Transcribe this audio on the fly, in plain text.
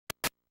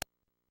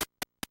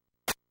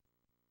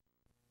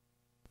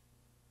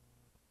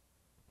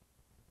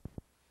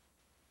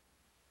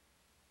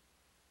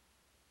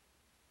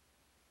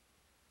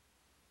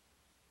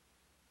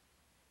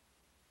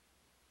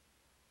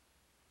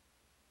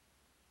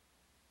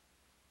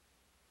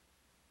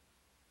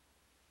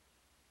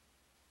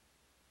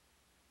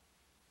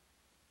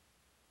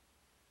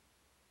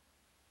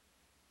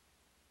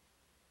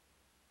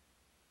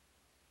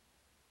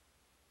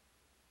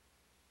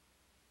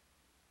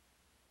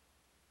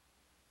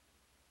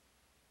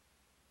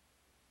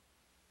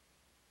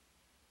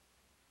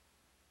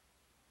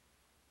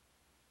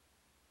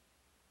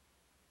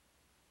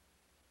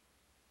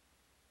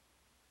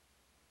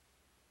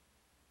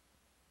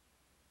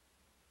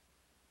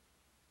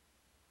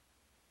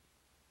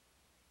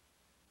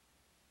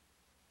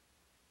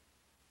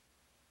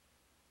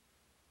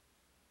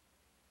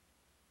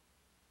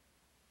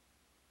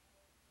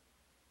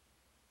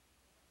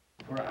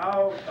For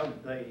out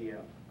of the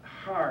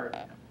heart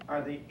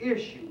are the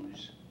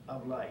issues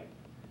of life.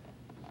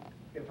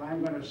 If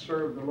I'm going to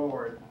serve the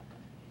Lord,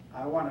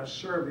 I want to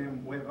serve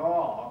Him with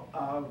all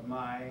of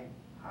my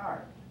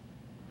heart.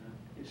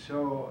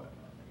 So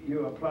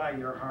you apply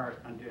your heart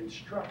unto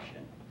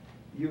instruction.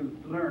 You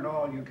learn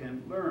all you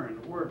can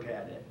learn, work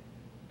at it,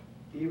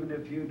 even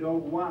if you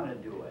don't want to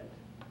do it.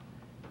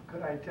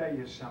 Could I tell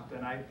you something?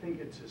 I think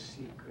it's a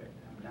secret.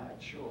 I'm not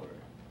sure.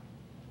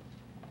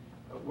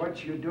 But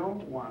what you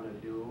don't want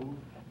to do,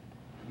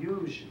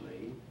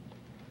 usually,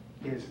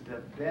 is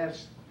the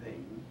best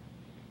thing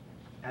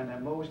and the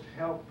most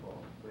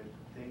helpful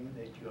thing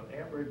that you'll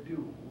ever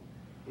do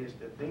is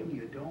the thing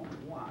you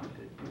don't want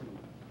to do.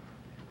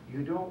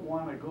 You don't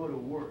want to go to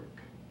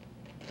work,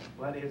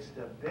 but it's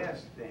the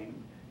best thing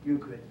you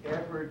could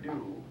ever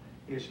do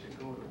is to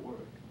go to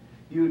work.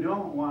 You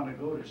don't want to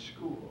go to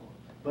school,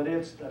 but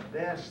it's the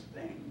best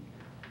thing.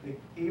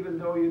 Even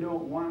though you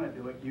don't want to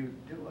do it, you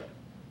do it.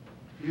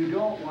 You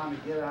don't want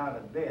to get out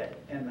of bed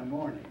in the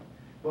morning,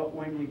 but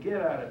when you get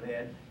out of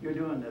bed, you're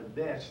doing the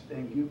best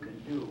thing you can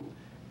do,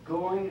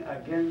 going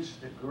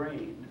against the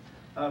grain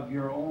of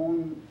your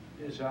own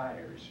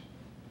desires.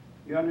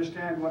 You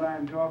understand what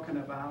I'm talking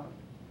about?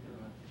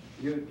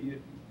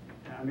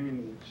 I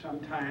mean,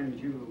 sometimes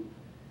you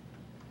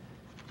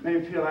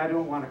may feel, I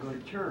don't want to go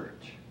to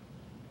church,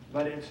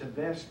 but it's the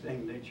best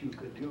thing that you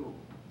could do.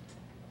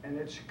 And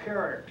it's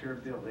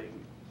character building.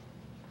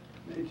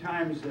 Many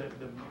times the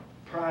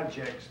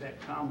projects that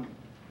come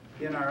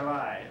in our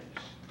lives,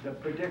 the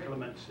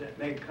predicaments that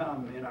may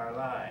come in our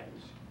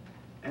lives,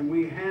 and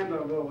we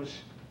handle those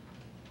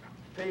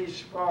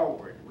face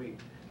forward.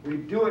 We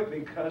do it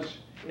because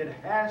it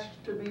has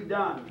to be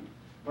done.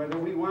 Whether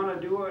we want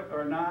to do it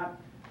or not,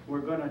 we're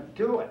going to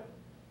do it.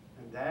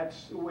 And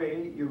that's the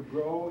way you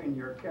grow in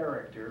your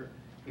character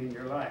in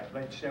your life.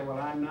 But you say, well,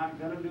 I'm not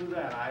going to do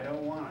that. I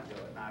don't want to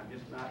do it. And I'm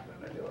just not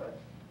going to do it.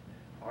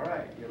 All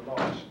right, you're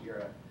lost.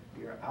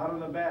 You're out of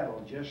the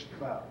battle just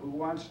about. Who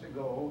wants to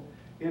go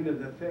into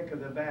the thick of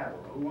the battle?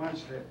 Who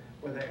wants to,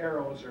 where the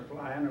arrows are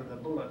flying or the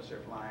bullets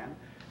are flying?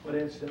 But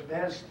it's the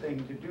best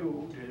thing to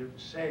do to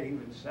save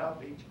and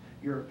salvage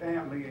your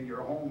family and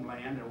your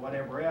homeland and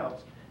whatever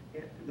else.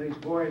 These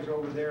boys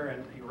over there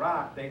in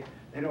Iraq, they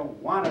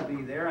don't want to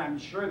be there. I'm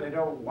sure they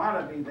don't want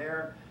to be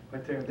there,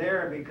 but they're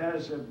there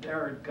because of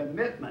their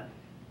commitment.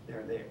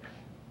 They're there.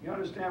 You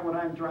understand what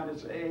I'm trying to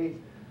say?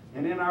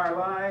 And in our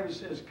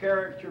lives as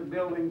character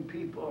building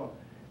people,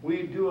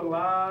 we do a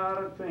lot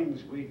of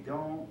things we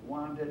don't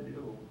want to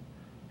do.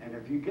 And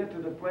if you get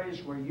to the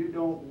place where you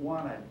don't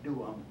want to do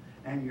them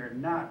and you're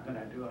not going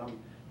to do them,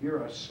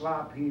 you're a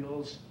slop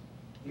heels.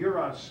 You're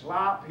a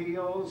slop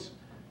heels,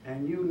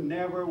 and you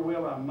never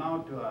will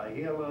amount to a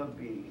hill of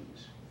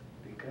beans,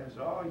 because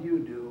all you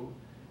do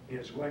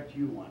is what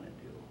you want to do.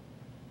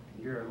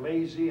 You're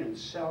lazy and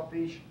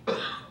selfish,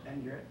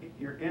 and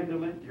you're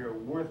indolent, you're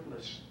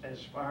worthless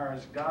as far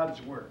as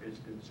God's work is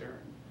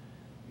concerned.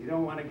 You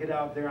don't want to get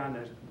out there on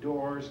the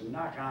doors and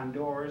knock on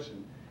doors,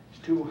 and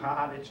it's too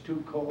hot, it's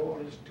too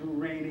cold, it's too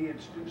rainy,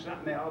 it's too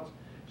something else.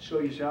 So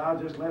you say, I'll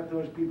just let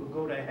those people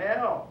go to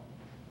hell.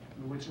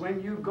 It's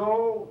when you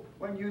go,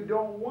 when you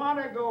don't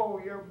want to go,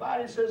 your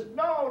body says,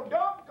 no,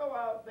 don't go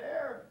out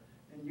there.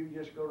 And you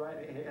just go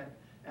right ahead.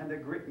 And the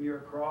grit in your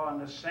craw and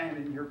the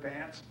sand in your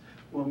pants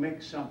will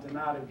make something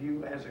out of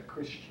you as a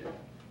Christian.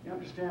 You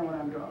understand what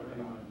I'm talking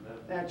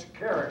about? That's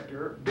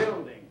character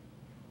building.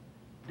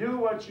 Do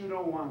what you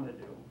don't want to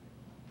do.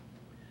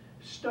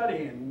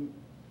 Study and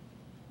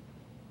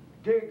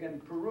dig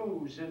and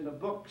peruse in the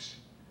books.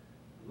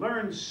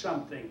 Learn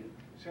something.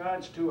 So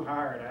that's too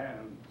hard, I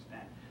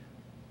understand.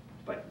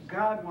 But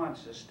God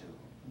wants us to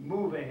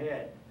move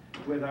ahead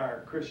with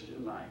our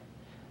Christian life.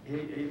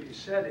 He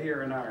said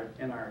here in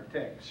our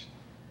text,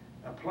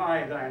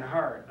 apply thine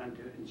heart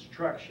unto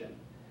instruction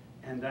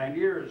and thine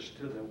ears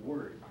to the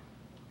word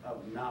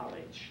of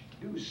knowledge.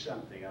 Do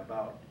something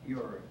about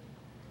your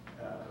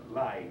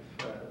life.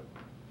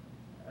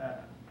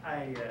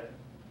 I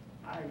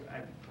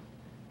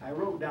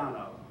wrote down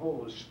a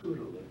whole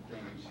scoodle of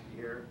things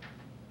here,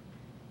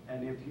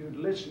 and if you'd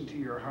listen to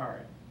your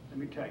heart, let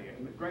me tell you,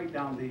 write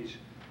down these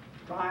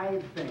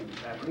 5 things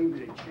I believe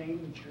would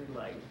change your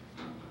life.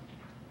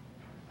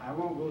 I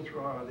won't go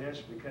through all of this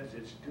because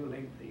it's too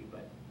lengthy,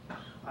 but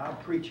I'll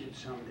preach it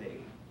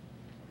someday.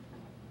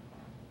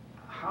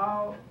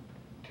 How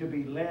to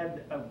be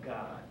led of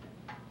God.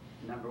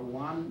 Number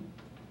 1,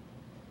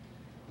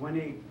 when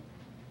He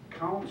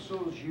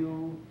counsels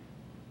you,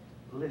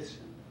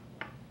 listen.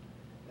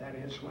 That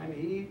is, when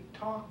He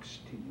talks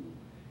to you.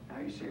 Now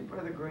you say,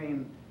 Brother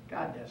Green,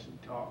 God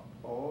doesn't talk.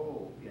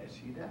 Oh, yes,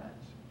 He does.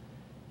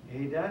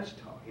 He does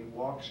talk. He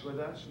walks with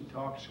us and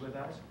talks with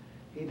us.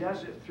 He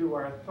does it through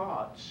our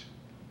thoughts.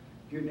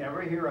 You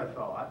never hear a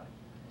thought,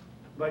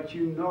 but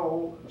you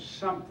know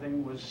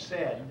something was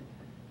said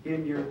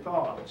in your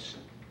thoughts.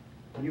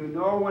 You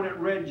know when it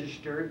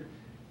registered,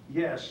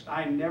 yes,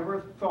 I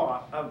never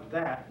thought of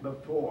that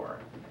before.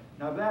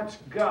 Now that's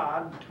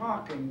God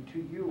talking to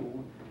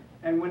you.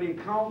 And when He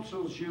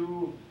counsels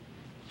you,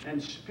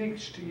 and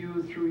speaks to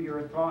you through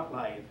your thought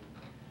life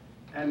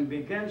and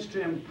begins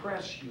to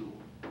impress you,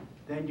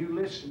 then you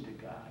listen to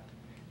God.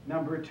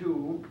 Number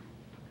two,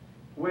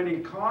 when he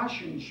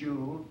cautions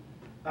you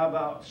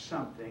about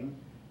something,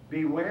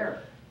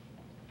 beware.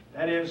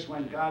 That is,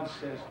 when God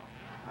says,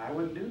 I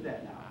wouldn't do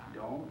that now.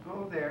 Don't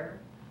go there.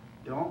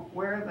 Don't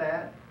wear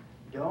that.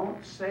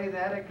 Don't say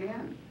that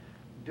again.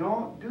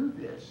 Don't do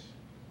this.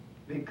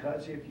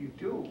 Because if you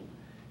do,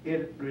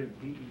 it would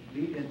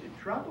lead into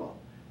trouble.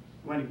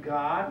 When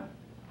God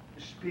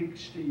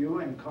speaks to you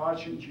and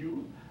cautions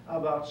you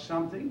about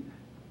something,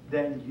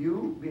 then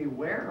you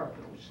beware of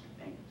those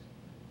things.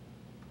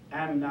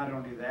 And not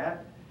only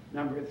that,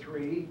 number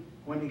three,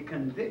 when he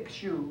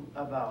convicts you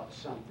about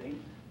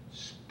something,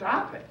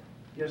 stop it.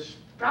 Just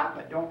stop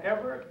it. Don't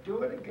ever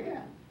do it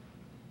again.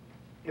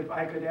 If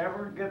I could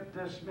ever get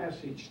this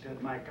message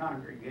to my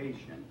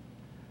congregation,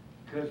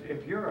 because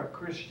if you're a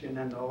Christian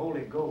and the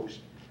Holy Ghost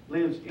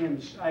lives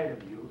inside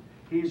of you,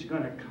 he's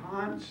going to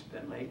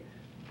constantly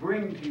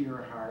bring to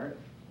your heart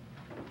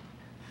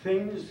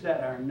things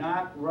that are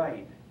not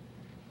right.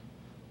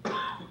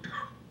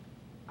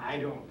 I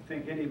don't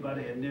think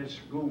anybody in this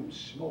room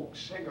smokes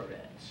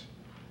cigarettes.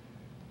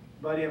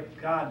 But if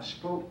God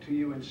spoke to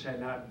you and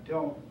said, now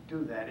don't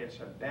do that,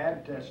 it's a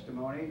bad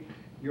testimony,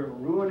 you're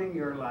ruining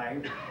your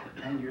life,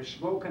 and you're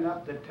smoking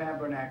up the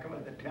tabernacle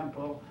of the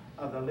temple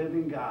of the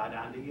living God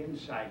on the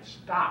inside,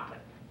 stop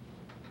it.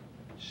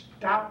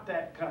 Stop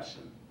that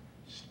cussing.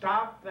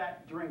 Stop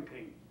that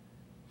drinking.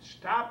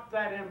 Stop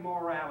that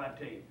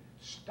immorality.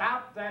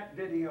 Stop that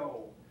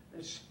video.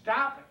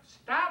 Stop it.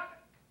 Stop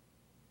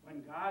it.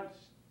 When God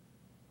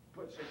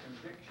puts a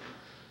conviction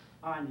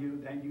on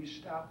you, then you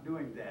stop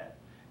doing that.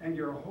 And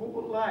your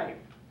whole life,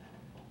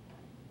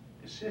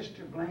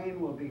 Sister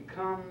Blaine, will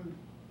become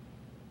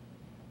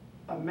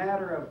a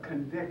matter of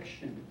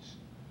convictions.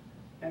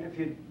 And if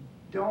you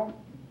don't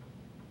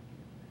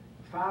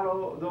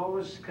follow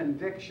those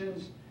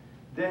convictions,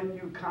 then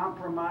you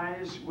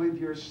compromise with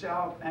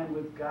yourself and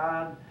with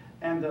God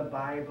and the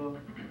Bible.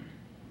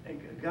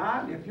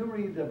 God, if you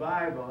read the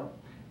Bible,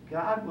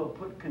 God will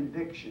put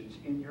convictions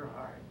in your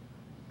heart.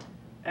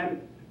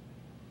 And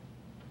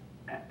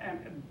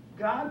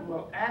God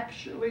will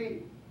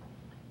actually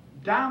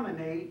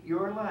dominate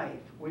your life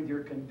with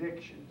your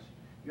convictions.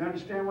 You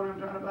understand what I'm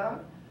talking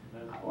about?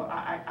 Well,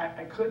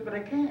 I could, but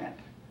I can't.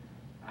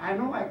 I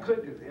know I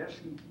could do this,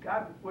 and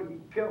God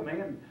wouldn't kill me,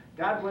 and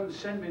God wouldn't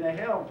send me to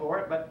hell for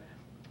it, but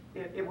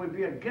it would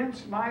be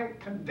against my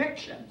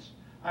convictions.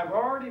 I've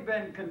already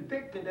been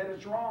convicted that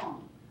it's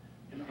wrong.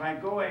 And if I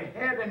go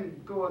ahead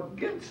and go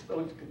against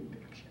those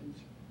convictions,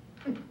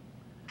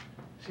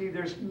 see,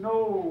 there's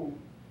no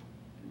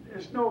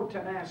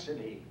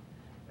tenacity.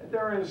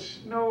 There is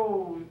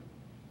no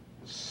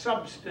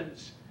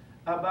substance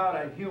about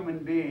a human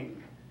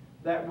being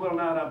that will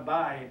not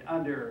abide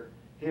under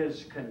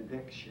his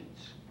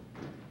convictions.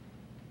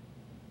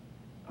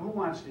 Who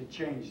wants to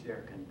change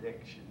their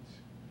convictions?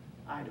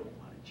 I don't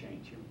want to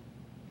change them.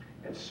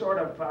 It's sort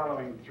of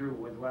following through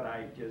with what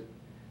I just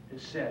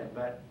said,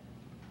 but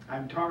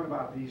I'm talking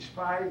about these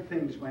 5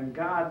 things. When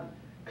God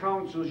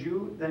counsels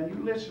you, then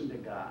you listen to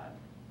God.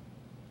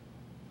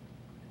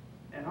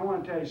 And I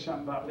want to tell you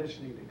something about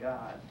listening to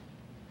God.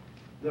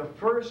 The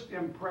first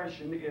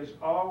impression is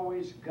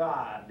always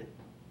God.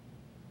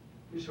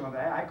 You saw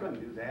that? I couldn't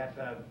do that.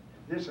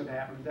 This would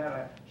happen,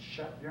 that.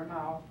 Shut your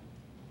mouth.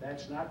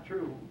 That's not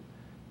true.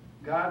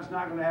 God's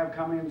not going to have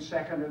come in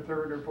second or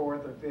third or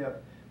fourth or fifth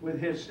with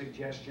his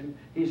suggestion.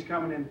 He's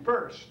coming in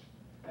first.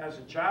 As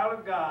a child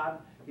of God,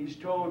 he's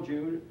told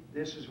you,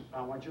 this is,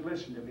 I want you to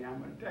listen to me. I'm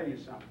going to tell you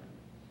something.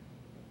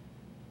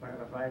 Well,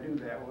 if I do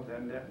that, well,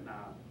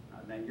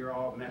 then you're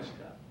all messed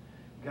up.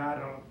 God,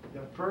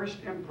 the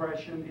first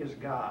impression is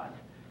God.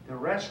 The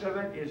rest of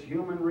it is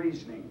human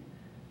reasoning.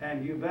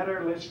 And you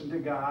better listen to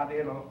God.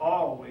 It'll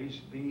always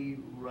be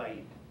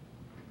right.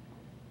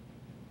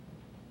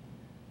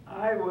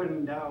 I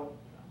wouldn't doubt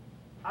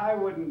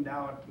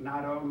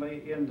not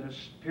only in the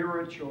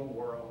spiritual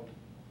world,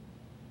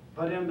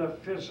 but in the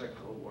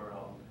physical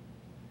world.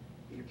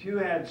 If you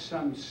had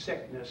some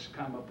sickness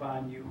come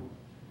upon you,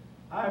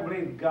 I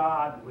believe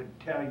God would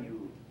tell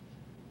you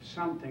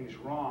something's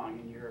wrong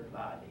in your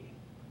body.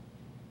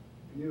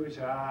 And you would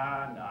say,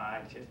 no,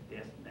 it's just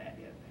this and that.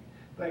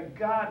 But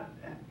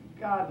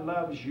God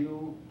loves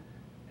you,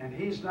 and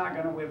he's not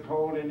going to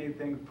withhold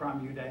anything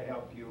from you to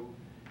help you.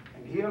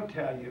 And he'll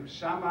tell you,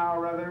 somehow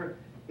or other,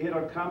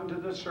 it'll come to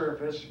the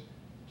surface.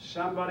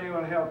 Somebody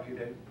will help you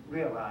to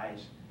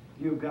realize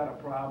you've got a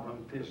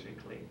problem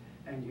physically,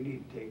 and you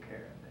need to take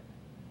care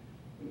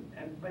of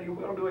it. But he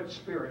will do it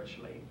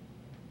spiritually.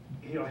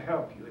 He'll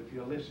help you if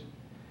you'll listen.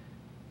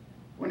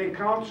 When he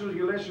counsels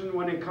you, listen.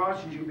 When he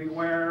cautions you,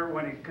 beware.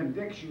 When he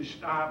convicts you,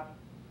 stop.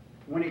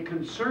 When he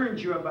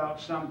concerns you about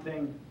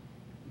something,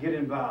 get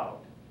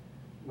involved.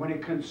 When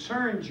it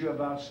concerns you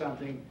about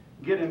something,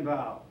 get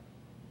involved.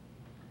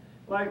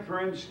 Like, for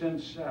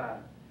instance,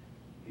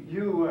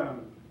 you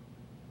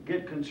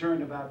get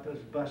concerned about those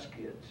bus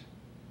kids.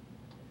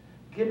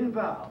 Get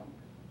involved.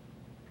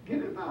 Get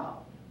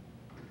involved.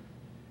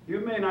 You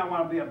may not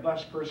want to be a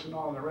bus person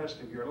all the rest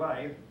of your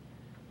life,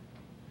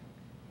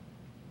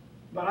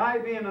 but I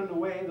being in the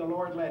way, the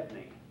Lord led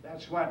me.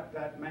 That's what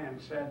that man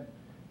said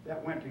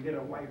that went to get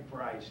a wife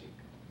for Isaac.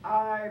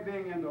 I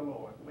being in the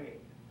Lord way.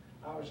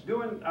 I was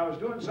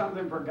doing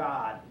something for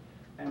God,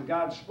 and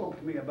God spoke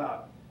to me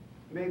about,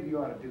 maybe you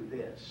ought to do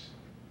this.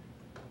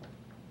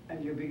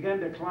 And you begin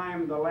to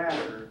climb the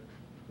ladder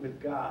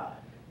with God.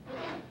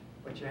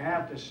 But you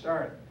have to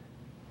start.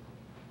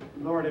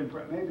 Lord,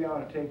 maybe I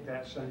ought to take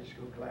that Sunday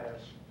school class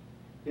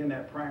in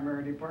that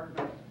primary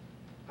department.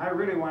 I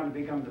really want to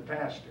become the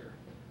pastor.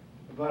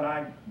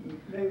 But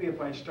maybe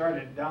if I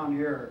started down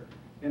here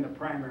in the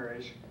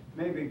primaries,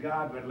 maybe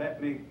God would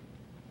let me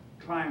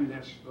climb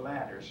this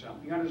ladder or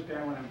something. You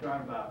understand what I'm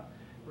talking about?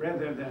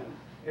 Rather than,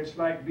 it's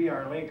like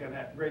B.R. Lincoln,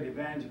 that great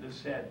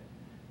evangelist, said,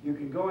 you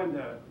can go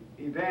into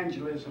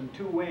evangelism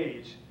two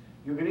ways.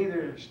 You can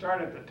either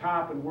start at the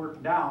top and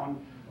work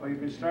down, or you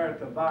can start at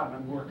the bottom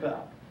and work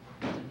up.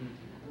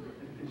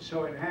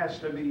 So it has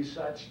to be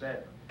such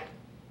that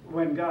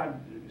when God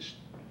is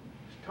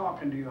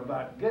talking to you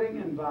about getting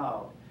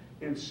involved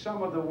in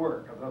some of the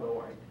work of the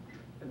Lord,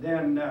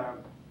 then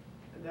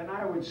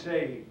I would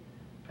say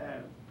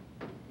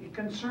it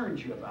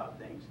concerns you about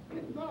things.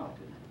 Get involved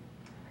in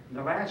it. And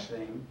the last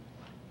thing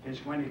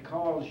is when He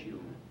calls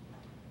you,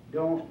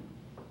 don't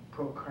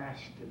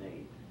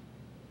procrastinate.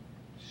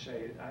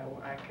 Say,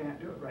 I can't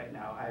do it right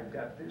now. I've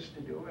got this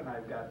to do, and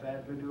I've got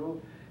that to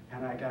do,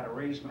 and I got to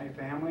raise my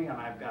family, and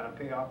I've got to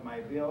pay off my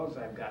bills.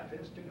 I've got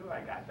this to do. I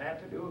got that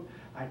to do.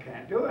 I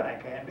can't do it. I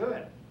can't do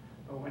it.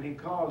 But when He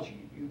calls you,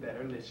 you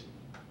better listen.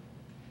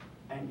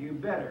 And you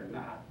better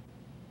not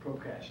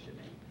procrastinate.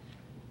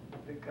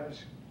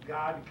 Because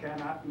God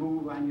cannot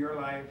move on your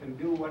life and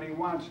do what He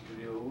wants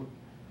to do.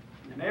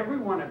 And every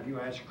one of you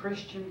as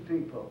Christian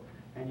people,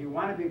 and you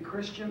want to be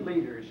Christian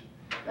leaders,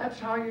 that's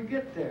how you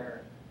get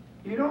there.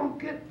 You don't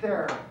get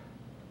there.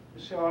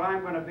 So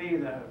I'm going to be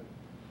the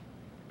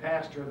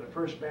pastor of the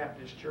First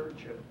Baptist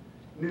Church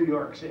of New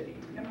York City.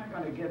 You're not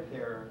going to get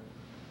there.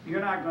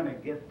 You're not going to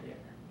get there.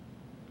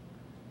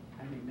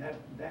 I mean,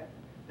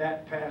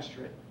 that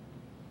pastorate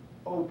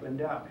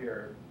opened up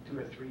here 2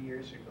 or 3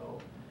 years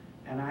ago,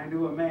 and I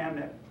knew a man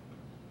that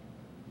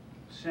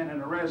sent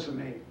in a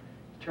resume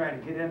to try to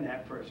get in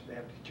that First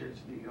Baptist Church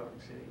in New York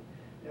City.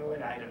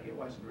 It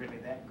wasn't really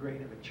that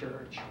great of a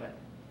church, but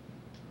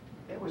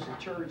it was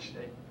a church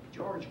that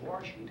George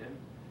Washington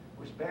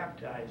was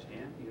baptized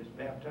in. He was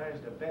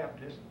baptized a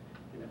Baptist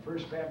in the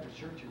First Baptist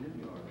Church in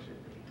New York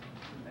City.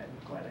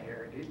 That's quite a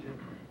heritage.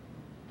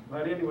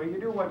 But anyway, you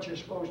do what you're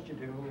supposed to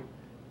do.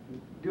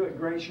 Do it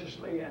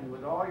graciously and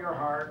with all your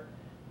heart,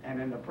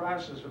 and in the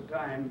process of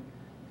time,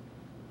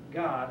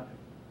 God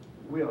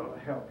will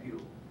help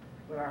you.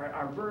 But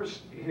our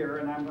verse here,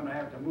 and I'm going to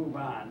have to move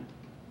on,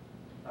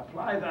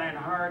 apply thine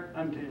heart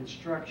unto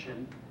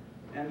instruction,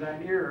 and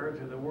thine ear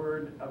to the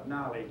word of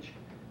knowledge.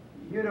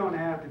 You don't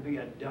have to be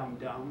a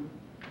dum-dum.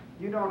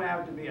 You don't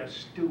have to be a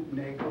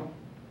stoop-nagel.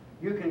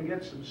 You can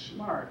get some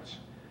smarts.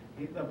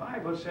 The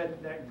Bible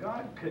said that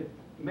God could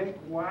make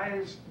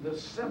wise the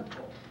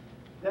simple.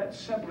 That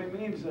simply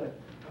means that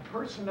a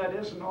person that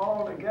isn't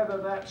altogether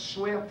that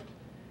swift,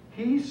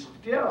 he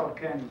still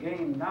can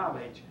gain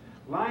knowledge,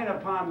 line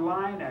upon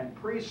line and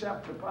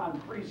precept upon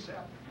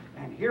precept,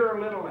 and here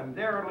a little and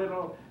there a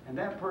little, and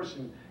that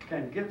person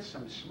can get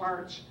some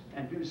smarts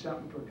and do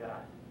something for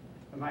God.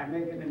 Am I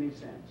making any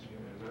sense?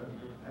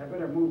 I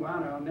better move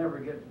on or I'll never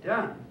get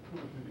done.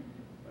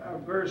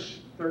 Verse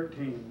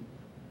 13.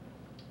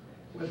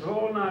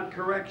 Withhold not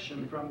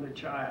correction from the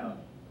child,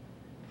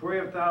 for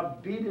if thou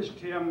beatest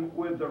him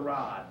with the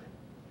rod,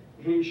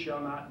 he shall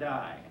not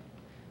die.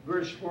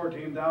 Verse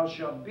 14, thou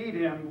shalt beat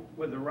him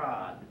with the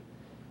rod,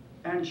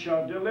 and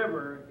shall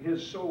deliver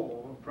his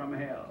soul from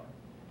hell.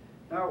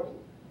 Now,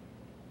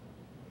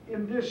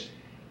 in this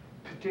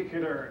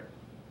particular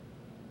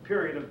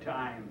period of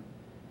time,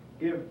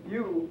 if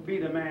you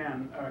beat a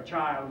man or a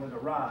child with a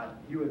rod,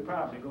 you would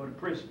probably go to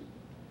prison.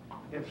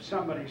 If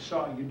somebody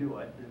saw you do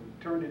it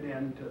and turned it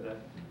in to the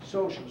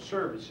social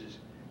services,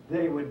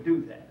 they would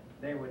do that.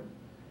 They would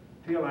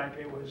feel like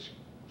it was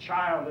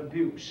child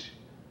abuse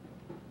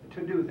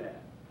to do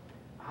that.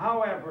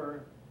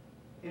 However,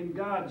 in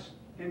God's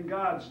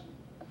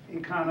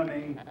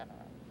economy,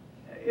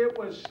 it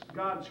was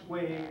God's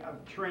way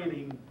of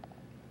training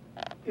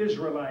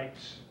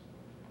Israelites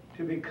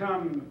to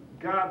become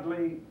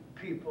godly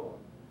people,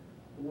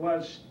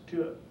 was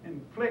to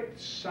inflict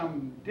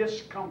some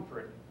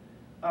discomfort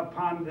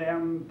upon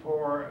them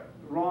for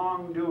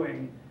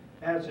wrongdoing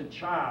as a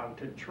child,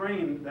 to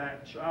train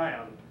that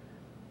child.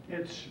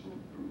 It's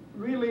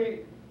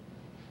really,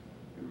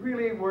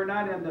 we're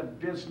not in the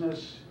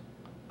business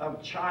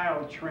of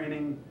child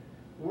training.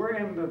 We're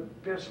in the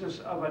business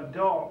of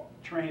adult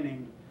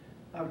training,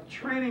 of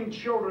training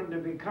children to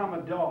become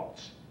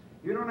adults.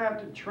 You don't have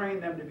to train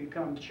them to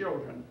become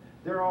children.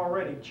 They're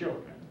already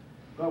children.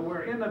 But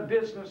we're in the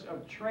business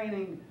of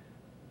training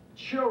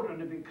children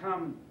to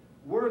become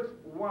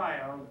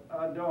worthwhile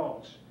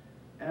adults.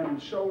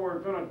 And so we're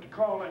going to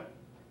call it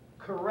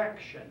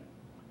correction.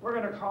 We're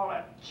going to call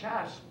it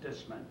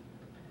chastisement.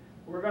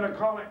 We're going to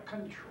call it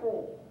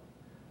control.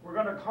 We're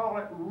going to call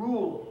it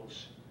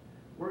rules.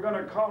 We're going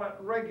to call it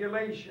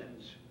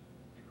regulations.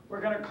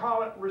 We're going to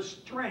call it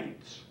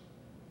restraints.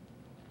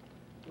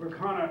 We're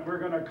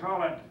going to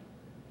call it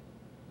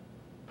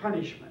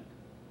punishment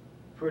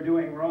for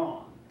doing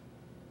wrong.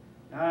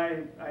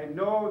 I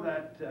know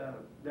that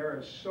there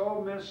is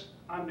so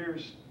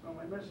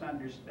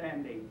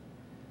misunderstanding.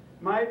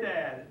 My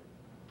dad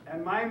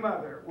and my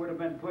mother would have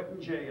been put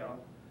in jail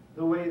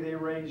the way they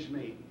raised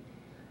me.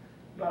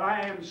 But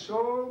I am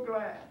so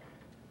glad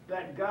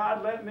that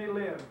God let me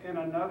live in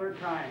another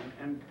time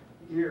and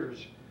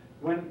years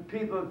when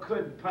people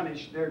could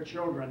punish their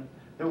children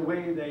the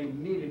way they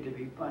needed to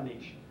be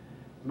punished.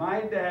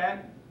 My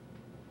dad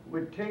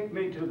would take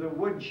me to the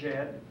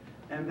woodshed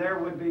and there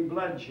would be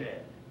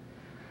bloodshed.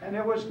 And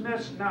it was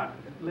not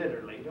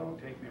literally, don't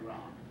take me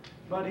wrong,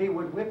 but he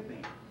would whip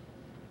me.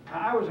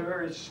 I was a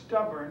very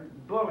stubborn,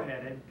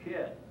 bullheaded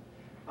kid.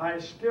 I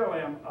still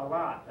am a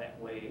lot that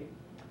way,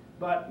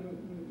 but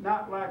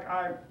not like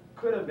I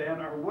could have been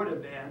or would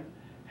have been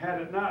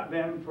had it not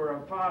been for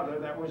a father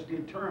that was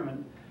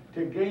determined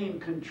to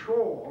gain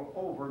control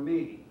over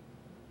me.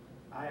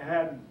 I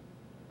had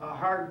a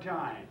hard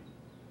time.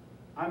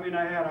 I mean,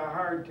 I had a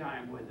hard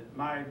time with it.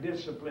 My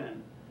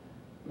discipline,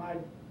 my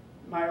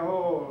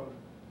whole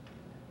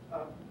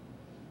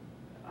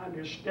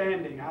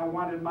understanding. I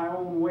wanted my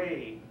own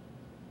way,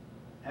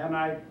 and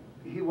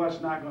he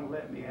was not going to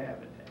let me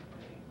have it that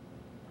way.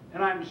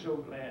 And I'm so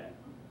glad.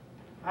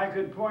 I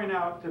could point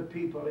out to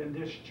people in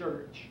this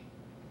church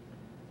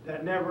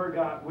that never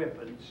got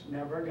whippings,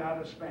 never got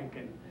a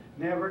spanking,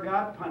 never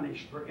got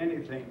punished for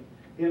anything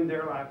in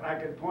their life. I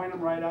could point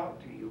them right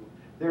out to you.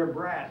 They're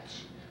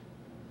brats.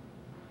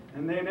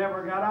 And they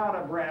never got out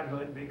of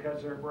brathood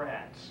because they're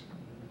brats.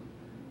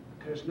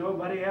 Because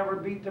nobody ever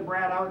beat the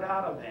brat out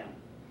of them.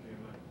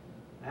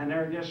 And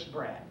they're just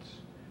brats.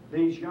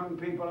 These young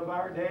people of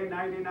our day,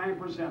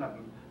 99% of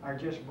them are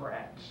just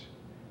brats.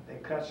 They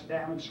cuss,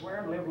 damn, and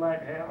swear, live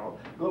like hell,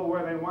 go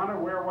where they want to,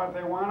 wear what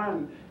they want to,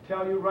 and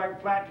tell you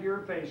right flat to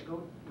your face,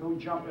 go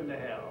jump into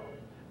hell.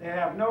 They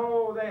have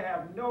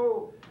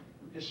no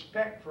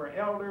respect for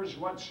elders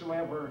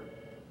whatsoever.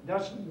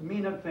 Doesn't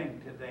mean a thing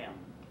to them.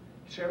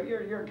 So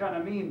you're kind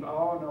of mean.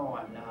 Oh no,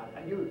 I'm not.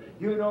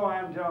 You know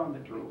I'm telling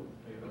the truth.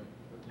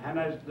 And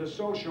as the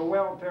social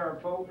welfare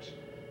folks,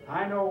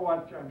 I know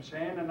what I'm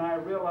saying, and I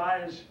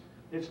realize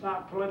it's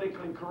not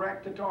politically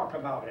correct to talk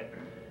about it.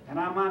 And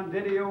I'm on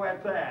video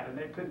at that, and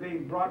it could be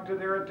brought to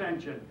their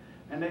attention,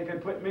 and they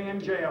could put me in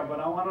jail, but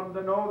I want them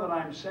to know that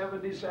I'm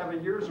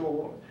 77 years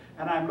old,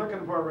 and I'm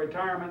looking for a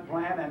retirement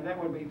plan, and that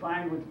would be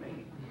fine with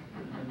me.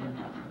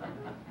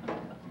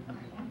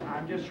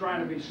 I'm just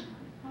trying to be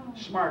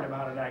smart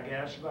about it, I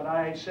guess, but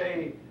I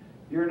say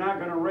you're not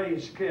going to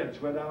raise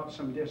kids without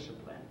some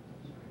discipline.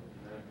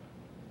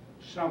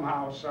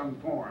 Somehow, some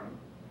form.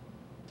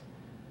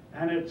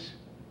 And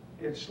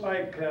it's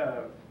like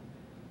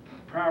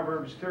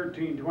Proverbs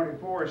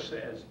 13:24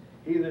 says,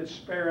 he that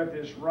spareth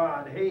his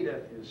rod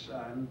hateth his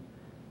son,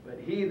 but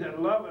he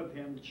that loveth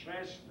him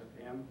chasteth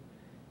him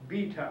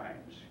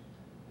betimes.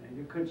 And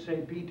you could say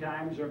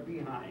betimes or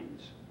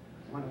behinds,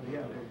 one or the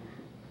other.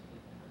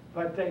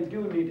 But they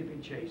do need to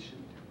be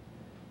chastened.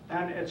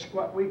 And it's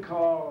what we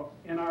call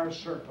in our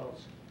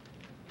circles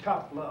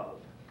tough love.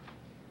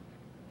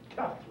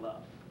 Tough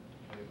love.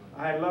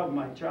 I love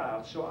my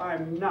child, so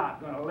I'm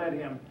not going to let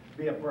him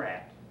be a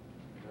brat.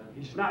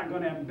 He's not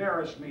going to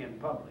embarrass me in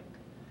public.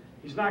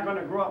 He's not going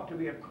to grow up to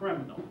be a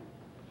criminal,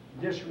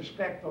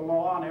 disrespect the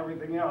law and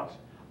everything else.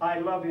 I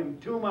love him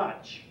too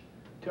much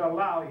to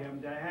allow him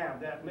to have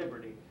that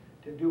liberty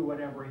to do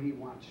whatever he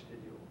wants to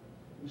do.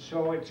 And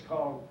so it's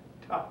called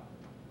tough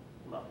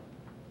love.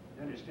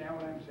 You understand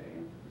what I'm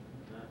saying?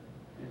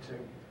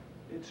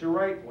 It's the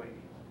right way.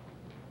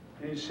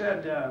 And he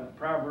said,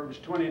 Proverbs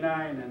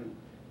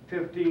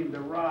 29:15,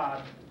 the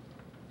rod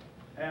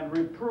and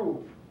reproof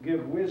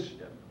give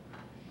wisdom,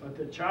 but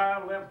the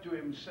child left to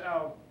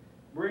himself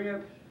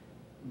bringeth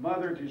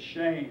mother to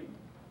shame.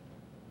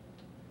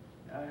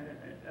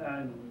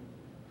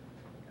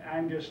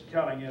 I'm just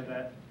telling you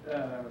that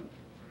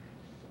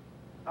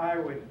I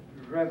would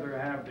rather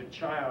have the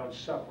child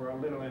suffer a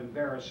little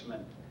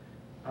embarrassment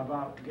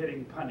about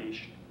getting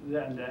punished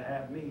than to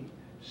have me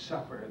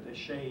suffer the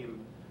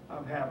shame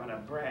of having a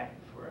brat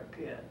for a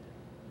kid.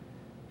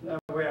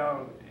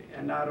 Well,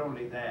 and not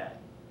only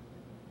that,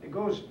 it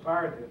goes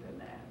farther than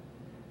that.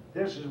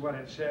 This is what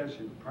it says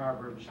in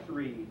Proverbs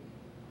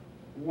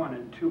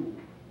 3:1-2.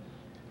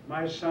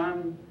 My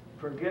son,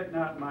 forget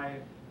not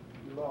my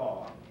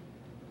law,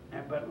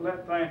 but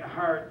let thine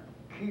heart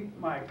keep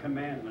my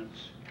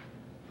commandments.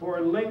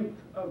 For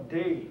length of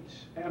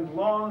days and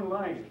long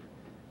life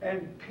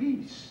and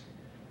peace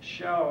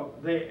shall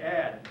they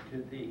add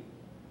to thee.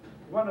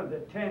 One of the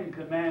 10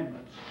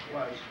 commandments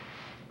was,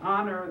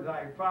 honor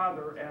thy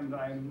father and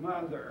thy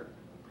mother,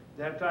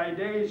 that thy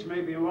days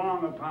may be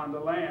long upon the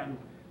land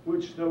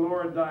which the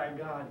Lord thy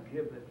God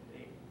giveth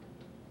thee.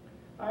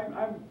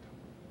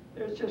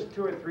 There's just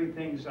 2 or 3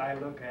 things I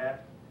look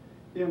at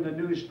in the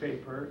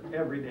newspaper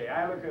every day.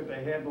 I look at the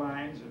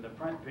headlines and the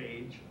front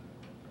page.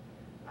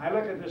 I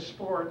look at the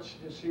sports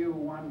to see who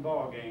won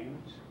ball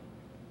games.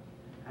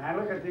 And I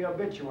look at the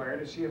obituary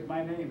to see if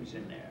my name's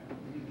in there.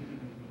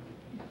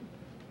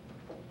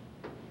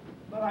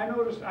 But I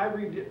noticed I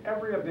read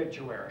every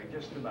obituary,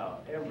 just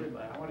about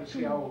everybody. I want to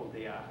see how old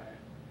they are.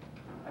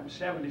 I'm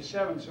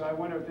 77, so I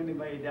wonder if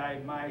anybody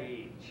died my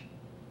age.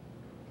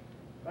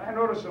 But I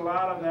noticed a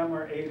lot of them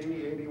are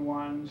 80,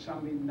 81,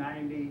 some even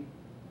 90,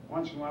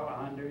 once in a while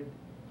 100.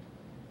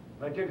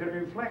 But you can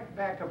reflect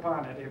back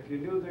upon it if you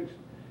knew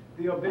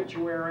the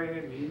obituary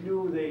and you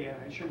knew the,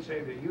 I should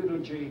say, the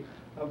eulogy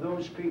of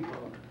those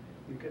people.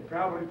 You could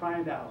probably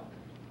find out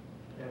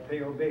that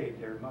they obeyed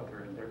their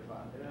mother and their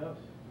father. Yes.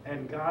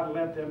 And God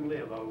let them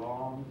live a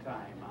long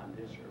time on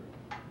this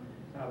earth.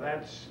 Now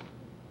that's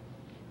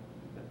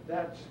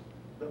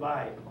the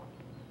Bible.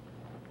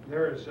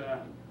 There's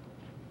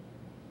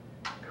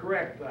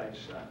correct thy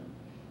son,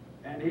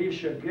 and he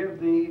shall give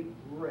thee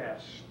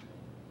rest.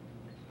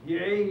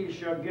 Yea, he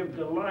shall give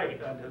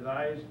delight unto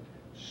thy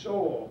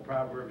soul,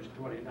 Proverbs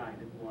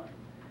 29:1.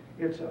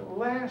 It's a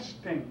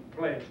lasting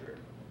pleasure.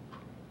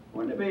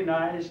 Wouldn't it be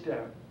nice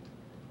to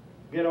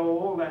get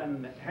old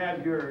and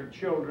have your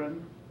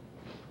children,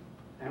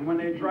 and when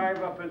they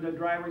drive up in the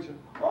driveway, say,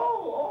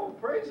 oh,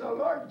 praise the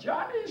Lord,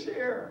 Johnny's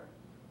here.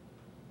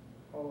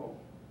 Oh,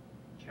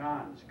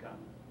 John's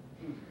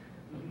coming.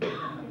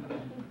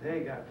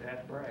 They got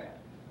that Brad.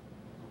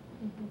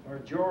 Or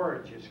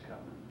George is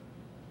coming.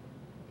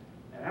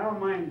 And I don't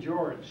mind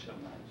George so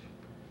much,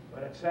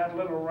 but it's that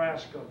little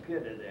rascal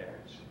kid of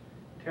theirs.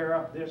 Tear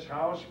up this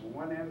house from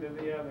one end to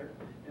the other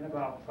in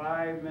about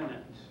 5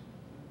 minutes.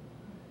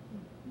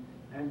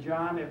 And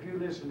John, if you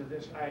listen to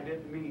this, I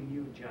didn't mean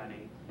you,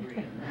 Johnny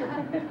Green.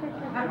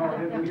 Nor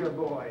did your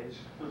boys.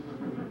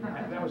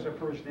 That was the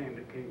first name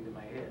that came to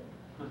my head.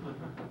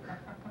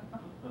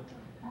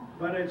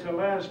 But it's a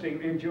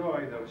lasting,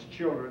 enjoy those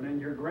children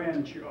and your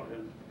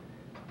grandchildren.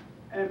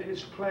 And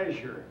it's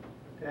pleasure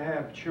to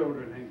have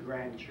children and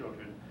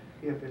grandchildren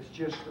if it's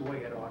just the way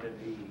it ought to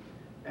be.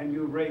 And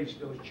you raise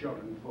those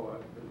children for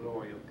the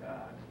glory of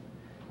God.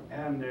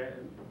 And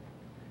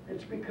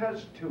it's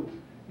because, too,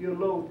 you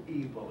loathe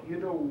evil. You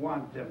don't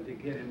want them to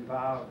get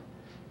involved.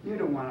 You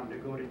don't want them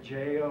to go to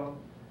jail.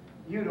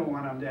 You don't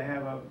want them to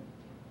have a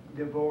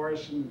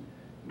divorce and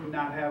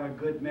not have a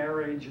good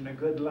marriage and a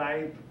good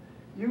life.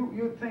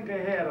 You think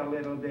ahead a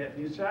little bit.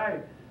 You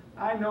say,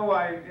 I know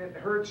it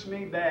hurts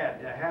me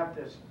bad to have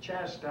to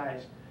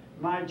chastise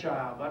my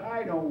child, but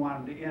I don't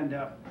want him to end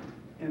up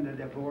in the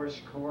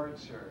divorce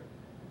courts or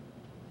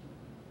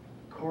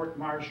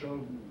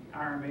court-martialed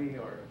army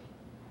or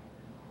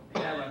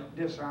have a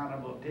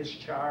dishonorable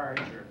discharge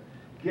or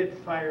get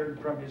fired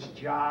from his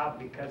job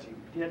because he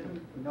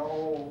didn't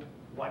know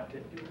what to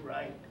do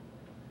right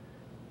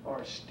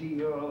or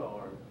steal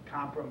or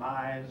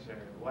compromise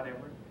or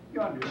whatever.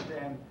 You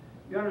understand?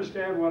 You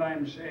understand what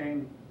I'm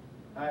saying?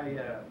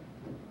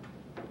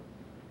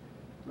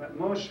 But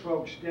most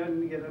folks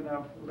didn't get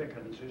enough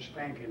lickings or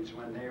spankings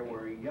when they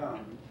were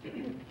young,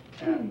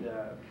 and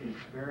it's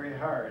very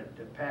hard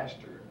to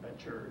pastor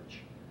a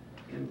church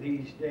in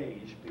these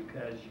days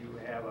because you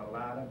have a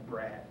lot of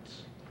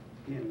brats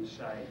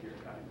inside your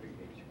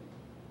congregation.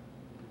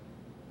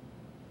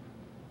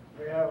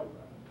 Well,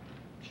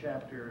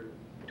 chapter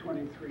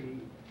 23,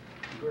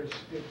 verse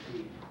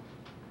 15.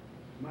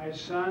 My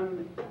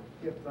son,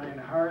 if thine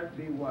heart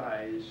be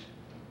wise,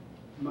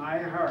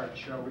 my heart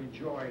shall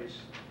rejoice,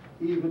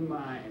 even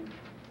mine.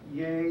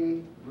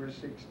 Yea, verse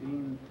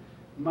 16,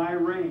 my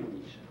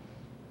reins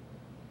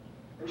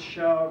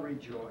shall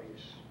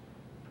rejoice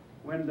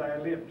when thy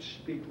lips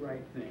speak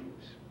right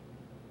things.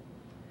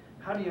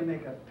 How do you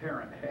make a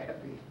parent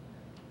happy?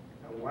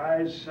 A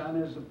wise son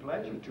is a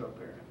pleasure to a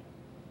parent,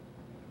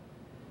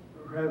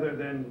 rather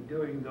than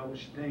doing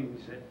those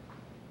things that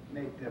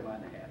make them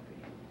unhappy.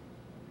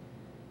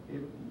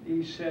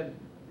 He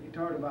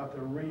talked about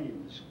the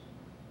reins.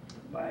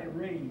 My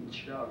reins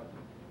shall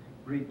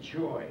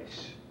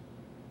rejoice.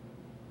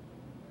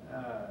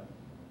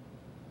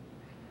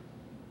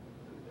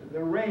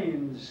 The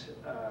reins,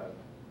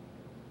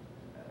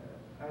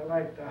 I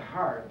like the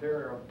heart.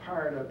 They're a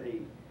part of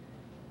the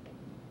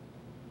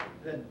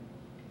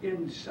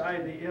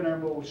inside the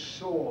innermost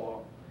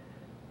soul.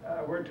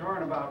 We're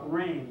talking about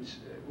reins.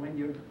 When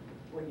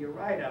you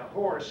ride a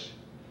horse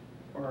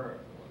or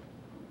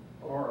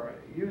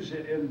use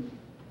it in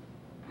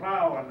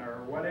plowing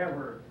or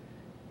whatever,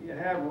 you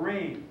have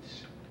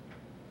reins.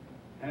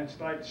 And it's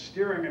like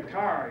steering a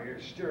car.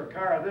 You steer a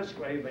car this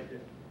way, but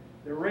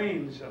the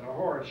reins of a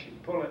horse, you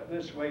pull it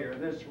this way or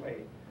this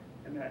way.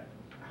 And that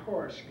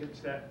horse gets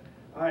that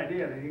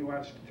idea that he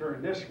wants to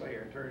turn this way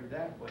or turn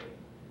that way.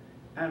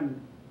 And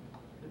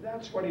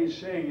that's what he's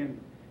saying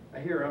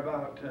here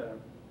about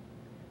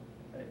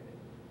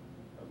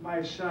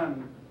my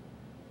son,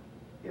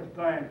 if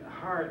thine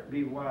heart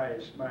be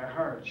wise, my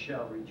heart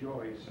shall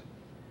rejoice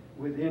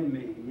within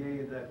me.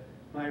 Yea,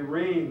 my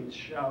reins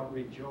shall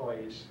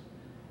rejoice.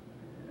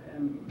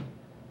 And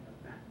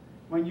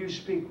when you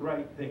speak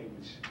right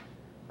things,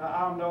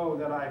 I'll know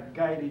that I've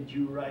guided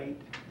you right.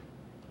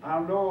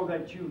 I'll know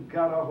that you've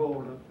got a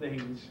hold of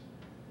things.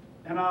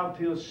 And I'll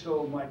feel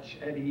so much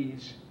at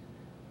ease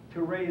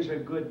to raise a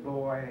good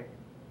boy,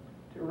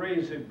 to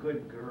raise a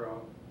good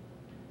girl.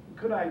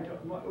 Could I,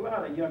 a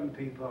lot of young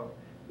people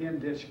in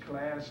this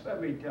class,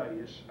 let me tell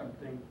you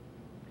something.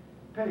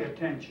 Pay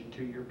attention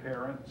to your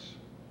parents.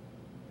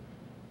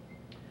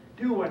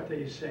 Do what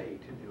they say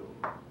to do.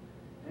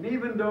 And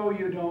even though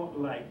you don't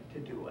like to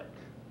do it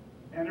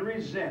and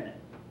resent it,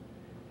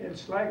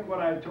 it's like what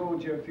I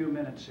told you a few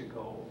minutes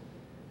ago.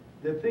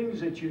 The things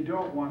that you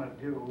don't want to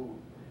do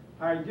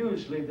are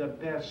usually the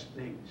best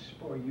things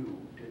for you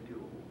to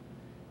do.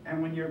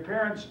 And when your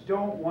parents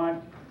don't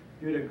want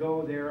you to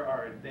go there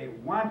or they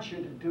want you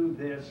to do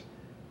this,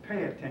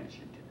 pay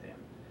attention to them.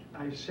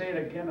 I say it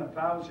again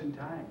 1,000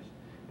 times.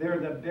 They're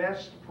the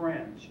best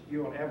friends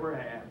you'll ever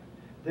have.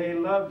 They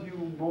love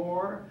you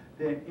more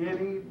than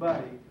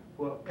anybody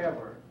will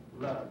ever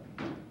love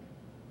you.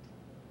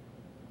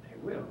 They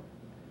will.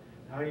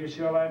 Now you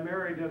say, well, I'm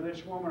married to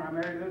this woman, I'm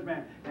married to this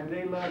man, and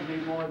they love me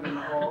more than,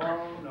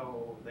 oh,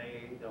 no,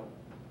 they don't.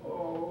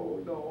 Oh,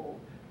 no,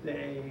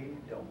 they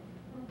don't.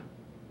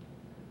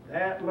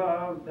 That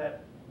love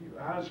that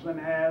your husband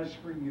has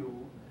for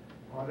you,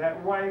 or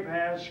that wife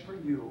has for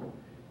you,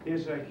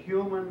 is a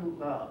human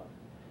love.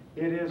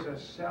 It is a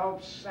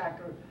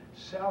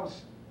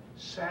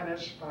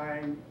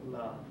self-satisfying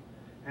love.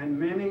 And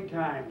many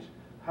times,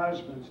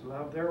 husbands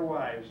love their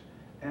wives,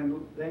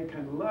 and they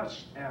can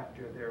lust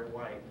after their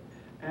wife,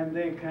 and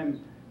they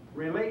can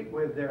relate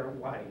with their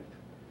wife.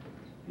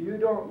 You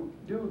don't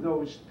do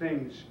those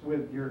things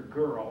with your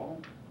girl,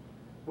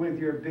 with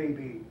your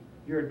baby,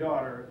 your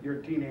daughter,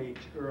 your teenage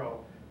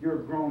girl, your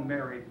grown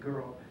married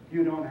girl.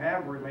 You don't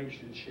have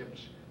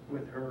relationships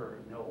with her,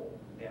 no,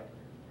 never.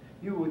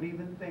 You wouldn't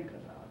even think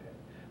about it,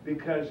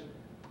 because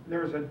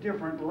there's a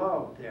different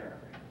love there.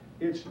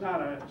 It's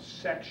not a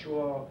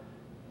sexual,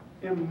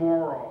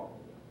 immoral,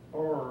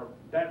 or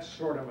that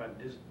sort of a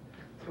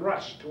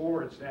thrust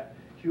towards that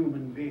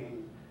human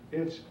being.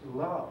 It's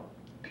love,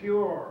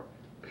 pure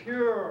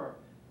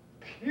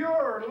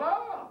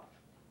love.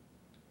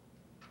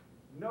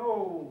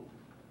 No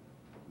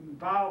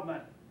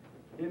involvement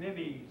in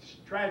any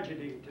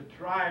tragedy to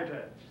try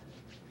to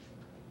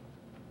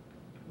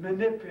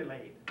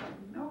manipulate.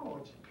 No,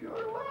 it's pure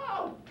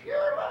love,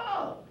 pure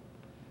love.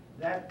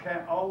 That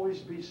can always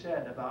be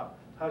said about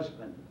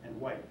husband and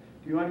wife.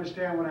 Do you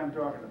understand what I'm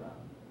talking about?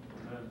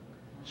 Amen.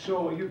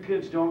 So you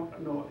kids don't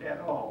know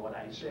at all what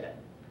I said.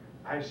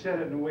 I said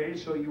it in a way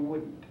so you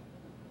wouldn't.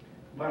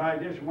 But I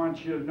just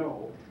want you to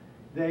know,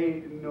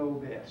 they know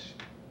best.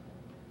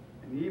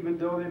 And even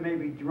though they may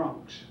be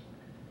drunks,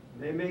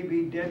 they may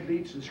be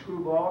deadbeats and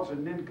screwballs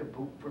and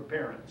nincompoop for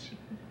parents,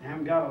 and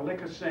haven't got a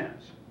lick of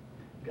sense,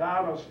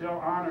 God will still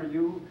honor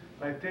you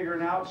by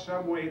figuring out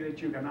some way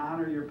that you can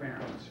honor your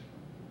parents.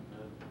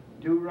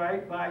 Do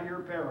right by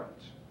your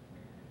parents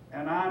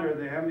and honor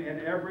them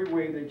in every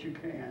way that you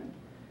can,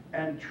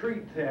 and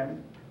treat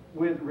them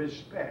with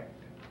respect.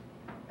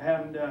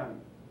 And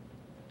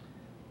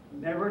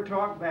never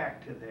talk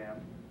back to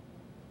them.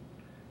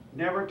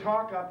 Never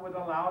talk up with a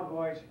loud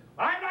voice,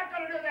 I'm not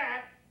going to do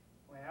that.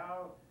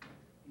 Well,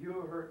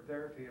 you hurt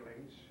their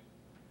feelings.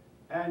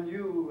 And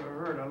you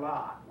hurt a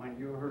lot when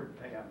you hurt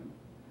them.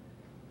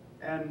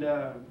 And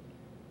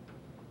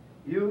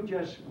you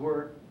just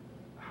work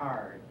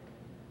hard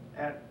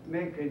at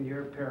making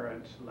your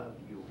parents love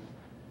you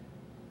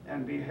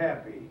and be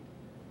happy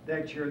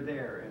that you're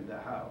there in the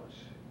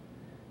house.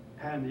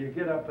 And you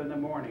get up in the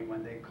morning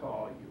when they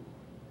call you.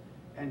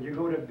 And you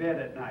go to bed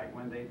at night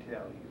when they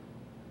tell you.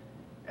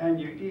 And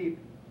you eat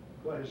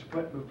what is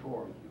put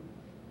before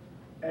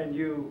you. And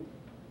you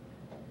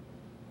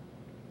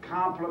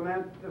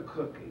compliment the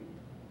cooking.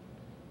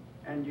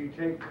 And you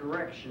take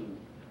correction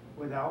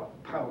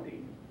without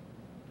pouting.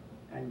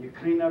 And you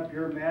clean up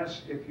your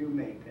mess if you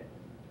make it.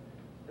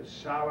 As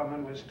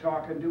Solomon was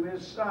talking to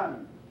his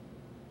son.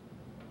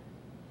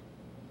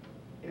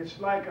 It's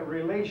like a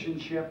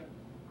relationship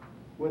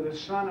with a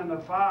son and a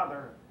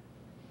father.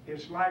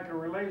 It's like a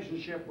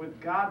relationship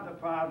with God the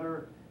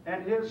Father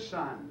and his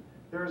Son.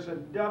 There's a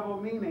double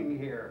meaning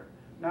here.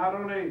 Not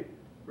only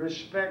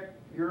respect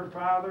your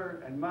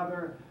father and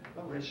mother,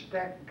 but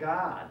respect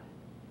God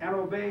and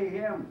obey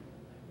him.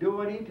 Do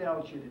what he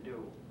tells you to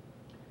do.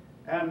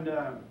 And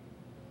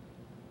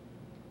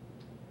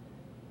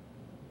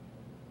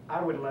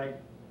I would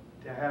like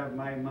to have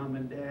my mom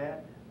and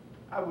dad.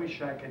 I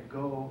wish I could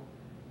go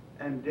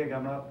and dig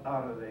them up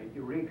out of the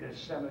Eureka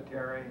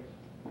Cemetery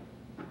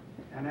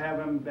and have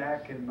them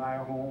back in my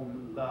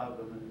home, love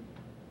them and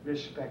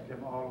respect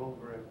them all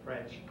over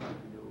afresh.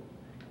 You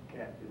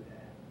can't do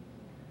that.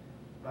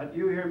 But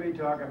you hear me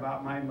talk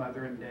about my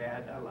mother and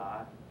dad a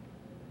lot.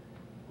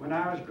 When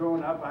I was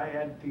growing up, I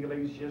had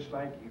feelings just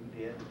like you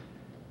did.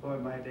 Boy,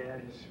 my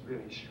dad is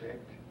really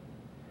strict.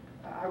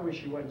 I wish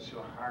he wasn't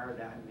so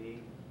hard on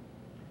me.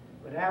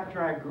 But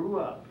after I grew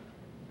up,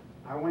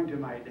 I went to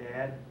my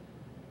dad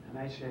and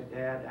I said,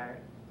 Dad,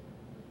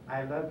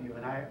 I love you,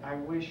 and I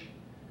wish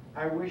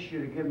I wish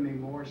you'd have given me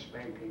more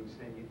spankings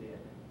than you did.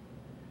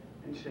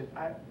 And he said,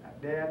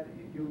 Dad,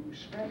 you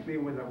spanked me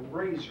with a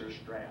razor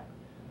strap,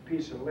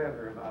 piece of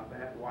leather about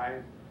that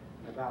wide,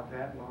 about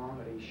that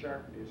long, and he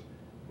sharpened his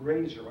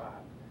razor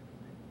on.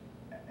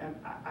 And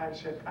I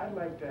said, I'd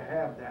like to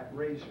have that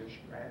razor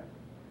strap.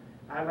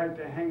 I'd like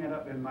to hang it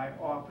up in my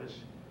office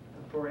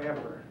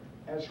forever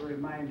as a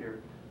reminder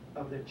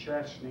of the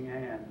chastening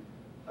hand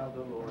of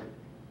the Lord.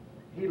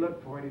 He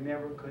looked for it, he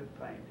never could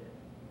find it.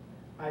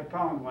 I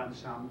found one,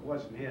 some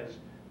wasn't his,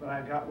 but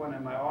I got one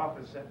in my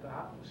office at the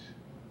house.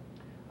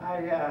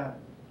 I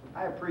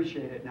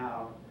appreciate it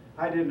now.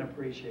 I didn't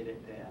appreciate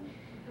it then,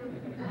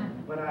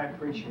 but I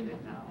appreciate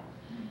it now.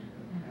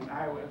 And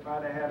if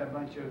I'd have had a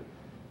bunch of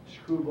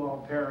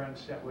screwball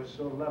parents that was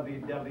so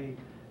lovey-dovey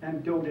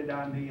and doted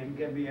on me and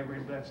give me every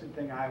blessed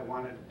thing I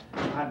wanted,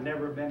 I'd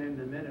never been in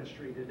the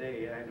ministry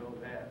today, I know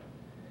that.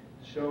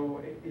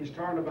 So he's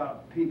talking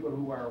about people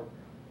who are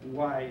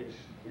wise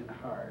in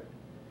heart,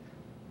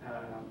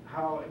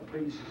 how it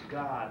pleases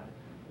God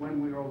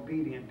when we're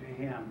obedient to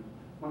Him,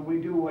 when we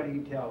do what He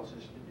tells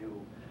us to do.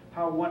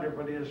 How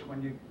wonderful it is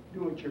when you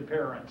do it your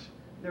parents.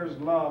 There's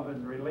love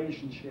and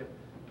relationship.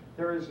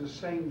 There is the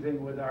same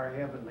thing with our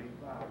Heavenly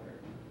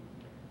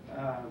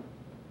Father.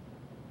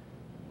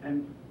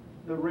 And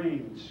the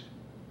reins,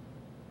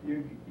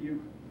 you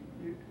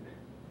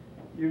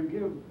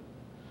give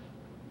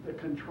the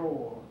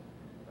control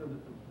of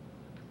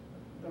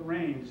the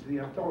reins, the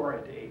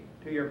authority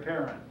to your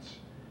parents,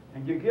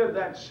 and you give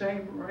that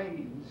same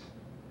reins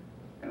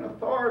and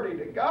authority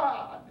to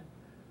God.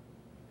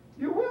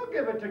 You will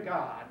give it to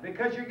God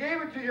because you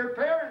gave it to your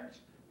parents.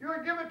 You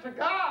will give it to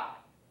God.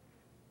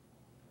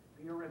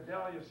 If you're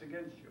rebellious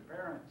against your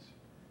parents,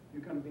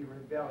 you're going to be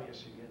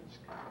rebellious against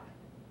God.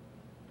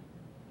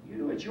 You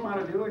do what you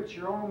want to do. It's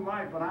your own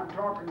life. But I'm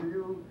talking to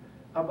you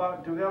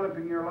about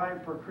developing your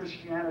life for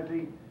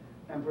Christianity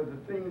and for the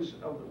things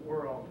of the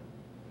world,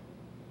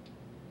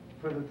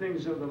 for the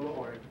things of the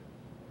Lord.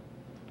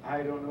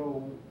 I don't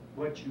know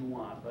what you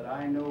want, but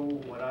I know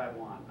what I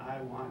want. I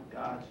want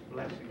God's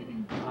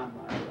blessing on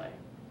my life.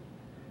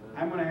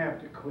 I'm going to have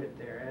to quit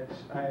there.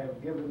 I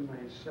have given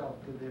myself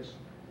to this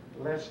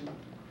lesson.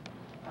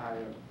 I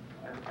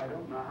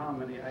don't know how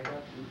many. I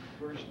got from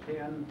verse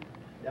 10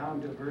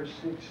 down to verse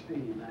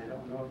 16. I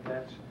don't know if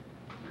that's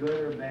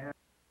good or bad.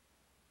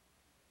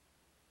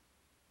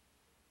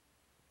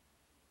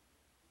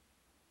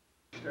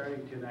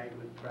 Starting tonight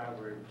with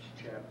Proverbs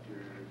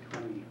chapter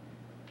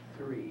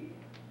 23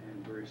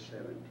 and verse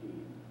 17.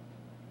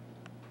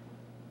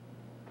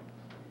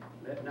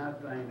 Let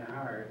not thine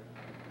heart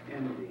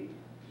envy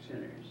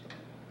sinners,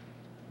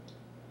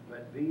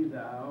 but be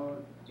thou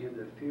in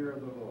the fear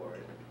of the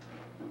Lord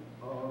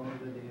all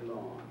the day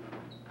long.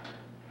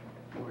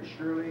 For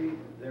surely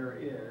there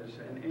is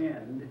an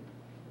end,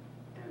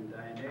 and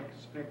thine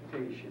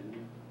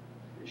expectation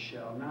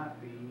shall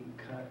not be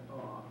cut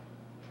off.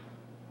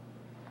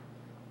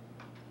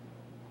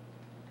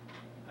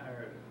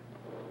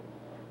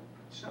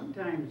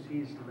 Sometimes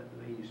these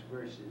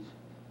verses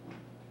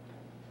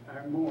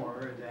are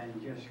more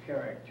than just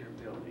character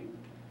building.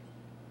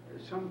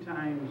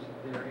 Sometimes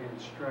they're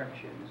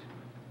instructions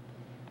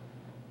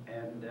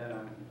and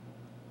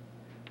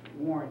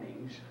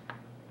warnings.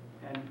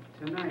 And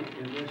tonight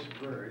in this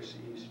verse,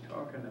 he's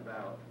talking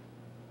about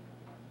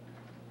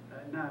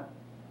not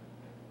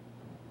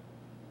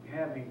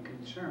having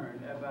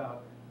concern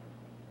about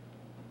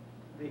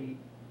the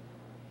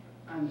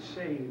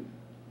unsaved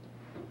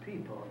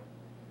people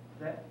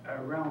that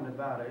are round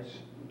about us.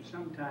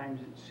 Sometimes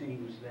it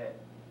seems that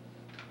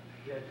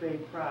they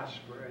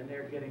prosper and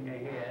they're getting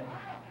ahead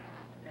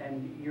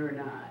and you're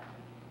not.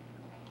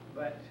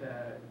 But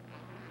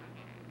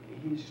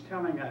he's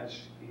telling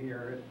us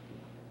here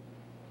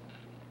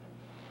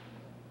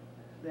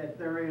that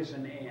there is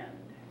an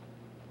end,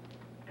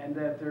 and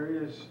that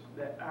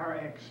our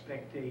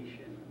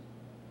expectation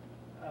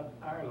of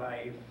our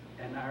life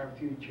and our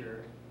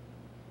future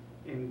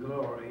in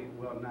glory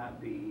will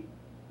not be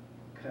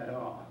cut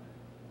off.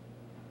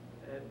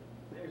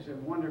 There's a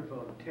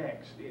wonderful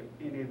text, if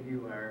any of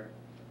you are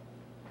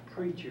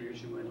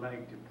preachers and would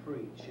like to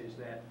preach, is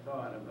that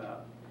thought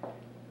about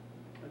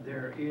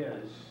there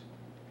is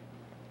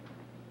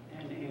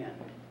an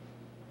end.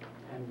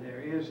 And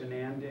there is an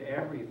end to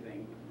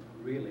everything,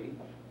 really.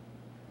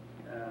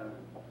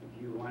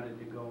 If you wanted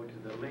to go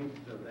to the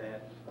length of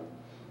that,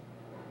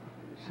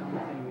 some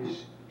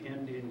things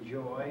end in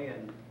joy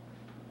and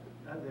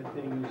other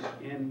things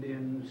end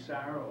in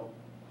sorrow.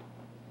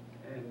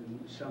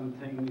 And some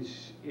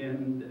things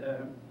end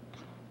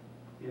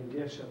in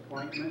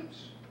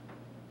disappointments,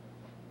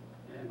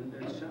 and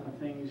some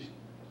things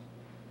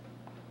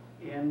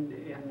end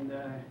in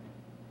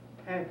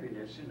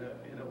happiness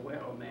in a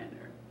well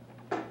manner.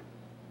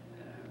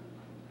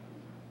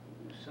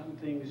 Some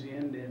things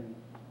end in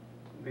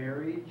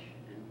marriage,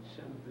 and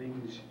some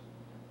things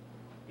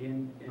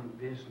end in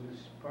business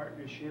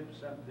partnerships.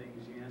 Some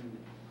things end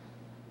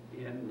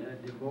in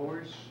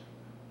divorce.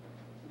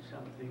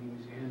 Some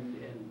things end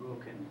in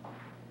broken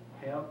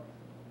health.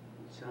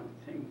 Some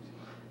things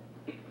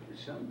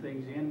Some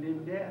things end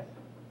in death,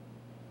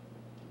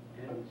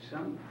 and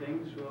some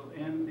things will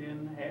end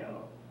in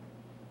hell.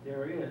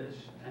 There is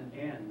an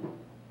end,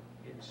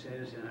 it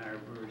says in our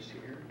verse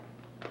here.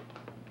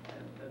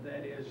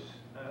 That is,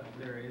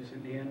 there is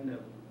an end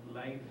of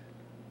life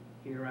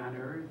here on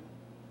earth.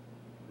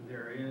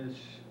 There is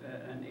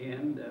an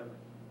end of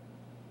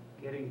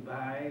getting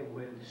by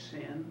with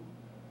sin.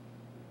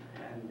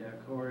 And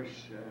of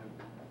course,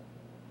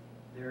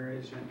 there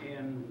is an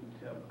end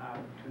of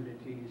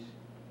opportunities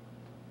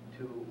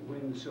to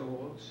win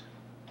souls.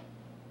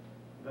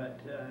 But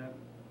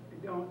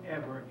don't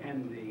ever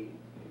envy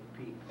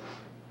people.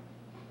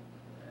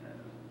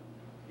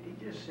 He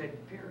just said,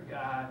 fear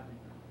God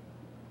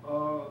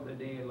all the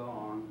day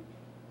long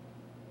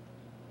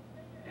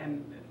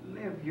and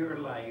live your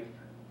life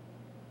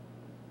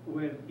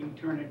with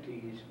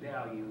eternity's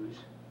values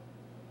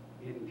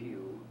in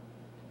view.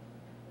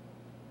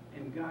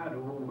 And God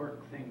will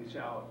work things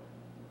out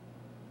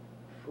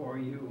for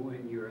you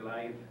in your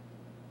life.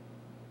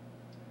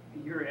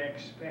 Your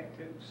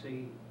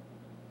expectancy,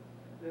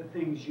 the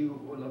things you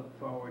will look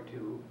forward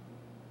to,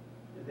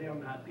 they'll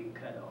not be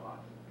cut off.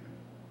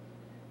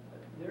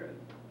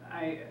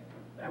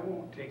 I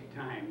won't take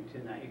time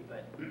tonight,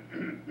 but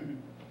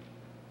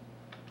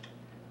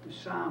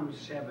Psalm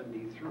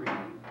 73,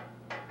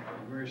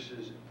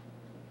 verses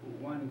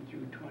 1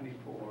 through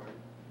 24,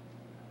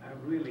 are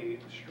really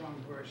strong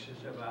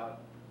verses about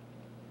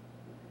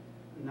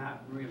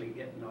not really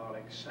getting all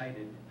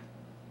excited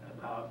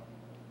about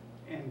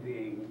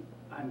envying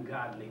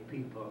ungodly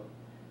people.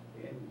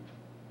 And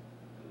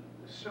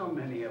so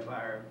many of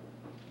our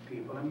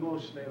people, and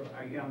mostly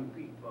our young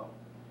people,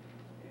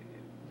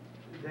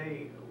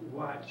 they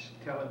watch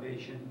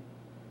television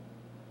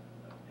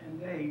and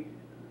they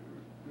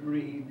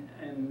read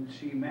and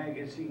see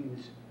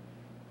magazines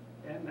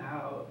and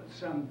how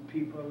some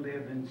people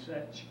live in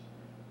such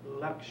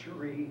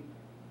luxury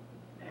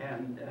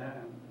and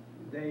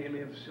they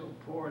live so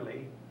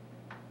poorly,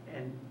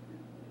 and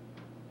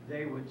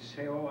they would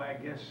say, oh, I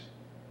guess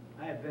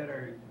I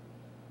better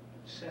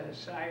set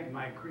aside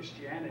my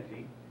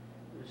Christianity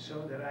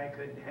so that I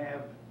could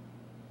have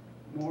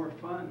more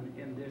fun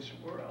in this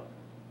world.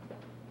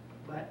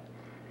 But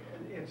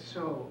it's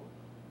so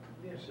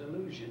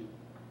disillusioning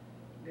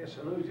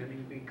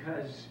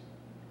because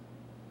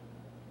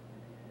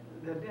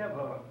the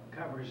devil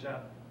covers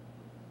up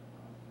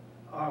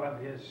all of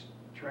his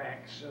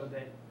tracks so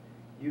that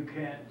you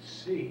can't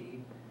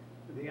see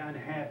the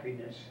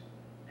unhappiness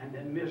and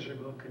the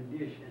miserable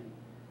condition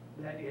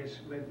that is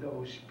with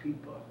those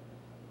people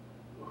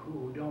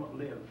who don't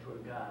live for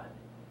God.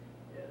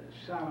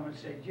 Solomon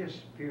said, just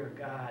fear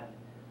God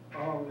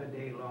all the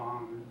day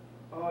long,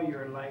 all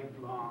your life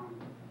long.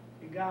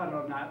 God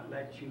will not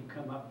let you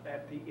come up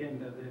at the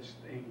end of this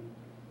thing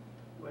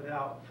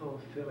without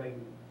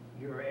fulfilling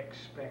your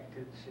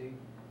expectancy.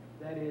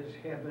 That is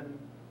heaven,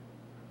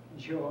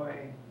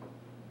 joy,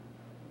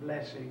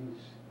 blessings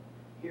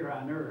here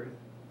on earth,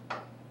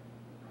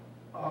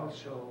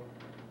 also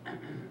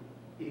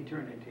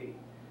eternity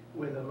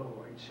with the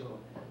Lord. So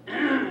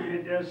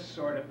it does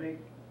sort of make,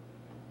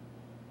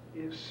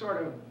 it's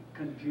sort of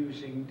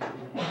confusing to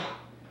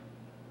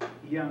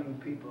young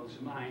people's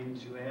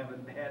minds who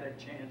haven't had a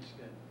chance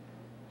to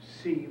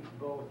see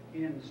both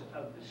ends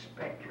of the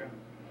spectrum.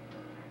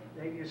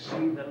 They just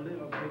see the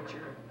little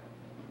picture.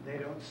 They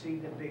don't see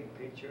the big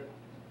picture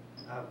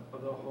of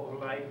the whole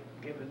life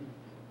given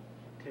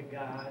to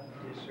God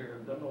to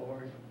serve the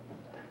Lord.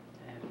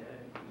 And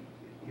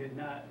you'd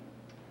not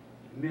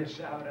miss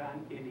out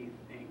on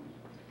anything.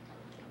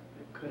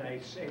 Could I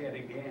say it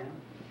again?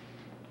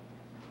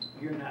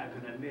 You're not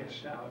going to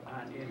miss out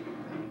on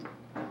anything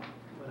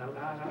but a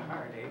lot of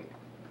heartache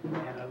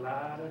and a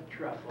lot of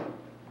trouble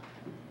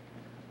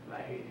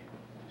by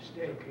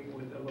staking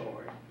with the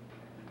Lord.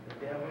 The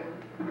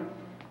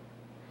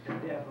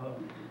devil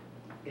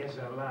is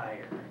a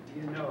liar.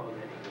 You know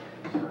that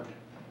he is.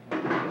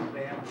 He's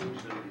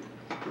bamboozling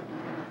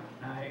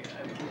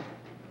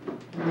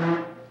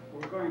you.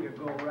 We're going to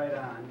go right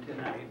on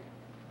tonight.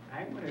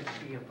 I'm going to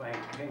see if I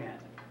can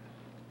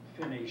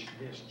finish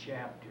this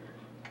chapter.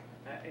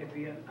 It'd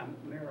be a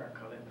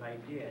miracle if I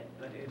did,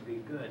 but it'd be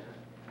good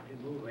to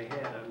move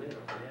ahead a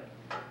little bit.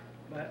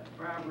 But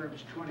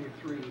Proverbs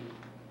 23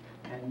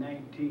 and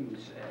 19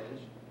 says,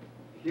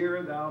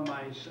 hear thou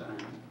my son,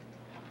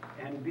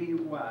 and be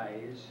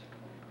wise,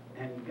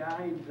 and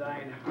guide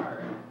thine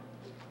heart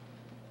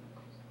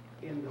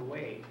in the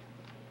way.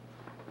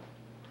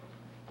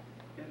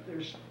 And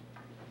there's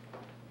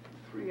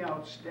three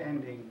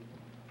outstanding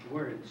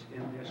words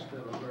in this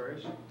little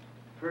verse.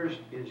 First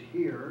is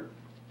hear,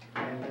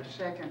 and the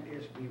second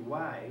is be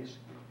wise,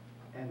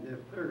 and the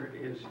third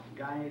is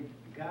guide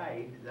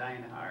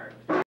thine heart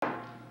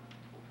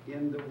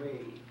in the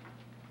way.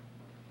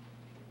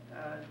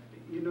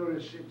 You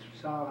notice it's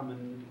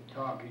Solomon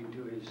talking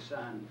to his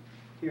son,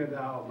 hear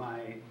thou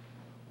my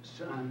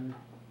son,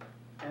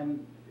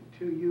 and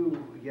to you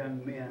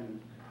young men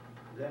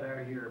that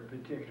are here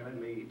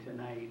particularly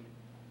tonight,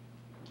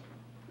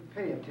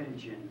 pay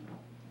attention.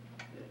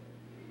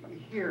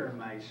 Here,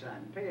 my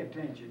son, pay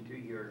attention to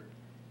your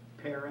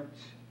parents.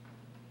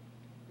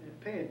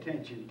 Pay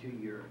attention to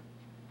your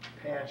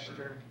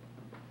pastor.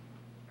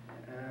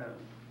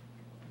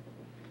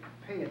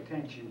 Pay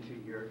attention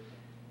to your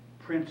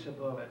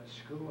principal at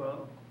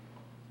school.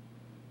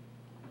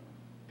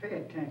 Pay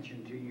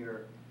attention to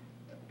your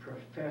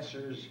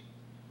professors,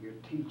 your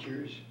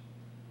teachers,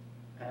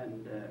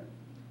 and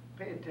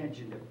pay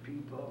attention to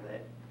people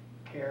that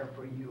care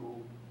for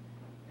you,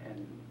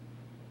 and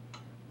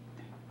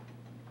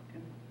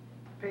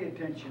pay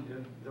attention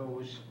to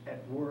those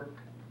at work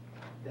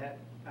that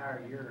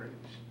are your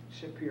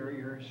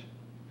superiors.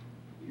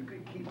 You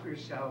could keep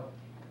yourself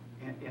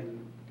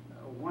in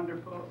a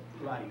wonderful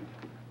life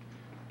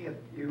if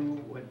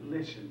you would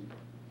listen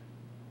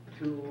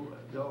to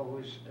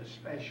those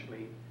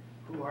especially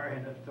who are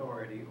in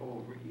authority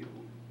over you.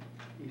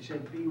 He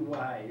said, be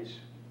wise,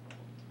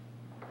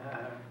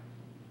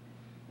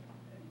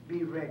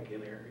 be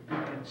regular, be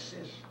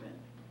consistent.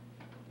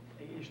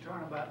 He's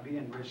talking about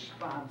being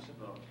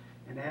responsible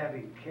and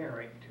having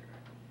character.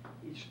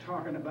 He's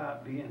talking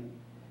about being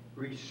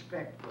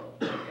respectful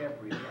to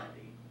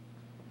everybody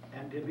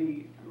and to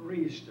be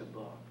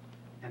reasonable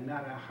and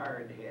not a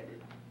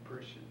hard-headed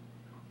person.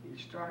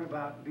 He's talking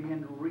about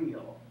being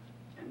real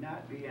and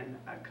not being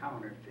a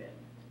counterfeit.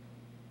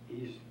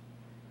 He's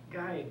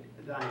guide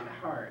thine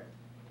heart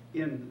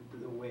in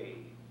the way.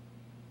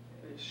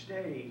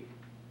 Stay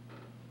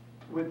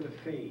with the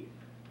faith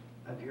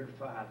of your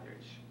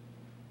fathers.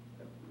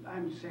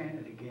 I'm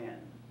saying it again.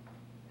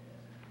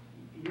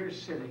 You're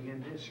sitting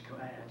in this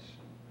class.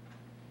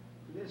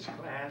 This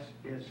class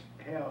is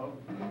held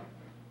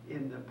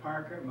in the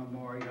Parker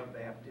Memorial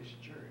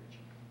Baptist Church.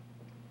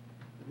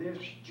 This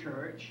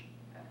church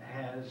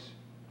has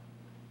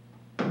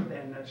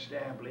been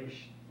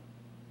established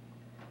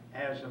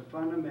as a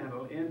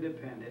fundamental,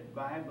 independent,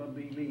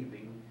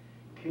 Bible-believing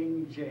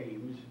King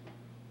James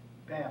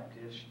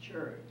Baptist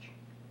church.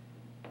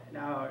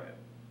 Now,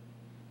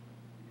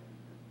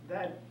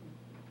 that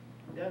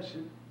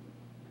doesn't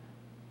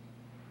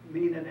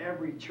mean that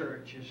every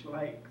church is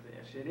like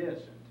this. It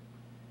isn't.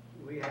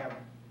 We have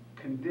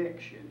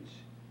convictions.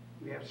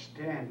 We have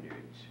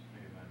standards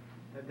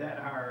that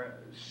are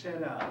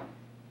set up.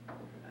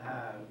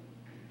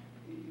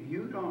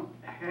 You don't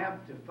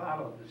have to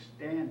follow the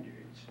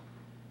standards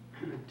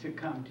to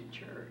come to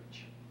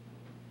church.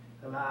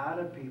 A lot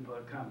of people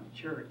that come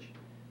to church,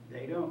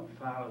 they don't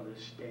follow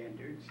the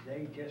standards.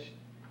 They just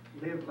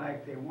live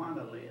like they want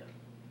to live.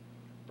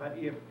 But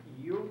if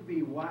you'll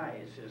be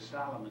wise, as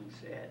Solomon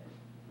said,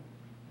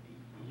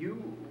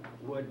 you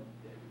would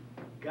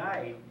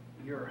guide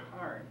your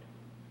heart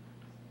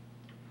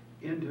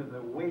into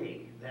the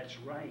way that's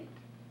right.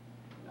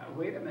 Now,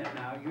 wait a minute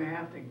now. You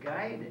have to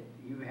guide it.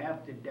 You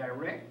have to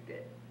direct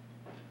it.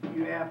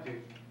 You have to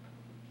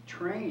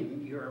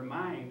train your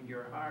mind,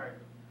 your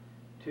heart,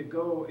 to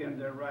go in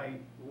the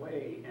right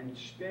way and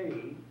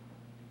stay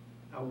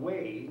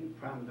away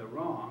from the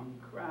wrong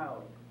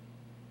crowd.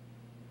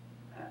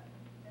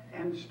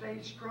 And stay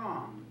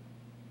strong.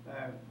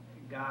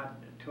 God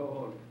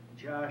told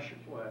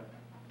Joshua,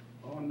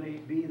 only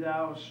be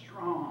thou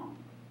strong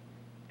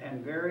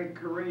and very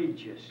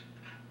courageous,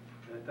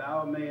 that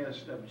thou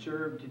mayest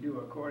observe to do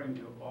according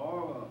to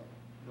all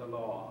of the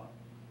law.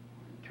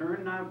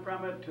 Turn not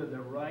from it to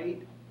the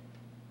right,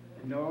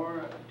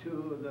 nor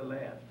to the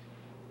left,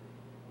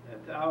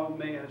 that thou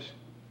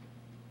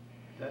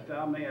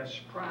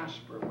mayest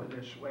prosper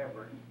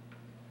whithersoever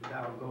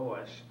thou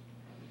goest.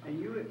 And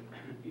you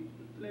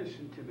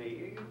listen to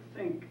me. You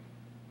think,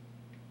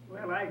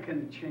 well, I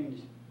can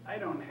change. I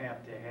don't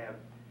have to have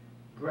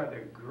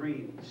Brother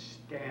Green's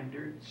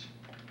standards.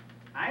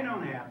 I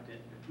don't have to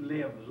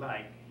live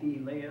like he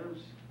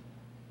lives.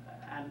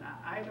 And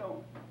I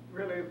don't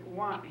really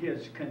want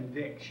his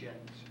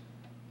convictions.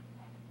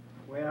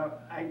 Well,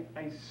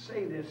 I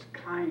say this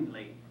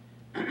kindly.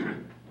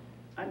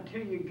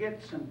 Until you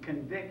get some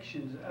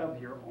convictions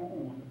of your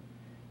own,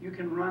 you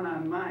can run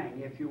on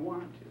mine if you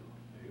want to.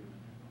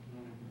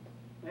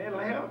 It'll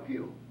help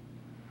you.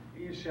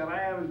 You said, I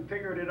haven't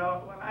figured it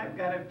out. Well, I've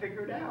got it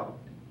figured out.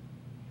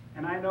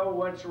 And I know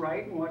what's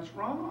right and what's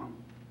wrong.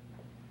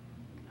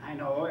 I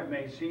know it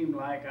may seem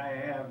like I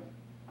have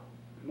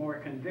more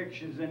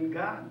convictions than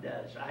God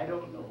does. I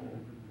don't know.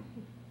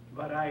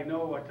 But I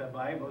know what the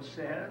Bible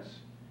says.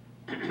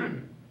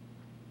 And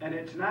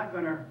it's not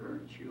going to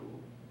hurt you.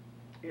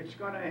 It's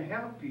going to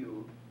help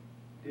you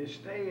to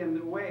stay in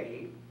the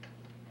way,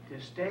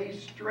 to stay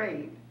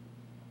straight,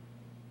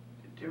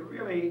 to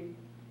really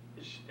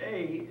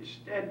stay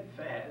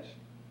steadfast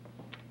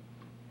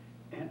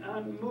and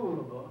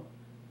unmovable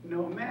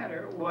no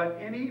matter what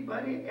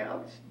anybody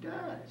else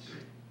does.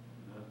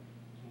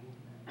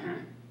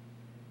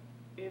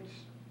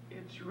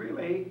 It's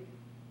really,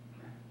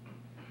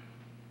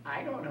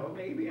 I don't know,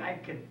 maybe I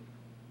could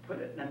put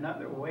it in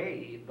another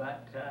way,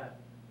 but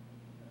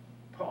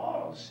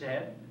Paul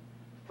said,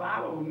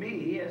 follow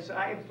me as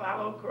I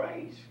follow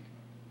Christ.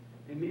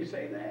 Didn't he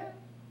say that?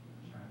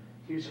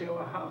 You say,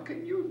 well, how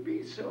can you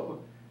be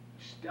so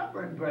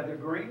stubborn, Brother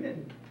Green,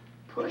 and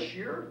push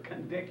your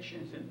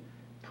convictions and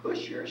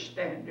push your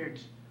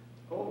standards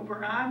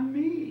over on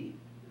me.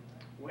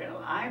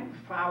 Well, I'm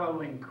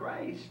following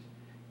Christ.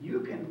 You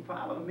can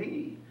follow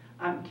me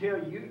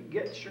until you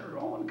get your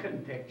own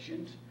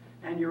convictions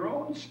and your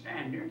own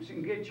standards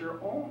and get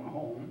your own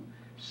home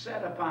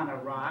set upon a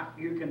rock.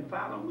 You can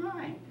follow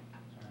mine.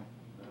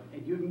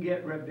 And you can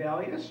get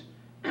rebellious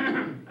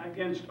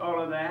against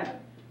all of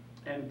that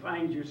and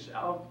find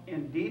yourself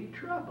in deep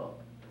trouble.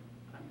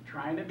 I'm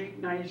trying to be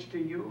nice to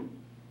you,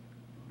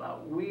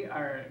 but we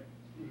are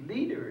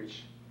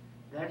leaders.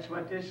 That's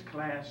what this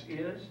class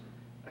is,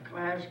 a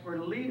class for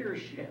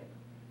leadership.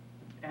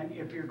 And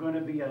if you're going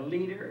to be a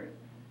leader,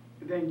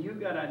 then you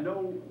got to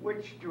know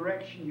which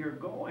direction you're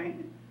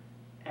going,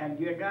 and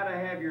you got to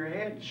have your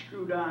head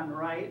screwed on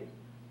right.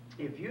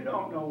 If you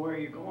don't know where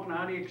you're going,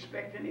 how do you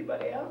expect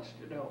anybody else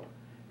to know?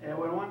 And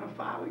we want to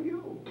follow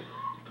you.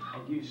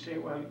 And you say,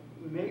 well,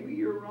 maybe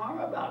you're wrong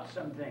about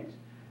some things.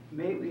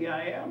 Maybe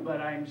I am, but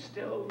I'm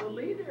still the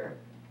leader.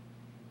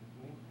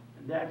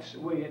 And that's the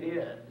way it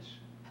is.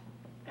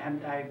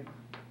 And I'm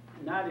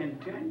not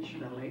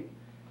intentionally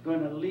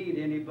going to lead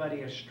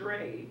anybody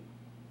astray.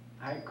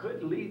 I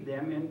could lead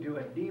them into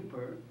a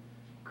deeper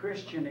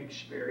Christian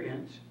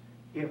experience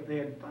if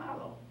they'd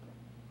follow.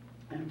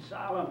 And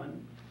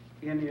Solomon,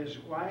 in his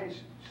wise,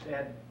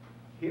 said,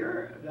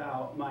 hear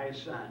thou, my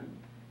son,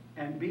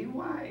 and be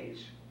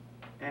wise,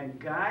 and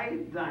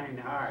guide thine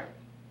heart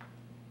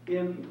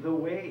in the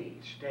way.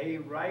 Stay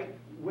right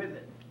with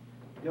it.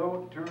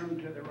 Don't turn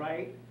to the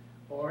right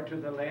or to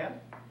the left.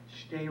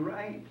 Stay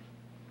right.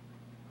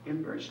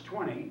 In verse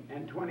 20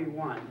 and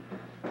 21,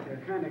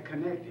 they're kind of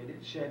connected.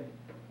 It said,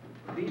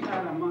 be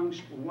not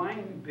amongst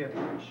wine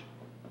bibbers.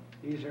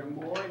 These are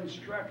more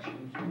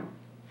instructions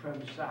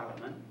from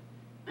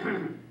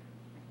Solomon.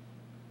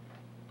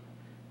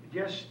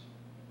 Just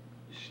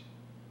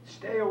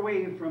stay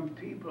away from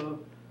people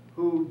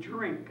who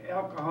drink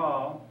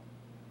alcohol,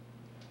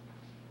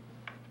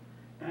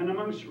 and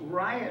amongst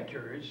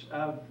rioters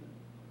of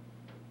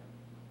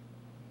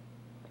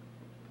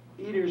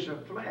eaters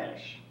of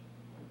flesh,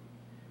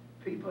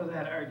 people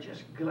that are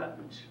just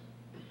gluttons.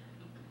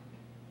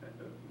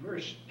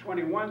 Verse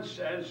 21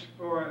 says,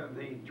 for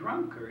the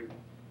drunkard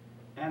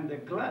and the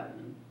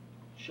glutton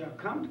shall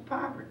come to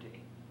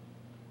poverty,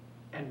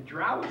 and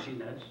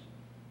drowsiness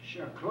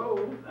shall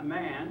clothe a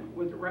man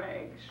with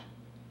rags.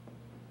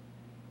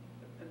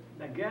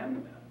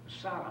 Again,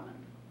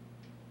 Solomon,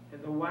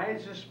 the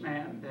wisest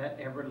man that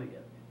ever lived,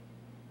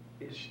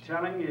 is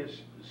telling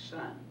his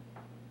son,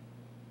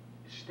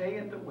 stay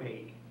in the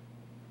way.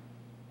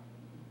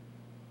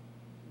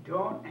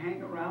 Don't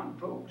hang around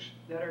folks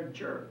that are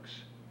jerks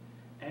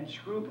and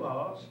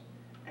screwballs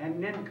and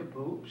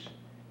nincompoops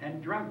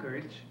and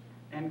drunkards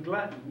and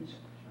gluttons,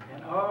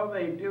 and all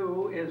they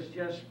do is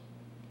just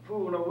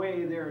fool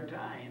away their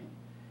time.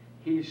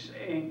 He's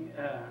saying,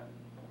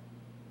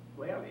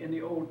 well, in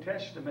the Old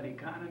Testament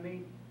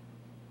economy,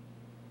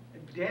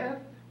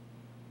 death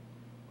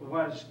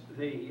was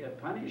the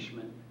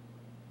punishment,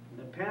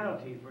 the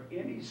penalty for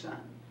any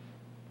son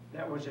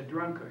that was a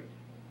drunkard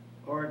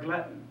or a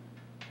glutton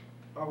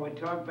or would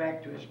talk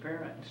back to his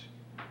parents.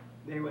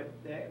 They would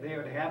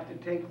have to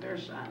take their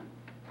son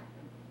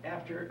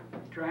after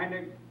trying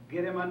to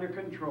get him under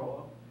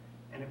control,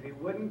 and if he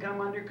wouldn't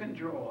come under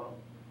control,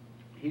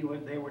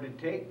 they were to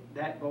take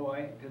that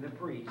boy to the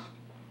priest,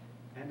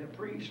 and the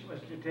priest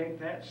was to take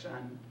that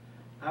son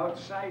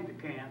outside the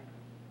camp,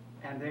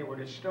 and they were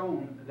to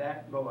stone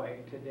that boy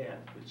to death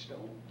with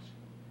stones.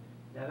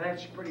 Now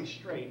that's pretty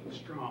straight and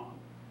strong.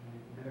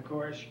 And of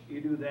course, you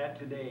do that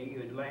today,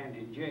 you'd land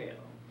in jail.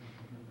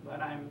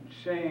 But I'm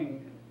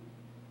saying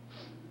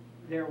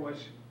there was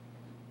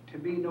to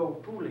be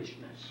no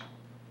foolishness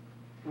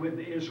with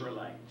the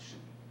Israelites.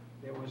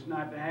 There was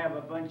not to have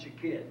a bunch of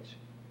kids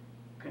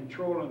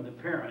controlling the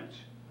parents,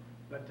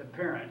 but the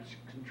parents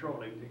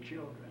controlling the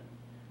children.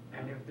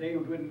 And if they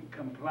wouldn't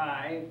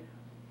comply,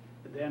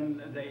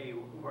 then they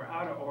were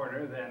out of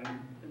order. Then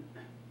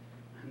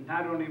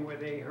not only were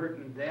they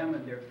hurting them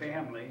and their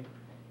family,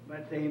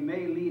 but they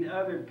may lead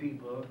other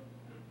people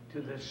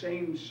to the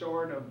same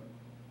sort of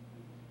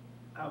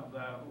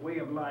way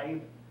of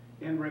life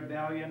in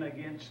rebellion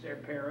against their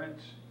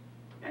parents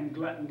and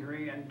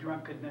gluttony and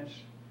drunkenness.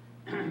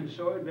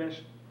 So it's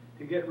best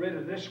to get rid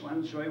of this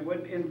one so it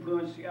wouldn't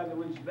influence the other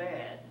ones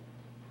bad.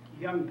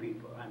 Young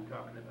people I'm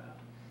talking about.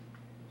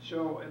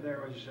 So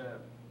there was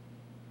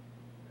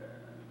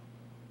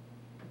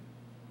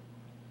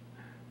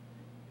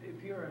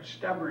if you're a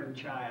stubborn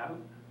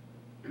child,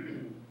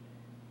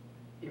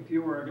 if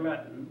you were a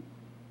glutton,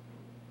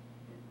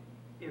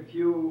 if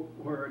you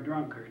were a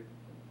drunkard,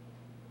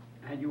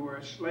 and you were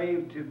a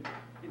slave to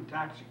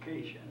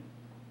intoxication,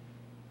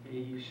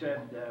 he said,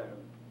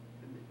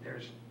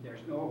 there's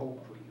no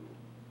hope for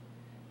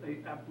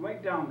you. I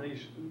write down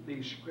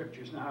these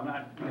scriptures. Now, I'm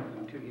not giving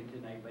them to you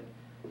tonight, but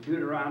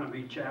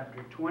Deuteronomy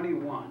chapter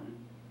 21,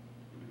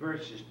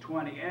 verses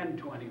 20 and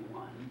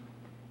 21,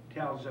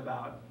 tells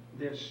about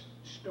this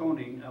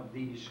stoning of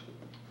these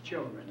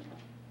children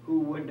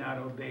who would not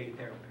obey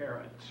their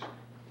parents.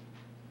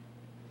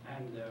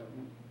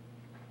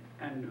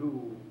 and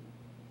who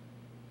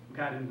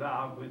got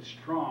involved with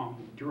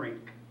strong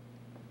drink.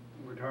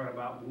 We're talking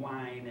about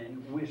wine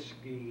and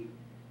whiskey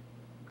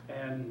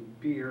and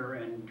beer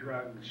and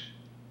drugs.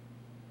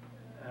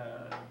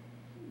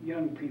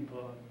 Young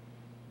people,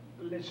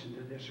 listen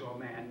to this, old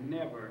man,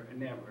 never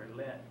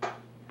let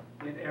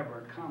it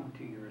ever come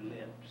to your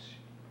lips.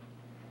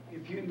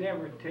 If you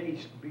never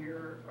taste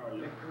beer or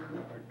liquor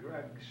or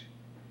drugs,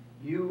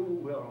 you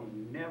will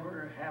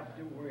never have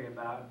to worry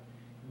about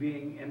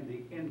being in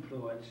the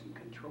influence and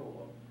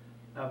control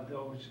of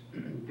those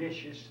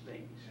vicious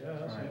things. Yeah,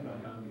 that's right.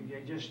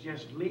 You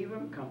just leave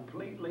them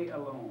completely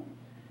alone.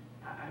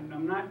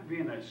 I'm not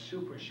being a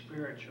super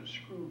spiritual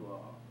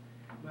screwball,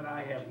 but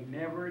I have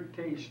never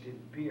tasted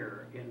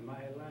beer in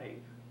my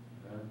life.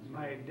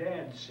 My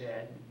dad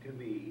said to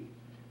me,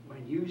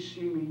 when you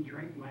see me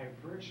drink my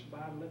first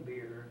bottle of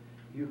beer,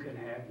 you can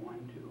have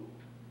one too.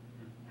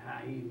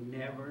 He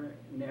never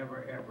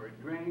ever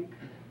drank.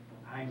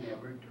 I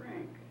never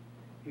drank.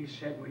 He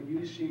said, when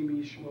you see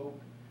me smoke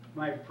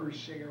my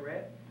first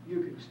cigarette,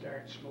 you can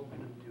start smoking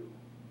them too.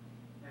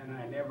 And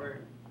I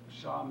never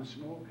saw him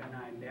smoke, and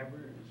I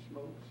never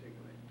smoked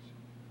cigarettes.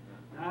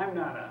 Now, I'm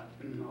not a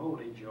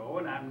holy Joe,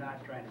 and I'm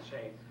not trying to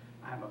say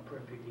I'm a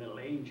perfect little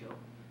angel,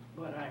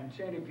 but I'm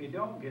saying if you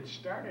don't get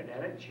started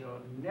at it,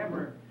 you'll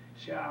never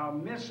say, I'll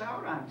miss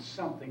out on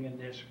something in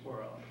this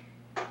world.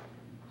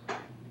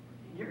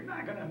 You're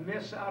not going to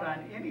miss out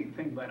on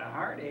anything but a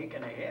heartache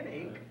and a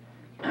headache,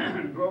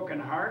 broken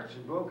hearts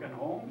and broken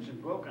homes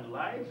and broken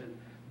lives and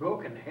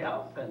broken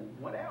health and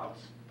what else?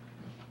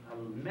 A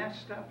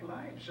messed up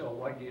life. So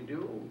what do you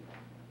do?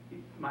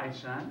 My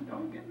son,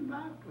 don't get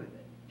involved with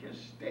it.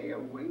 Just stay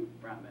away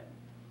from it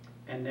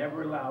and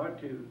never allow it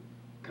to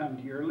come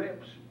to your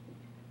lips,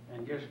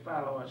 and just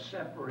follow a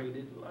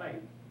separated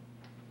life.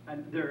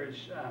 And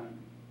there's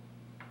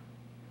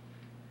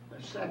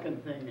the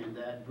second thing in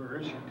that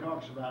verse. It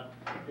talks about,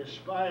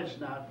 despise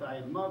not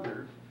thy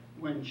mother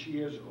when she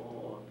is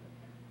old.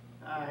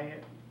 I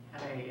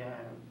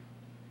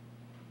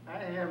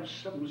have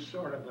some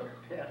sort of a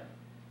pet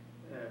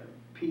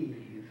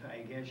peeve, I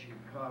guess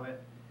you'd call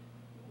it,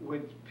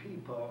 with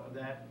people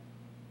that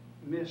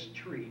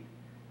mistreat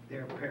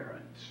their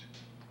parents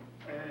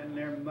and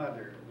their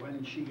mother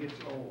when she gets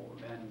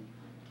old, and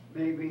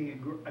maybe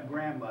a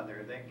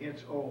grandmother that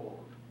gets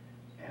old,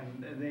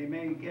 and they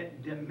may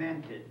get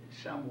demented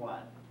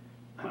somewhat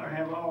or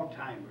have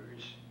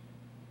Alzheimer's,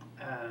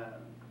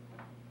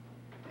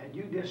 and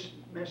you just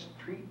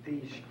mistreat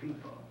these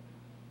people,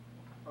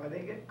 or they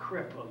get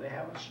crippled, they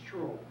have a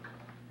stroke,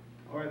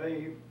 or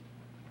they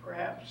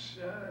perhaps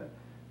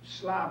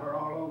slobber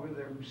all over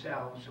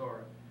themselves,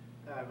 or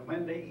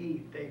when they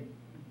eat, they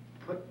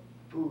put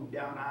food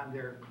down on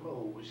their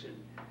clothes,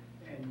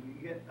 and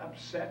you get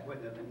upset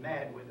with them and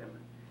mad with them.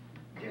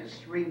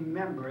 Just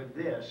remember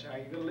this. Are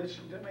you going to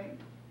listen to me?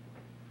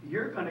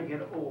 You're going to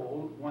get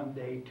old one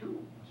day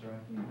too. That's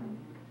right. Mm-hmm.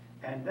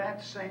 And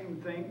that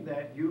same thing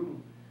that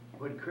you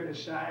would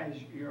criticize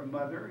your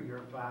mother,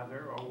 your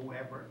father, or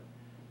whoever,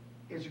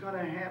 is going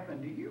to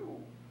happen to you.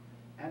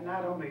 And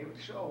not only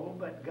so,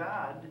 but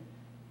God,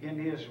 in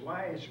His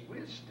wise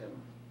wisdom,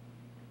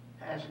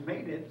 has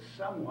made it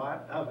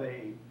somewhat of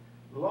a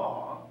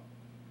law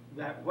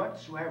that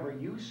whatsoever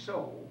you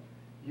sow,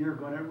 you're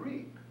going to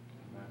reap.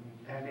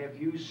 And if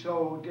you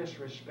sow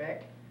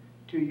disrespect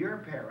to your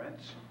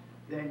parents,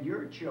 then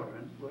your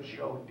children will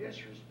show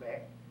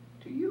disrespect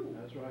to you.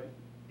 That's right.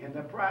 In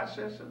the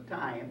process of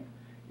time,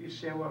 you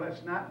say, well,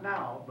 it's not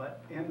now,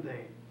 but in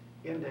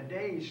the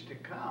days to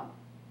come.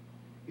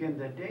 In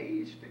the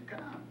days to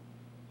come.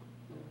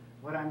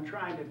 What I'm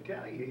trying to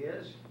tell you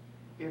is,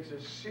 it's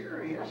a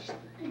serious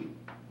thing.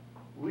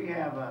 We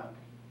have a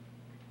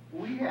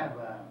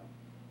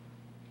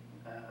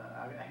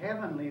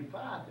heavenly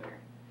Father.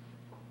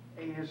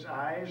 His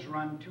eyes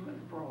run to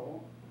and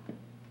fro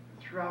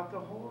throughout the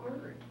whole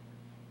earth.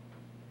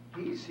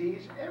 He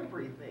sees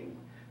everything.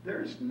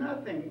 There's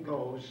nothing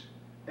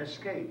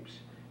escapes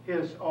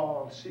His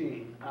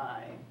all-seeing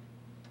eye.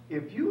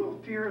 If you will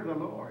fear the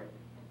Lord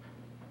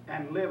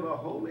and live a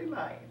holy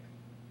life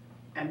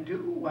and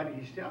do what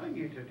He's telling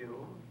you to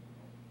do,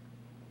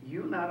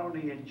 you not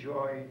only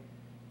enjoy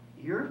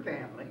your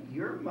family,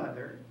 your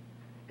mother,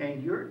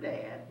 and your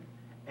dad,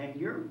 and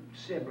your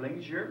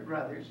siblings, your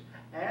brothers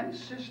and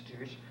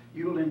sisters,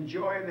 you'll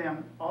enjoy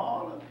them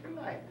all of your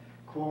life.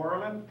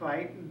 Quarrel and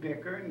fight and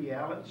bicker and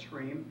yell and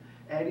scream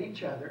at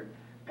each other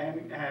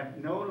and have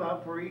no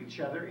love for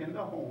each other in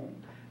the home,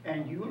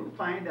 and you'll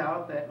find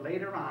out that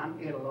later on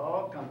it'll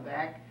all come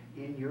back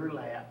in your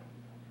lap.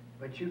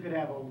 But you could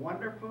have a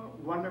wonderful,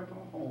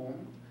 wonderful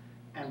home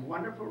and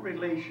wonderful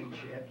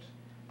relationships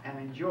and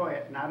enjoy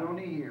it not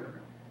only here,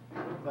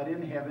 but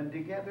in heaven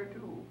together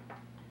too.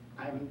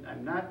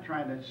 I'm not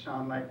trying to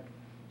sound like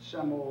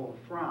some old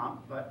fromp,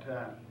 but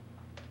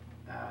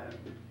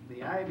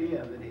the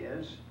idea of it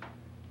is,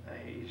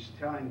 he's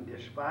telling,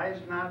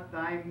 despise not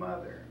thy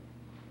mother,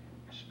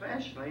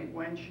 especially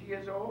when she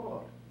is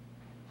old.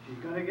 She's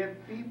going to get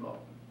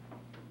feeble,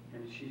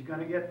 and she's going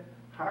to get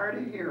hard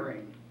of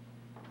hearing,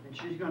 and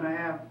she's going to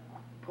have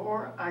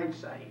poor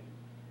eyesight,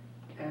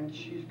 and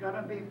she's going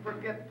to be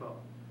forgetful.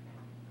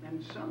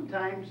 And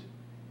sometimes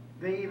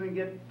they even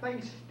get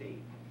feisty,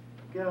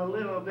 get a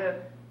little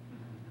bit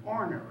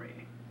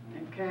ornery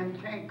and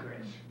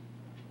cantankerous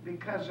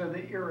because of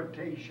the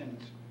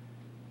irritations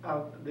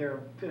of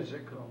their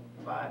physical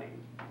body.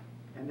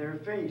 And their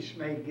face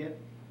may get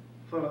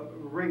full of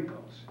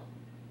wrinkles.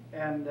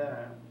 And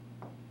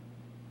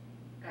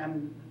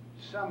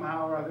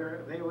somehow or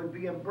other they would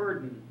be a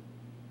burden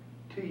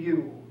to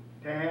you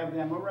to have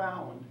them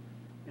around.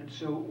 And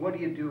so what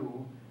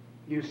do?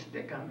 You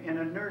stick them in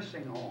a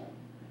nursing home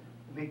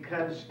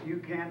because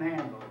you can't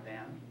handle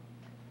them,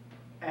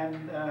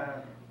 and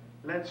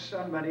let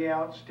somebody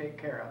else take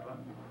care of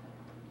them.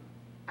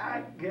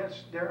 I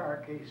guess there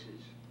are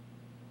cases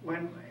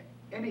when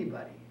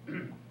anybody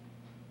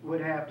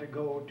would have to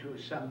go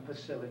to some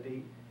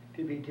facility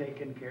to be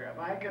taken care of.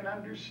 I can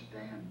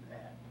understand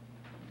that.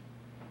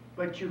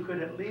 But you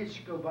could at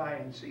least go by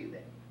and see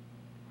them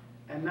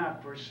and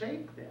not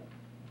forsake them.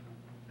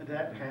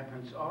 That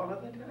happens all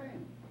of the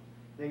time.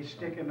 They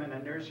stick them in a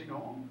nursing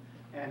home,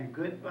 and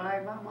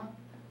goodbye, Mama,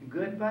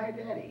 goodbye,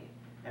 Daddy.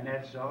 And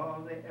that's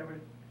all they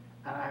ever,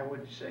 and I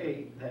would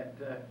say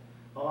that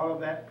all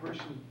that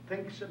person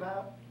thinks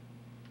about.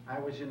 I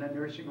was in a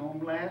nursing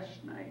home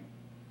last night,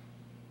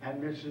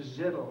 and Mrs.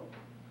 Zittle,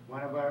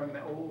 one of our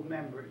old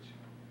members,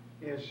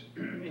 is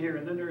here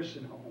in the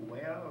nursing home.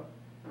 Well,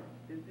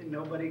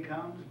 nobody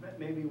comes, but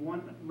maybe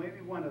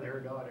one of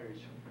their daughters.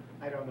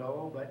 I don't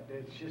know, but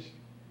it's just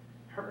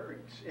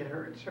hurts. It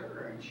hurts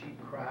her, and she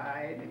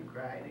cried and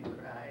cried and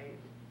cried.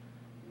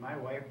 My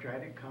wife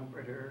tried to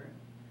comfort her.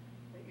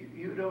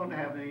 You don't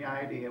have any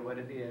idea what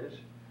it is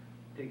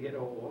to get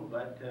old,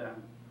 but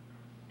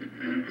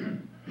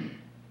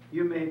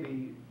you may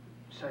be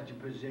such a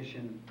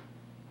position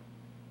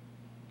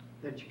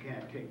that you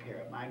can't take care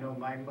of them. I know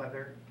my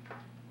mother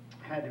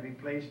had to be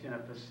placed in a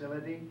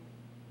facility.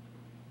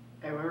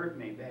 It hurt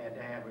me bad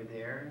to have her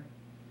there,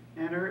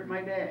 and it hurt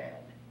my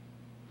dad.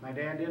 My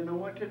dad didn't know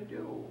what to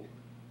do.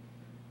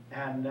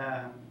 And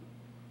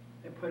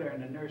they put her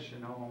in a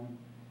nursing home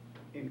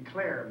in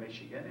Clare,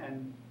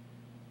 Michigan.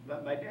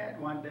 But my dad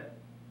wanted to,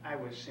 I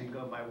was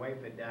single, my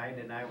wife had died,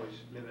 and I was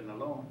living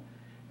alone.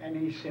 And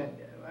he said,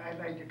 I'd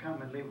like to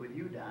come and live with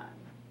you, Don.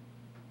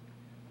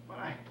 Well,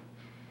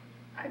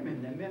 I'm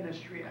in the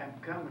ministry, I'm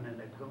coming and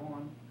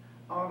going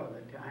all of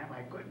the time.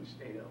 I couldn't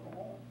stay at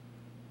home.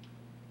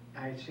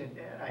 I said,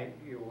 Dad,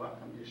 you're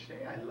welcome to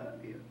stay, I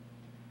love you.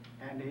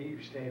 And he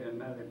stayed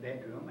in another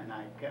bedroom, and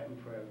I kept him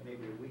for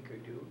maybe a week or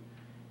two.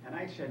 And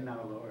I said,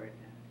 now, Lord,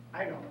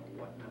 I don't know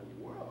what in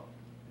the world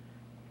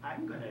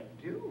I'm going to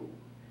do.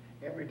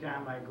 Every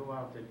time I go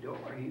out the door,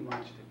 he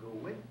wants to go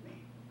with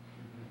me.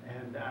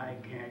 And I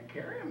can't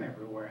carry him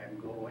everywhere I'm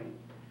going.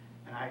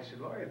 And I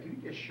said, Lord, if you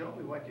just show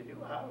me what to do,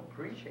 I'll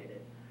appreciate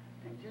it.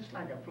 And just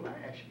like a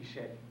flash, he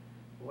said,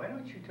 why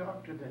don't you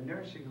talk to the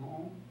nursing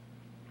home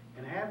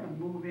and have him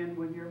move in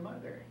with your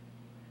mother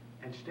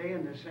and stay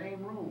in the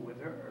same room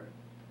with her?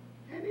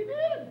 And he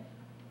did.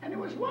 And it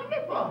was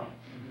wonderful.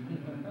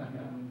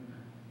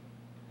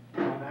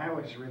 And I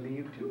was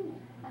relieved too.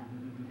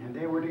 And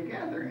they were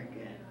together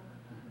again.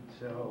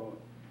 So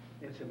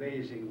it's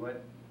amazing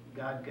what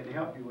God can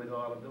help you with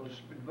all of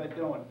those. But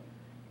don't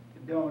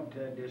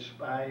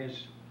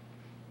despise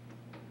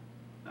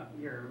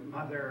your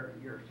mother,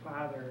 your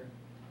father.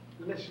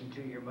 Listen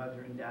to your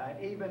mother and dad,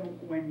 even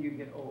when you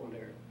get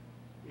older.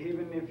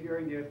 Even if you're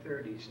in your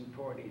 30s and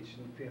 40s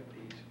and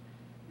 50s.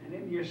 And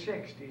in your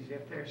 60s,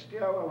 if they're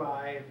still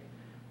alive,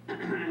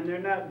 and they're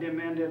not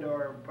demented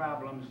or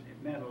problems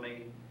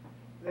mentally,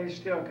 they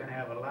still can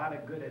have a lot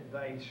of good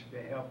advice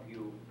to help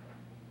you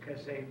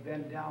because they've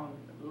been down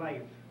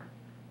life.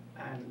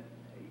 And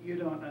you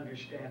don't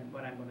understand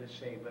what I'm going to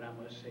say, but I'm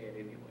going to say it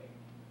anyway.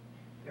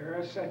 There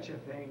is such a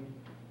thing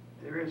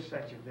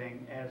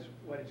as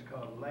what is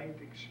called life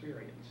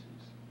experiences.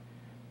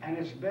 And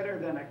it's better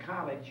than a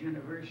college,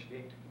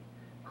 university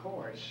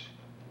course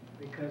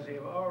because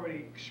they've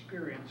already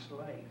experienced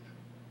life.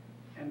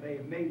 And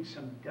they've made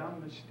some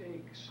dumb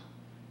mistakes,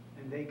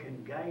 and they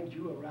can guide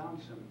you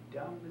around some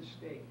dumb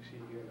mistakes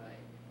in your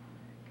life.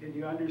 Can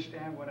you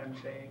understand what I'm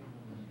saying?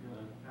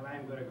 And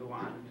I'm going to go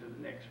on to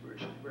the next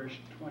verse, verse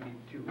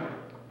 22.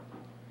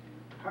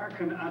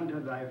 Hearken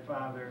unto thy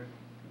father,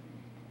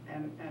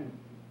 and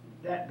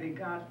that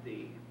begot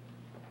thee,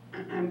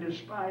 and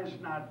despise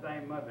not thy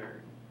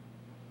mother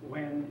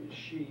when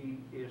she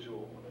is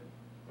old.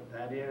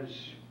 That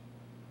is,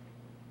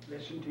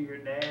 listen to your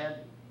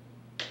dad.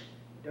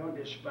 Don't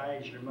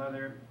despise your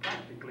mother.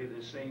 Practically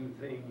the same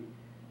thing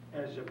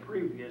as the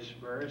previous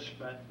verse,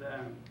 but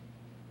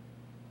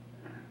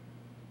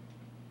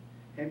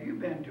have you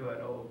been to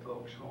an old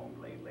folks' home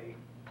lately?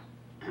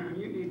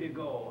 You need to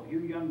go. You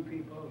young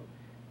people,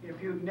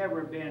 if you've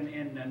never been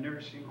in a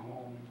nursing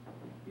home,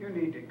 you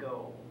need to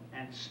go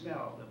and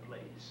smell the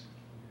place.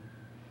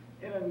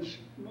 And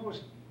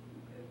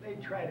they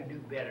try to do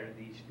better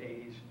these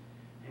days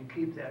and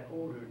keep that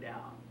odor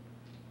down.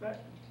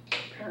 But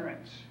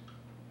parents,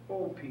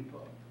 old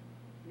people,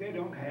 they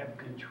don't have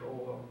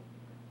control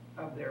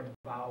of their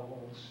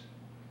bowels.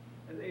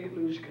 They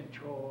lose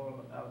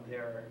control of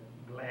their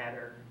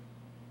bladder.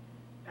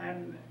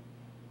 And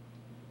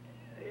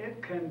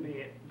it can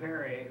be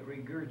very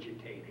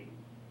regurgitating.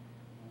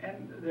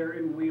 And they're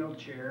in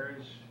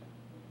wheelchairs,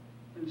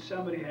 and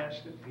somebody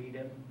has to feed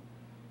them,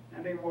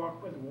 and they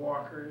walk with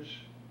walkers,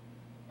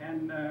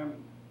 and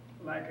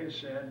like I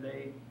said,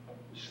 they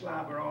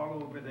slobber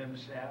all over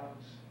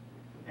themselves,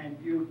 and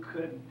you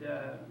could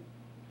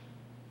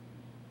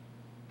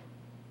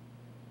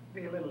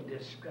be a little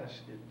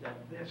disgusted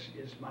that this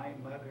is my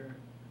mother,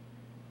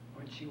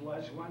 when she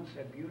was once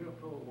a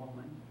beautiful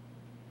woman.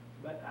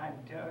 But I'm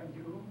telling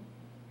you,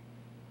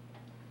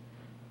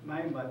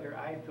 my mother,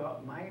 I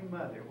thought my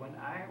mother, when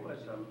I was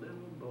a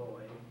little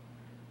boy,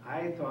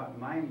 I thought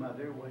my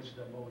mother was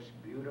the most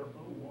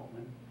beautiful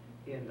woman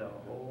in the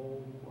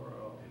whole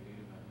world.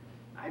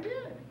 I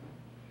did.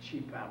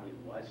 She probably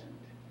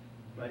wasn't.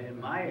 But in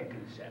my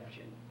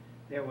conception,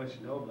 there was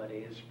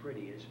nobody as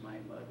pretty as my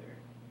mother.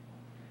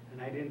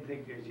 And I didn't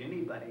think there's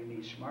anybody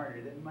any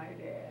smarter than my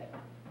dad.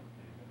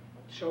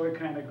 So I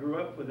kind of grew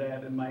up with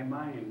that in my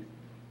mind.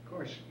 Of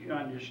course, you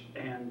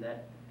understand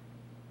that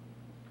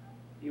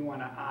you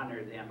want to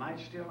honor them. I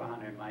still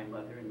honor my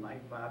mother and my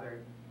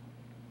father.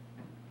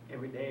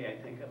 Every day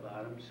I think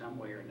about them some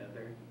way or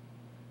another.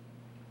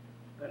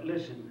 But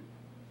listen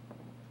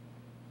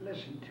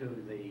to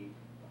the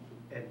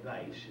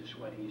advice is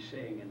what he's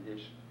saying in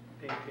this.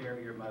 Take care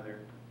of your mother.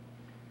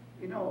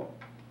 You know,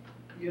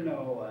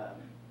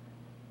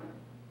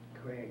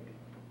 Craig,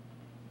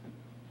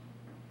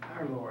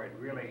 our Lord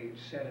really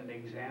set an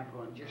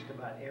example in just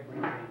about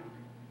everything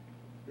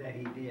that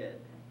he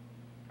did.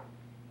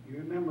 You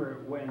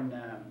remember when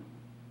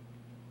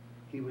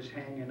he was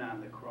hanging on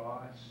the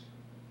cross,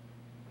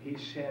 he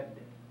said,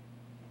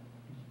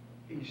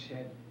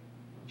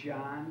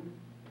 John,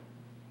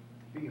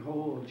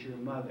 behold your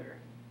mother.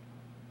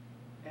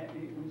 And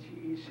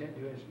he said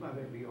to his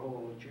mother,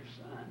 behold your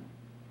son.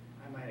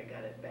 I might have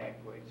got it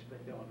backwards,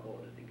 but don't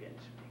hold it against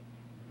me.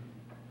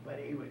 But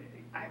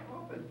I've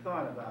often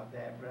thought about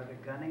that, Brother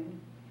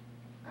Gunning.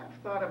 I've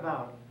thought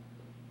about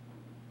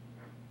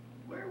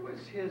where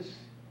was his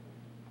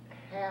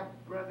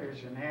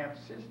half-brothers and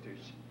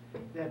half-sisters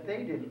that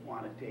they didn't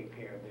want to take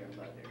care of their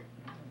mother.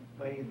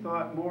 But he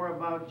thought more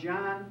about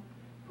John,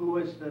 who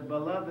was the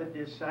beloved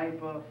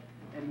disciple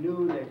and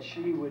knew that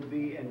she would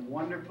be in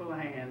wonderful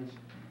hands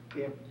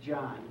if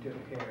John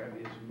took care of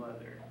his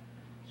mother.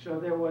 So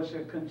there was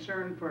a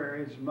concern for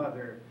his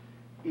mother,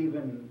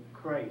 even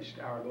Christ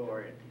our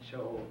Lord.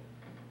 So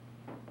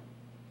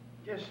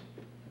just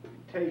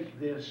take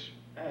this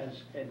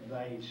as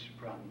advice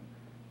from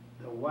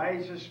the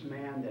wisest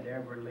man that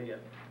ever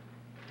lived.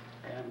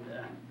 And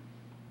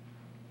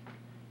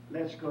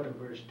let's go to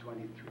verse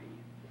 23.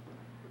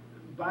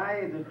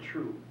 Buy the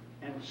truth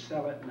and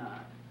sell it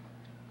not.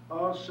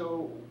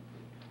 Also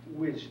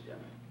wisdom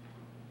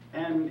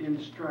and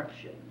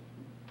instruction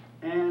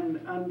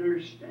and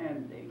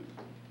understanding.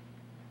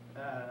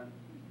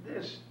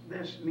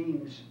 This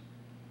means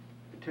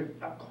to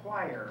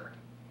acquire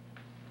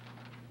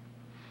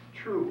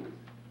truth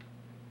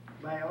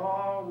by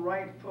all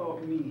rightful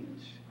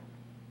means.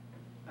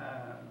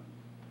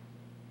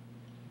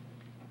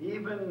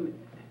 Even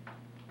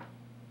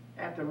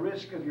at the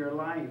risk of your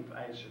life,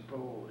 I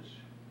suppose.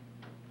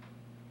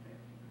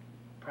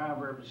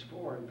 Proverbs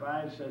 4 and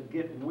 5 says,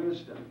 get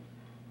wisdom,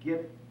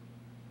 get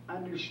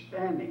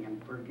understanding,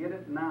 and forget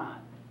it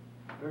not.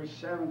 Verse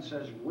 7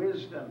 says,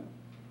 wisdom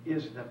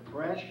is the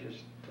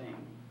precious thing.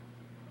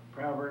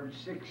 Proverbs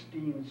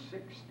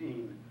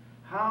 16:16,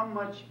 how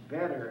much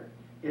better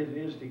it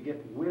is to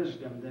get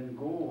wisdom than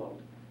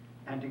gold,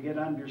 and to get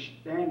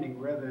understanding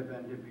rather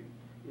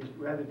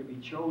to be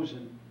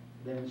chosen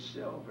than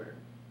silver.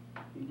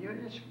 You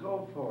just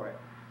go for it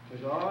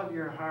with all of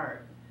your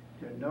heart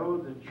to know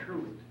the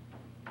truth.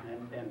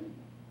 And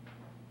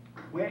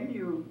when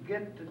you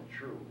get the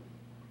truth,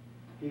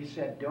 he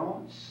said,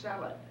 don't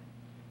sell it.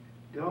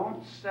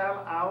 Don't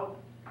sell out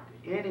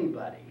to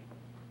anybody.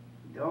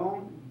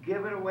 Don't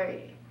give it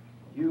away.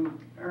 You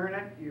earn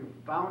it, you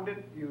found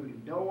it, you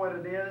know what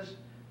it is.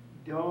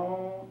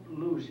 Don't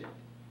lose it.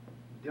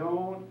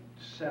 Don't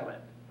sell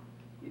it.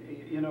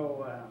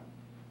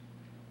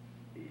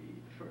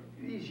 For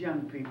these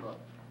young people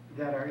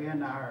that are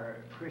in our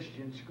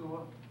Christian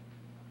school,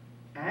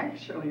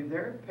 actually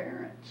their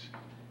parents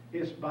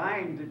is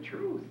buying the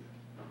truth.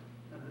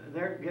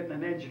 They're getting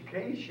an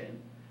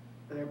education.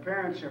 Their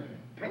parents are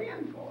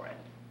paying for it.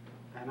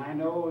 And I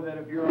know that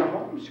if you're a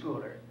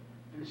homeschooler,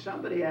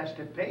 somebody has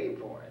to pay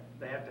for it.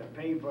 They have to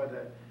pay for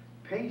the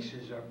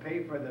paces or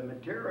pay for the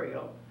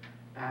material.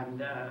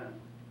 And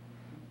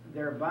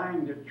they're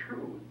buying the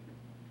truth.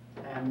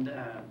 And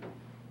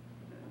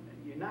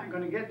you're not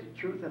going to get the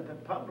truth at the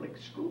public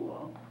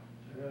school.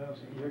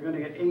 You're going to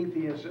get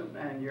atheism,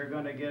 and you're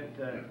going to get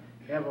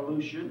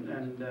evolution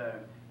and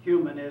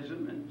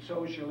humanism and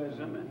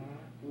socialism and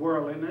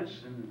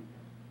worldliness and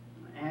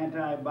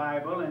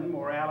anti-Bible and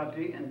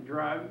morality and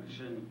drugs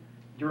and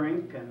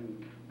drink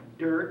and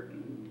dirt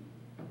and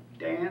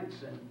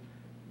dance and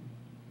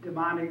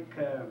demonic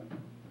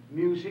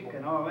music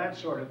and all that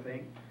sort of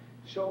thing.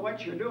 So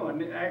what you're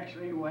doing,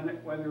 actually,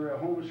 whether you're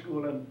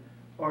homeschooling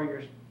or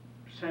you're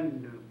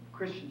sending to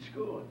Christian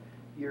school,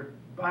 you're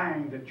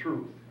buying the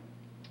truth.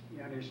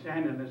 You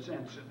understand, in the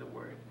sense of the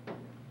word.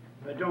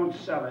 But don't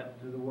sell it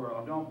to the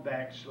world. Don't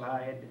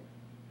backslide.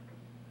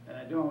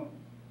 Don't,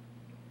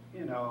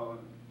 you know,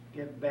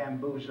 get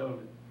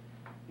bamboozled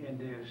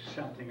into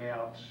something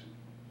else.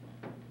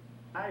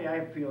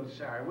 I feel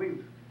sorry.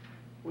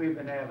 We've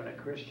been having a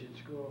Christian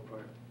school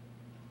for,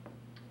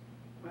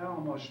 well,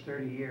 almost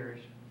 30 years.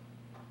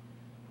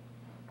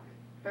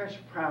 There's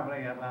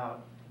probably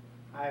about,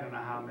 I don't know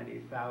how many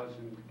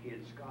thousand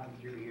kids gone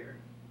through here.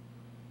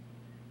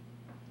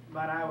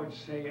 But I would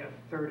say a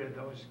third of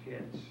those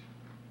kids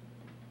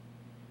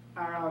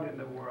are out in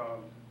the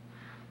world.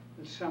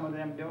 Some of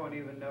them don't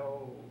even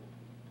know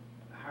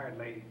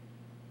hardly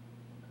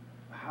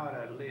how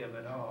to live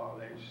at all.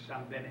 There's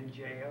some been in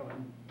jail,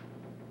 and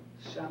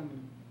some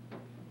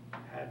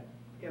had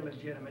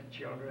illegitimate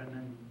children,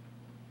 and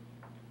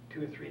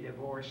 2 or 3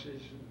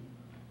 divorces, and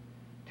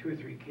 2 or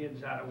 3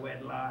 kids out of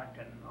wedlock,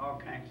 and all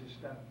kinds of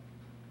stuff.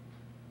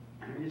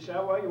 And you say,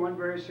 well, you weren't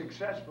very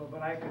successful,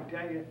 but I could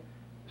tell you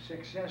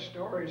success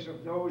stories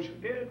of those who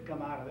did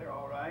come out of there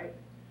all right.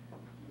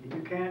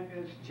 You can't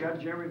just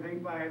judge everything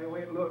by the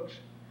way it looks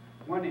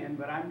one end,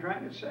 but I'm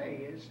trying to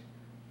say is,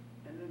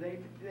 and they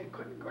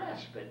couldn't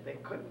grasp it, they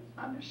couldn't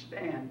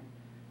understand.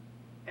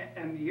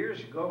 And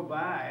years gone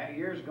by,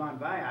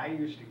 I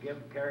used to give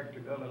character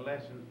building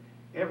lessons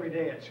every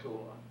day at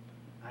school.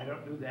 I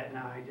don't do that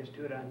now, I just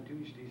do it on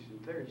Tuesdays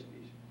and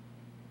Thursdays.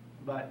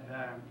 But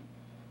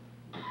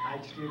I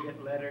still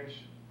get letters.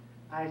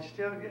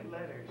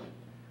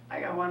 I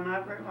got one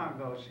not very long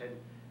ago said,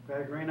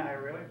 Brother Green, I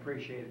really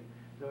appreciate it.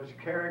 Those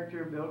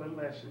character building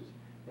lessons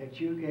that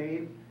you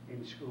gave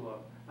in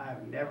school,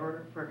 I've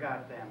never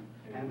forgot them,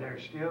 and they're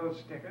still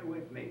sticking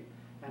with me,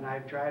 and I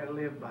try to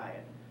live by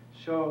it.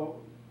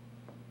 So,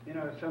 you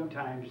know,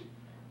 sometimes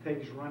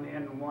things run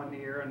in one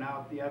ear and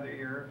out the other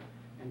ear,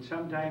 and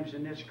sometimes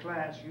in this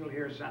class you'll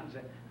hear something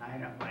say, I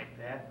don't like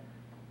that,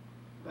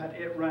 but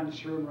it runs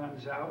through and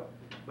runs out.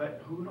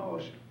 But who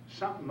knows,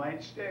 something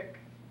might stick,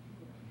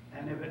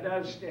 and if it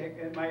does stick,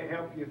 it might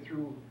help you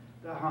through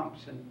the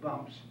humps and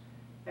bumps.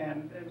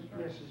 And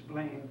Mrs.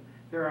 Blaine,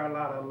 there are a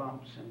lot of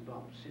lumps and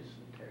bumps,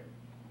 isn't there?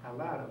 A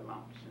lot of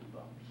lumps and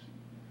bumps.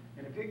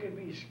 And if you could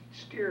be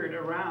steered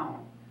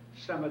around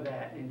some of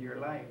that in your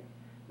life,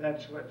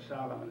 that's what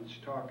Solomon's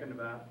talking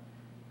about.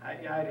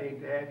 I'd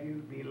hate to have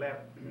you be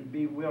left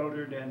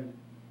bewildered and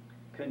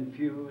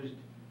confused.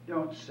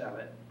 Don't sell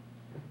it.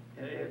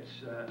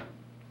 It's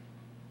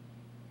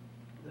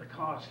the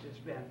cost has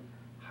been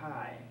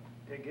high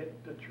to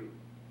get the truth.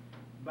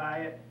 Buy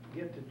it,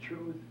 get the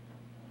truth,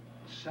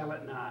 sell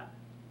it not,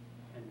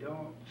 and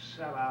don't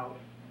sell out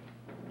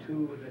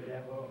to the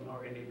devil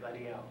nor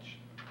anybody else.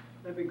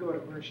 Let me go to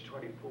verse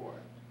 24.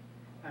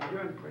 I'm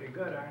doing pretty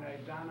good, aren't I,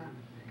 Donna?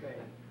 Okay.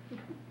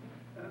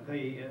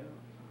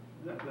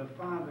 The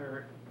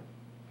Father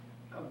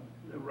of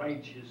the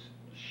righteous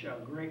shall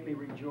greatly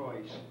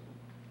rejoice,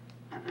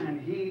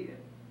 and he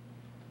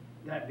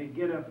that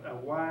begetteth a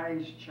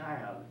wise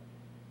child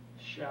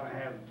shall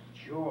have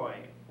joy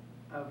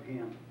of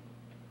him.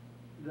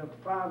 The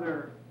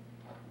father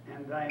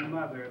and thy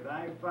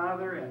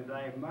father and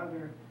thy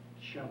mother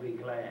shall be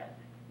glad,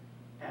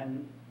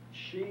 and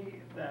she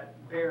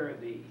that bare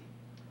thee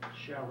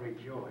shall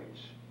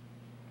rejoice.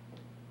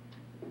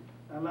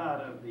 A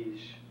lot of these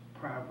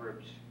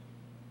proverbs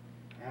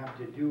have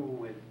to do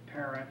with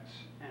parents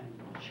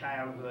and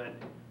childhood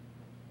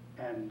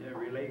and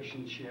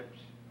relationships.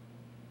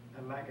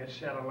 And like I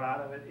said, a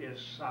lot of it is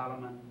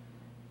Solomon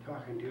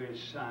talking to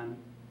his son.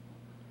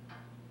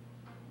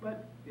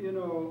 But, you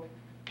know,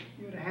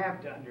 you'd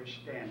have to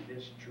understand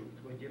this truth.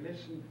 When you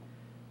listen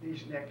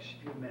these next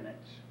few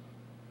minutes,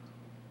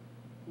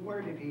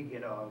 where did he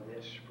get all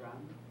this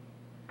from?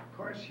 Of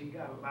course, he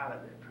got a lot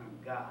of it from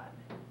God.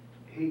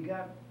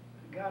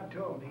 God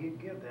told him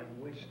he'd give them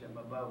wisdom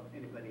above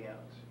anybody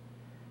else.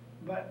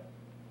 But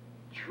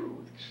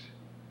truths,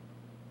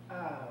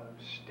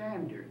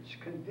 standards,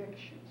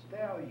 convictions,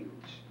 values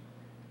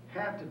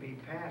have to be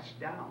passed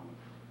down.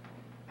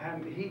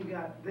 And he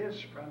got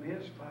this from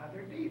his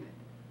father David.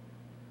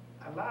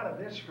 A lot of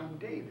this from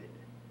David.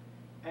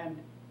 And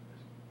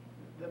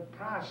the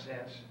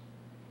process,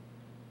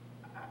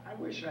 I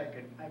wish I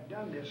could, I've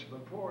done this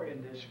before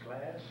in this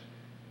class,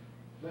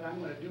 but I'm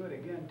going to do it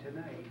again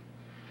tonight.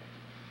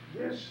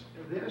 This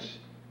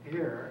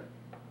here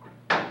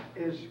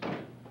is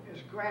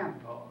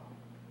Grandpa.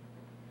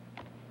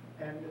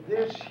 And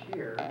this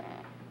here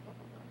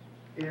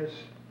is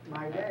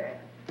my dad.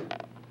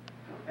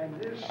 And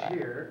this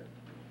here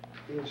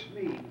is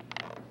me.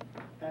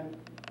 And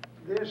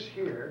this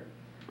here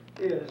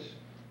is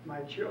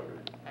my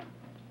children.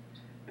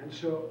 And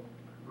so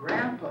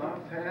Grandpa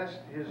passed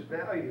his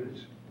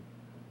values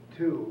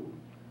to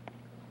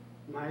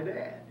my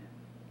dad.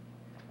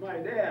 My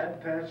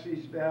dad passed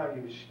these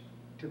values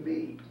to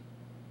me.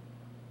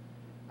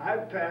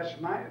 I've passed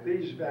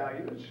these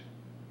values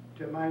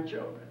to my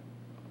children.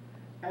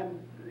 And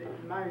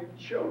my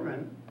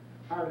children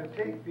are to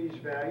take these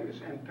values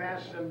and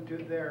pass them to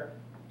their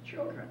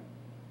children.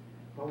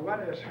 But what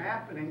is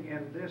happening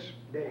in this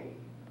day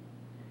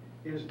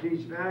is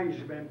these values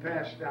have been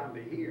passed down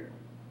to here.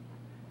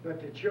 But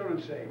the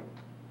children say,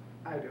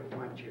 I don't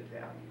want your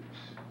values.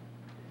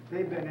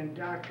 They've been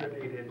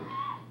indoctrinated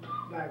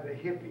by the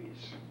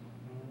hippies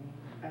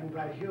and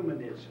by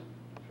humanism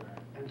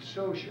and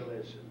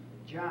socialism,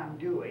 John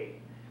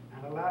Dewey,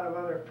 and a lot of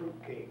other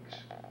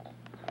fruitcakes.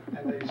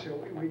 And they say,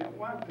 we don't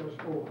want those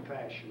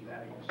old-fashioned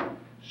values.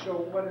 So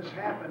what has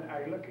happened,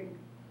 are you looking?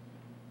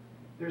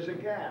 There's a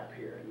gap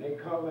here, and they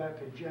call that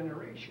the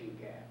generation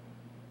gap.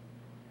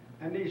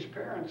 And these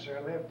parents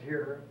are left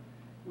here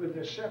with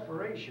a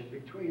separation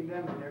between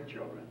them and their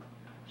children.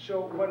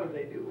 So what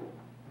do?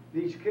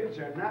 These kids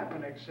are not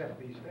going to accept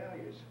these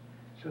values.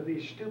 So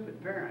these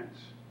stupid parents,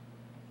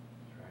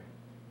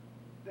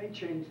 they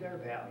change their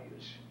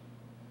values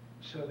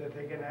so that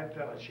they can have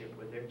fellowship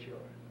with their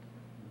children.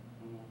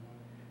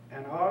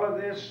 And all of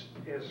this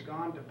is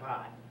gone to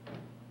pot.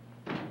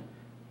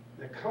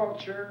 The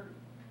culture,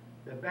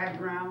 the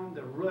background,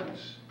 the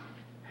roots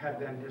have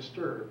been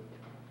disturbed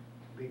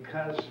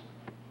because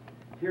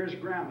here's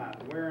grandma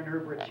wearing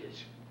her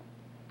breeches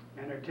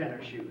and her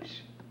tennis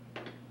shoes.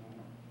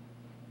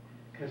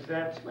 Because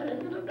that's my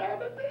little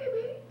diamond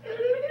baby.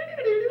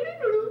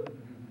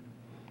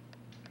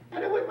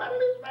 And it was my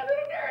little darling.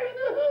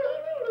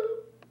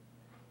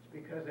 It's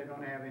because they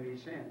don't have any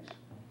sense.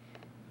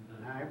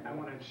 And I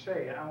want to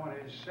say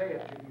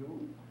it to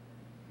you,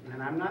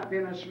 and I'm not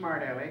being a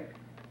smart aleck.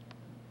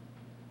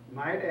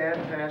 My dad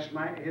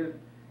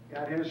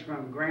got his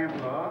from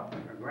grandpa,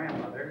 or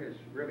grandmother, is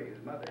really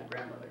his mother,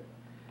 grandmother,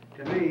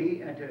 to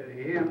me, and to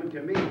him, and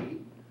to me.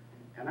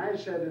 And I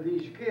said to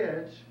these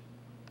kids,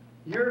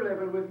 you're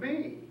living with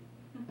me.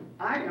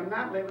 I am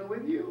not living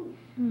with you.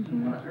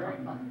 That's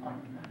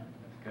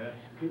good.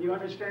 Can you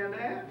understand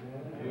that?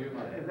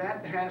 Yeah.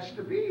 That has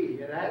to be.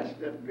 It has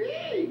to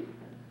be.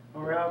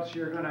 Or else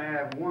you're going to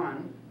have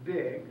one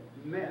big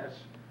mess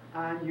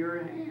on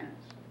your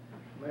hands.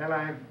 Well,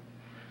 I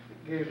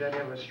gave that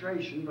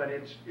illustration, but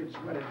it's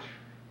what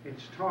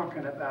it's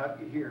talking about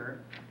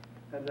here,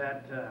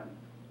 that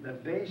the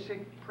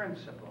basic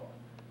principle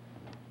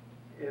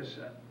is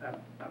of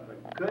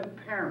a good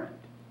parent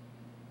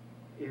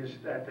is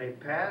that they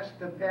pass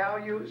the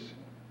values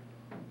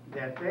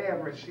that they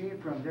have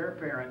received from their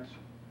parents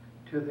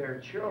to their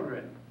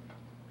children.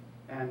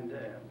 And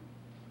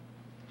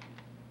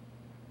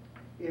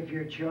if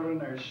your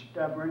children are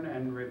stubborn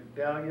and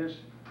rebellious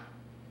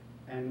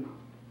and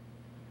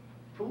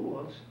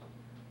fools,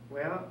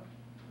 well,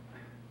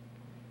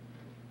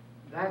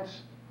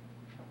 that's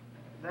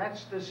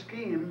the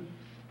scheme.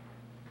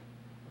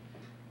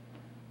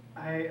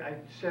 I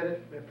said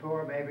it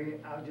before, maybe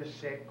I'll just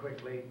say it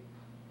quickly.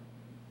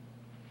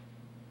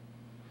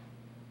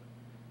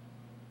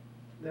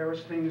 There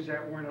was things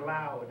that weren't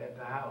allowed at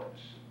the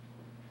house.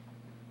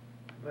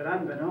 But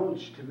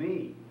unbeknownst to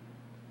me,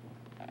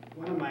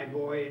 one of my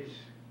boys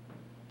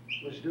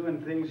was doing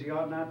things he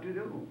ought not to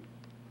do.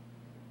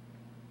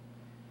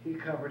 He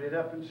covered it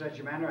up in such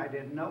a manner I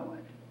didn't know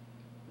it.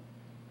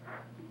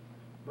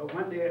 But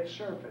one day it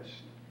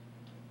surfaced,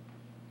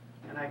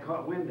 and I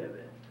caught wind of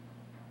it.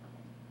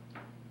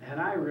 And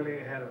I really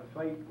had a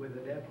fight with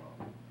the devil.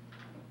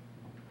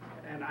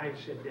 And I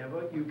said,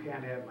 devil, you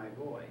can't have my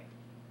boy.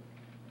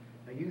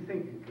 Now you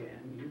think you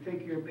can. You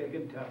think you're big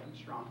and tough and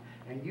strong.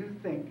 And you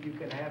think you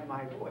can have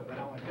my boy. But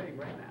I want to tell you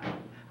right now,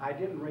 I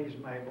didn't raise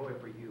my boy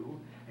for you.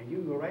 And you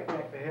can go right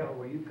back to hell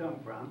where you come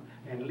from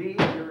and leave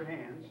your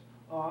hands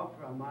off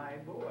from my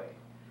boy.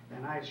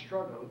 And I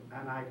struggled,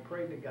 and I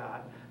prayed to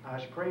God. I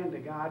was praying to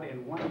God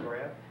in one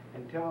breath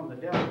and telling the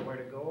devil where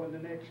to go in the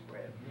next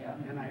breath. Yeah.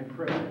 And I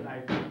prayed, and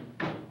I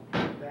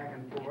back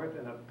and forth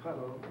in a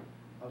puddle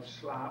of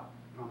slop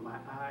from my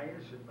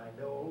eyes and my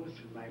nose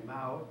and my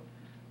mouth.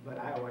 But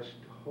I was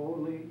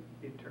totally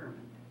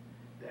determined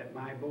that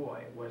my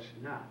boy was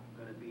not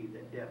going to be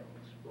the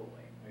devil's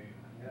boy.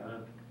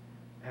 Amen.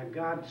 And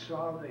God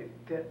saw the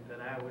pit that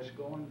I was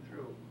going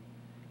through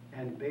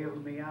and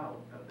bailed me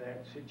out of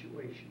that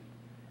situation.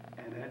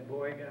 And that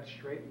boy got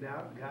straightened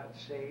out, got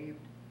saved,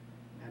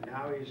 and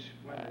now he's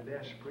one of the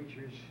best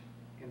preachers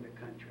in the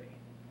country.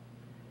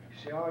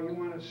 You say all you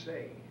want to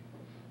say.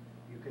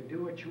 You can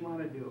do what you want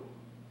to do.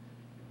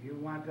 If you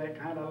want that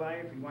kind of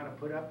life, you want to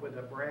put up with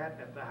a brat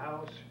at the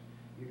house,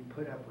 you can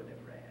put up with a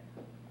brat.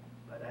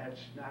 But that's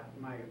not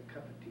my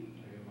cup of tea.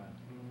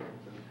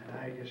 And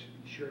I just,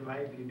 sure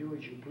life, you do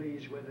as you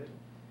please with it.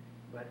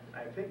 But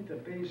I think the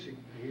basic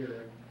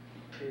here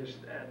is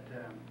that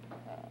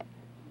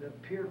the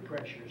peer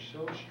pressure is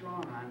so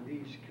strong on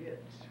these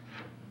kids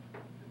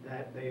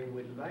that they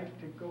would like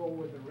to go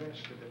with the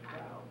rest of the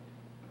crowd.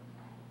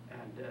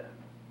 And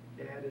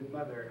Dad and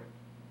Mother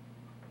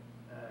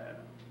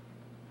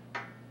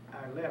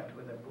are left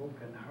with a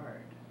broken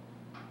heart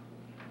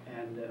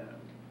and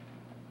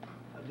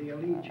the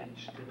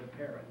allegiance to the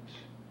parents.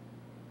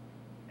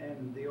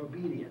 and the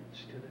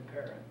obedience to the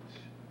parents,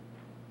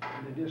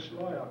 and the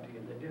disloyalty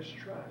and the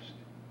distrust.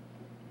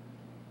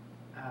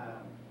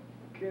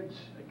 Kids,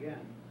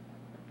 again,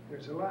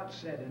 there's a lot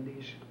said in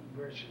these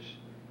verses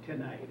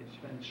tonight. It's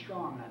been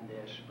strong on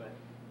this, but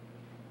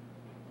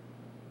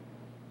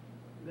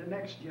the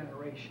next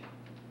generation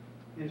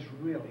is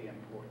really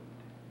important.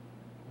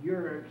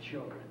 Your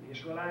children. You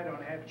say, well, I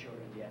don't have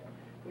children yet,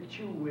 but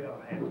you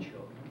will have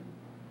children.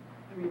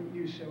 I mean,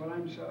 you say, well,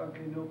 I'm so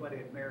ugly, nobody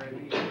would marry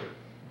me.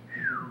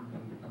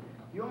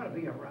 You ought to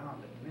be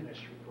around the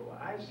ministry for a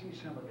while. I see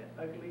some of the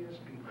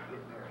ugliest people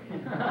get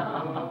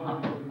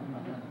married.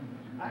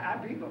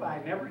 People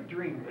I never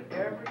dreamed would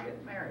ever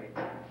get married.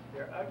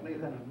 They're uglier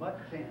than a mud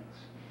fence.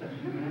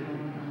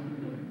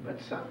 But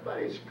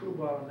somebody's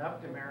screwball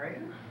enough to marry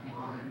him.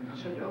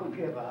 So don't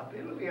give up.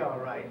 It'll be all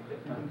right.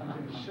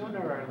 Sooner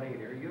or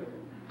later, you'll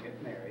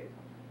get married.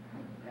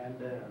 And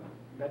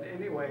but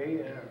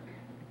anyway,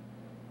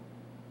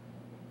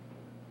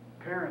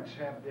 parents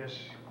have this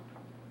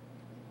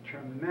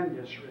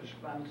tremendous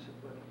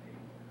responsibility.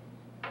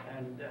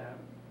 And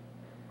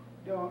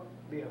don't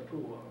be a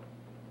fool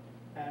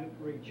and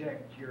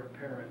reject your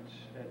parents'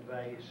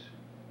 advice.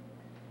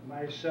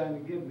 My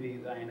son, give me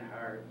thine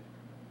heart,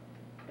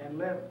 and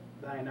let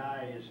thine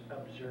eyes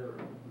observe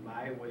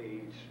my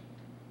ways.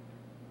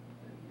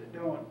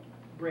 Don't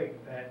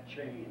break that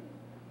chain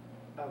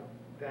of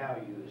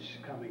values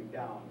coming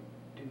down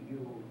to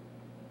you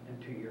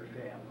and to your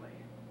family.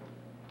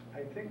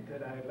 I think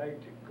that I'd like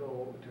to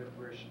go to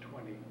verse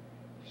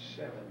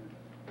 27.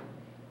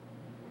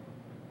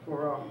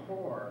 For a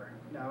whore,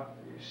 now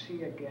you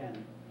see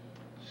again,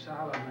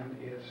 Solomon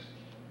is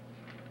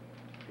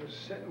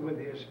sitting with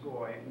his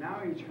boy.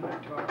 Now he's going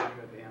to talk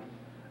with him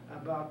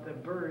about the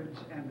birds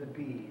and the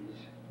bees.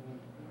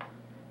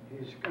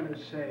 He's going to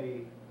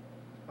say,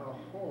 a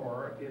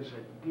whore is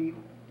a deep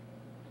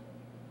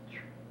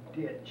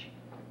ditch.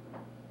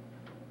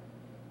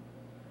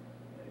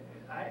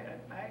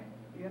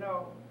 You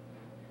know,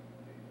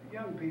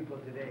 young people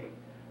today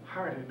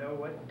hardly know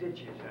what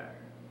ditches are.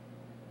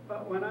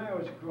 But when I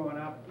was growing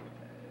up,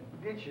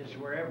 ditches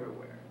were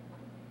everywhere.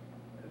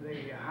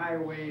 The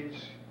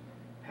highways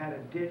had a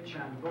ditch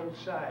on both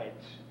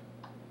sides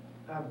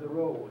of the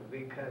road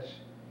because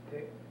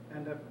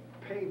and the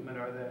pavement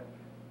or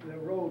the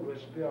road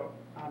was built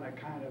on a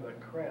kind of a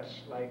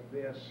crest like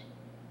this,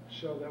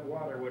 so that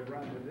water would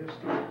run to this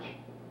ditch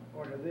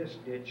or to this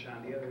ditch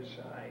on the other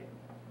side.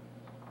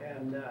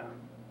 And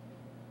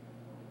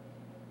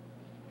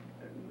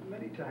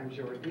many times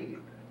they were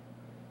deep.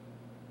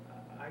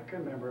 I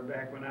can remember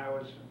back when I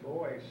was a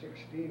boy,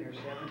 16 or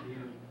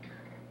 17,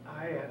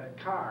 I had a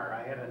car.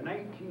 I had a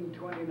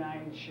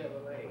 1929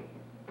 Chevrolet.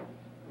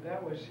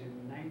 That was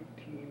in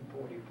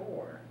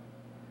 1944.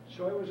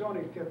 So it was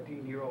only a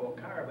 15-year-old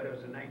car, but it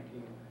was a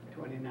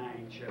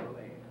 1929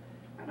 Chevrolet.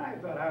 And I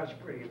thought I was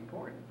pretty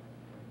important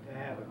to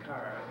have a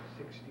car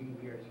at 16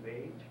 years of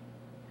age.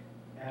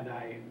 And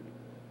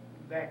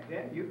back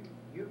then, you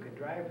could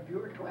drive if you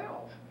were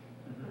 12.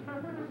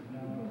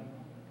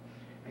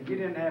 And you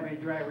didn't have any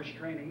driver's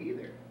training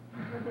either.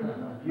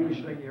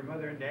 Usually your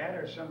mother and dad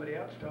or somebody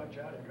else taught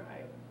you how to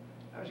drive.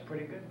 That was a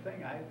pretty good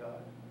thing, I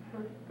thought.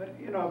 But,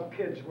 you know,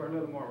 kids were a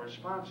little more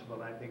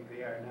responsible, I think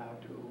they are now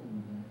too.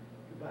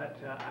 But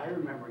I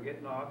remember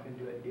getting off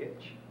into a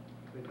ditch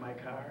with my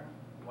car.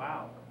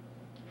 Wow.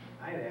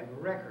 I'd have a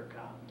wrecker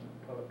come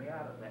pulling me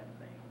out of that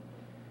thing.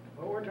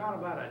 But we're talking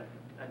about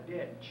a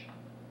ditch.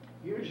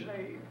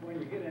 Usually when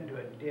you get into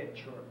a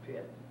ditch or a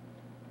pit,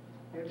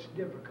 it's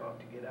difficult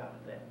to get out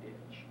of that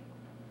ditch.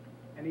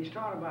 And he's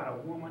talking about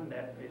a woman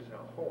that is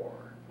a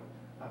whore,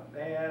 a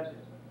bad,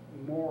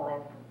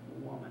 moral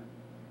woman,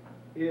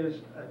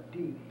 is a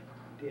deep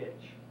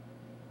ditch.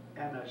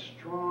 And a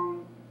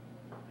strong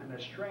and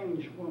a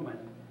strange woman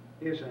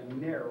is a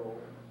narrow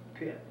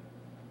pit.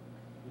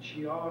 And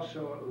she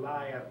also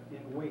lieth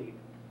in wait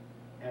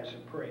as a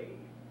prey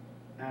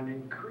and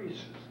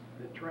increases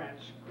the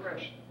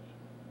transgressors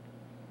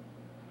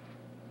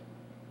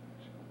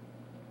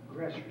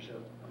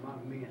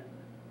among men.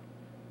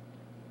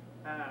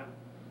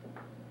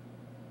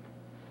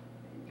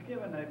 He's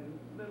given a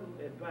little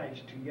advice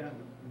to young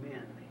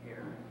men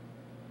here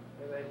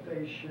that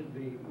they should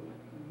be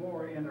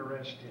more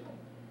interested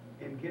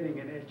in getting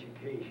an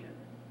education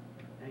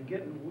and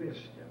getting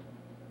wisdom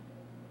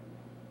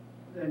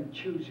than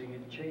choosing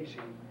and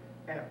chasing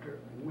after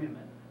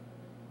women.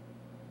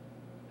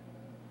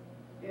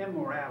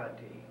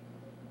 Immorality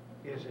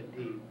is a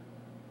deep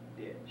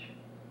ditch.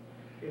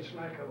 It's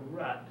like a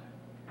rut.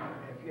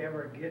 If you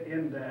ever get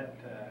in that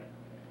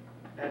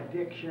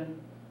addiction,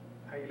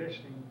 are you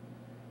listening?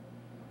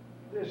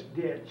 This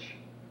ditch,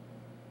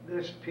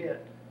 this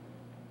pit,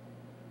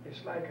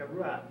 it's like a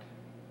rut.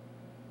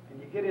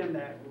 And you get in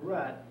that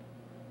rut,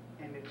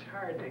 and it's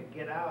hard to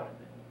get out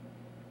of it.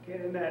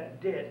 Get in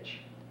that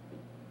ditch,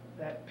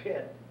 that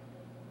pit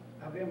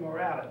of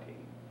immorality,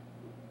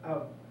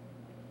 of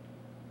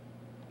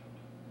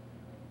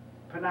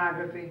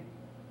pornography.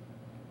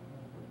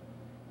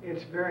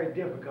 It's very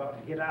difficult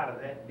to get out of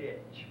that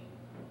ditch.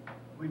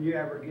 when you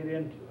ever get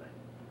into it,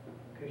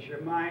 because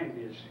your mind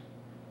is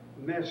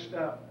messed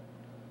up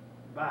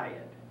by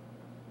it.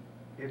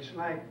 It's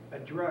like a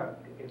drug.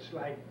 It's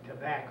like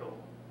tobacco.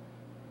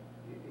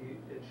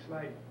 It's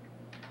like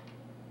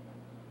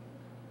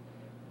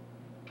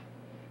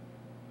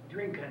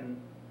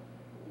drinking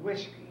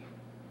whiskey.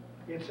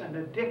 It's an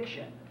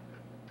addiction,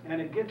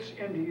 and it gets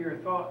into your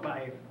thought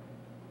life,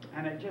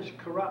 and it just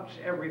corrupts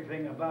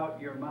everything about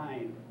your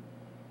mind.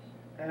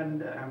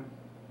 And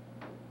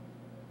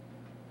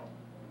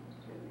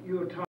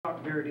you'll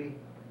talk dirty.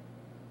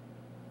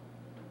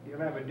 You'll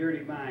have a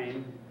dirty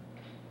mind.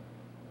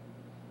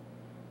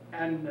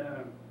 And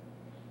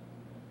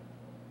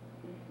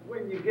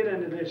when you get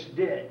into this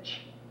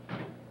ditch,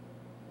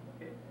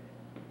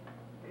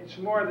 it's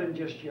more than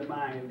just your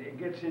mind. It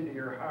gets into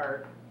your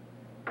heart,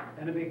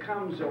 and it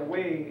becomes a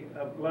way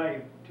of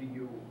life to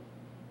you.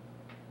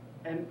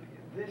 And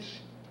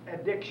this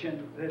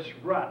addiction, this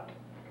rut,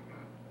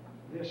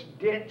 this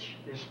ditch,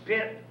 this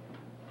pit,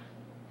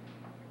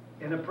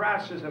 in the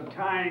process of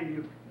time,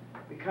 you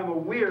become a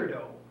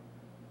weirdo.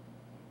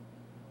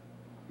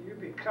 You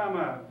become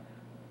a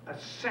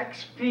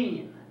sex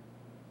fiend.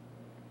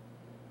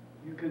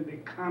 You can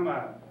become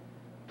a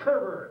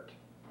pervert,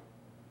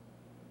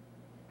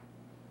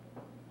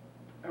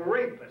 a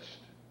rapist.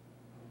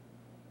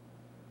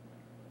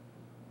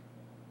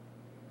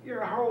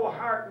 Your whole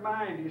heart and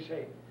mind, you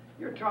say,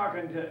 you're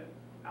talking to,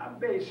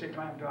 basically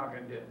I'm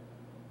talking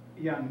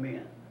to young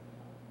men.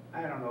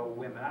 I don't know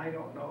women. I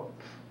don't know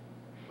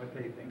what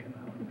they think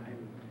about.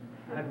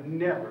 I've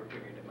never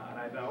figured them out.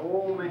 I'm an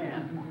old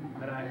man,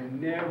 but I've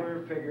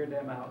never figured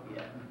them out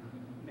yet.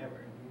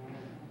 Never.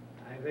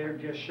 They're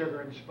just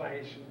sugar and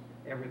spice and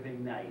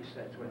everything nice.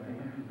 That's what they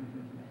are.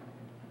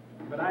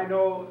 But I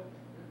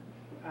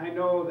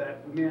know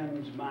that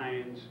men's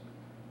minds,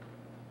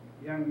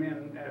 young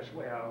men as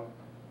well,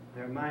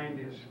 their mind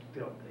is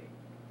filthy.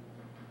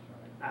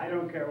 I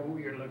don't care who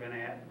you're looking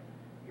at.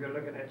 You're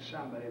looking at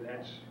somebody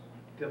that's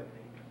filthy,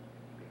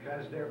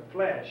 because their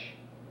flesh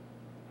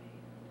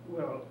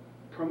will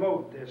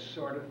promote this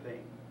sort of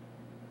thing.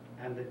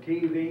 And the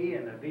TV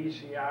and the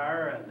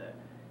VCR and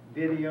the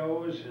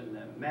videos and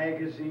the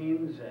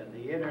magazines and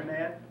the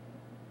internet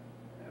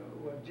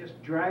will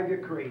just drive you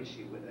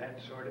crazy with that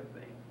sort of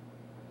thing.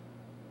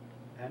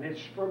 And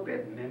it's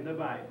forbidden in the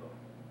Bible.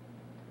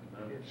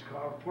 It's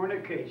called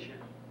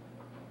fornication.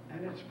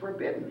 And it's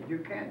forbidden. You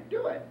can't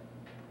do it.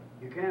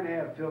 You can't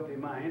have filthy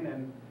mind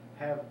and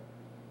have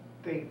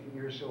faith in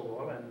your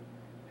soul and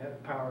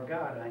have power of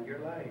God on your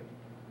life.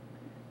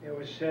 It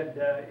was said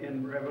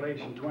in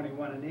Revelation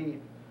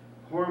 21:8,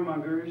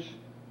 whoremongers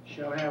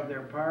shall have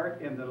their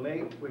part in the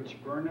lake which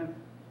burneth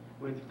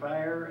with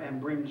fire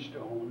and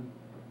brimstone,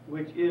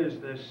 which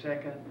is the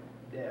second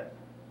death.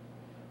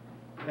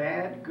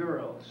 Bad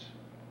girls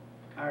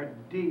are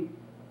deep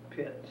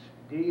pits,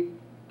 deep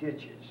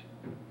ditches.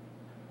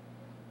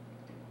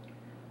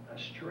 A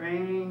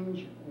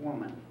strange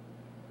woman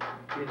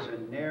is a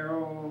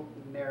narrow,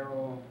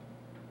 narrow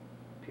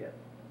pit.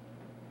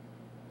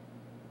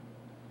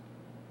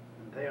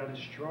 And they'll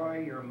destroy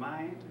your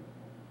mind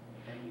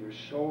and your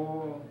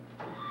soul.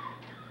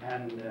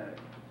 And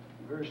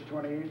verse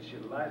 28,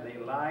 they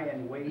lie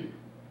in wait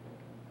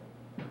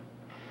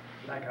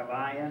like a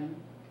lion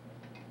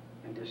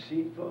and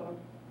deceitful.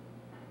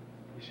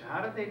 You say,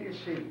 how do they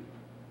deceive?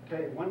 I'll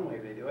tell you one way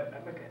they do it. Now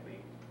look at me.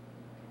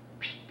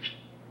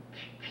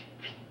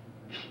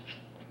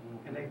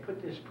 And they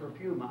put this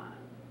perfume on.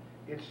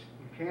 You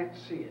can't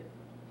see it,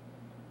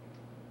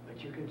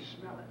 but you can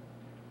smell it.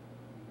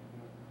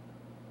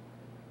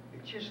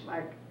 It's just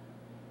like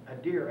a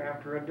deer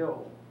after a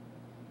doe.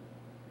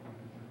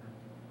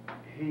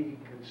 He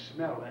can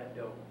smell that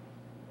doe.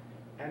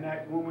 And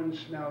that woman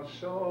smells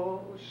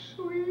so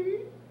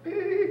sweet.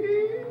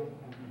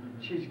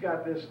 She's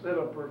got this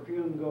little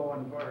perfume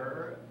going for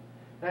her.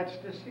 That's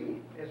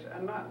deceit.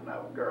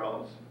 No,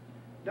 girls,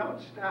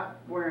 don't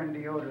stop wearing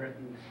deodorant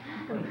and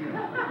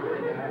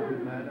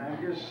perfume. But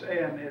I'm just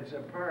saying it's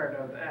a part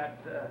of that.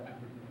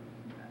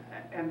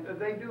 And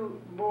they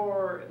do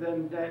more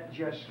than that,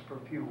 just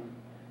perfume.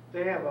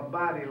 They have a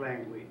body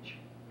language.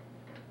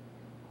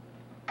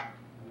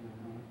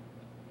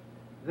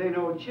 They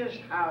know just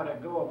how to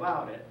go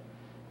about it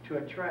to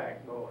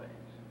attract boys.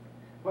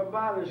 What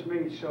bothers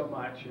me so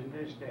much in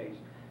these days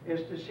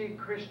is to see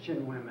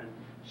Christian women,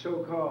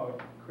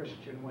 so-called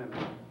Christian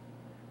women,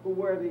 who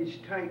wear these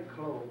tight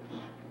clothes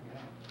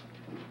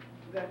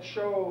that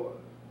show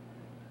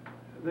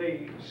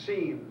the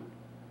seam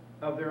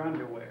of their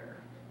underwear.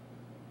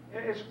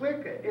 It's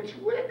wicked. It's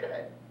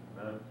wicked.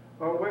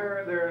 Or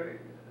wear their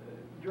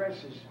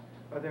dresses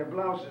or their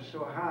blouses so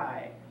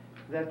high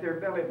that their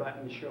belly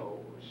button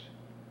shows,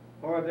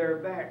 or their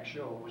back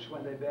shows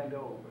when they bend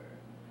over.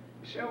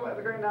 You say, well,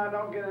 now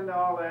don't get into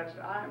all that.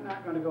 I'm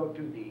not going to go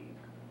too deep.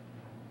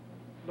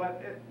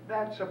 But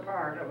that's a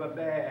part of a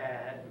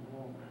bad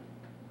woman.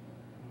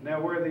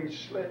 They'll wear these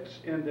slits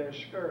in their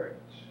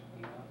skirts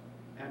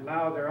and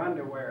allow their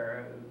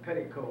underwear,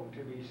 petticoat,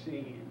 to be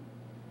seen.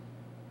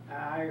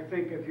 I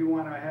think if you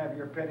want to have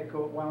your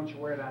petticoat, why don't you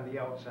wear it on the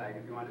outside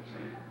if you want to see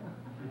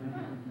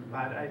it?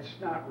 But it's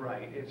not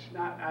right. It's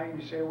not,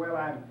 you say, well,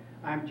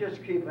 I'm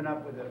just keeping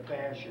up with the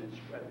fashions,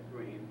 Brother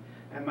Green,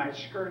 and my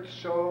skirt's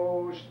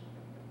so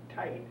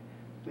tight.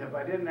 If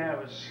I didn't have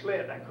a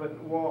slit, I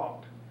couldn't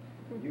walk.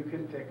 You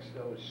can fix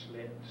those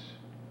slits.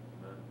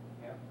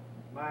 Yep.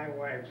 My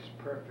wife's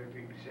perfect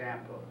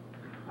example.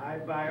 I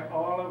buy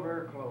all of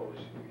her clothes.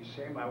 You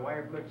say my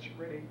wife looks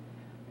pretty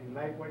and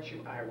like what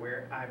I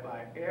wear. I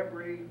buy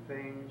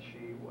everything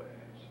she wears.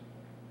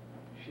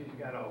 She's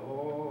got a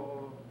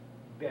whole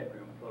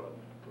bedroom full of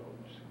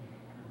clothes.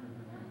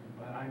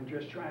 But I'm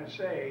just trying to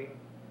say,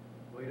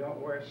 we don't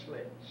wear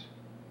slits.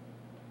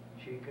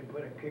 She could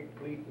put a kick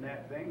pleat in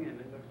that thing and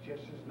it looks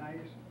just as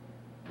nice.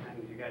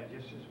 And you got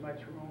just as much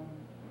room.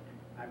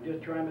 I'm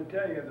just trying to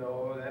tell you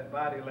though, that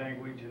body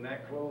language and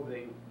that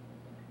clothing,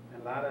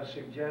 and a lot of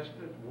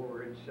suggestive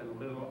words and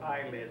little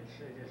eyelids,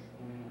 they just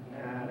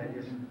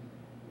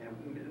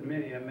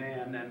many a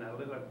man and a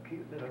little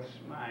cute little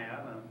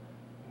smile. And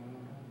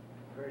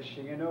first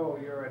thing you know,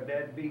 you're a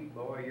deadbeat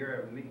boy,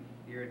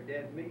 you're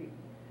dead meat.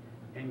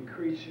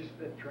 Increases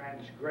the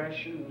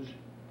transgressions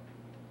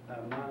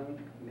among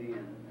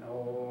men.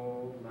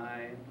 Oh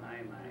my.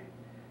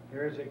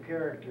 There's a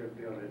character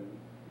building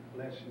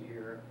lesson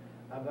here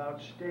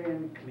about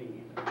staying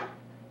clean.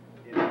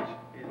 It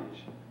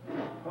is,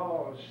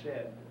 Paul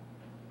said,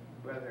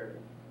 Brother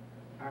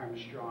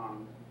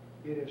Armstrong,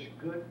 it is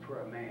good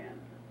for a man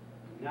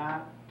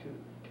not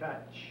to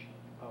touch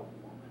a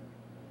woman.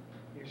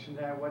 Isn't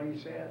that what he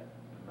said?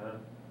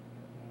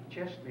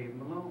 Just leave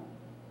them alone.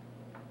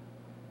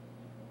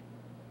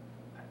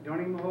 Don't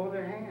even hold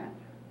their hand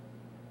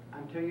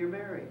until you're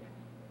married.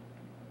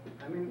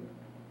 I mean,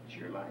 it's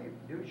your life.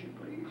 Do as you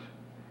please.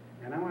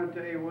 And I want to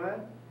tell you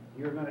what,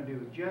 you're going to do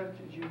just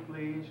as you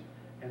please.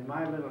 And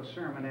my little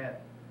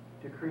sermonette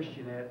to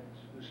Christianettes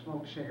who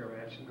smoke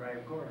cigarettes and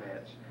drive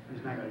Corvettes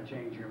is not going to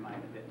change your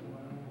mind a bit.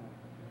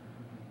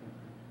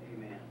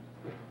 Amen.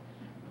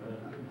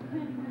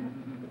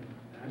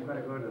 I'm going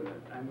to go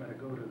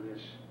to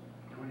this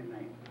 29th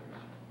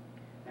verse,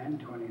 and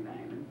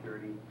 29 and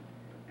 30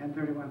 and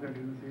 31,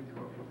 32,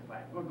 34,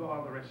 45. We'll go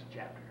all the rest of the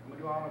chapter. We'll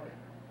do all of it.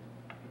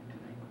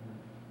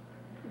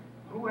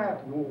 Who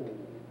hath woe?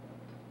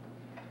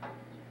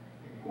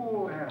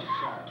 Who hath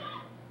sorrow?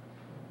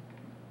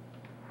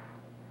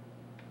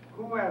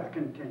 Who hath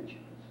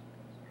contentions?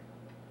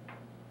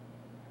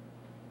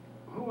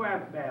 Who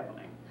hath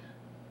babblings?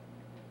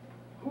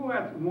 Who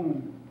hath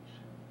wounds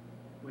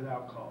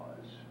without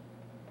cause?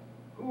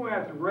 Who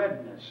hath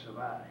redness of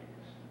eyes?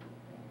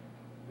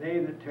 They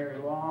that tarry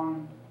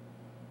long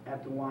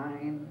at the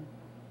wine,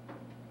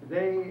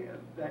 they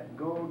that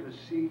go to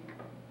seek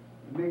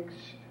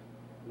mixed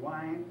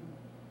wine.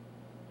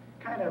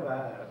 Kind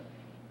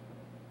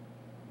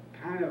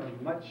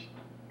of much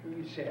to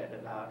be said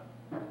about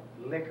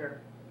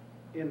liquor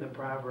in the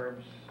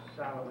Proverbs.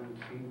 Solomon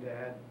seemed to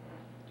have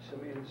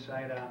some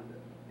insight on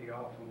the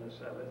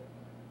awfulness of it.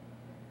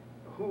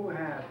 Who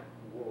hath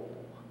woe?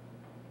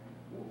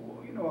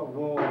 You know,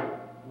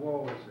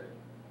 woe is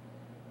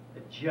a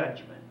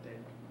judgment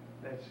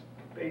that's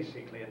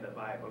basically in the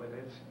Bible. It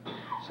has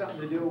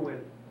something to do with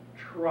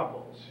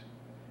troubles.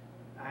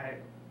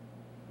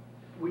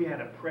 We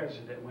had a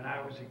president when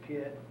I was a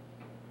kid.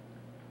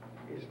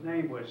 His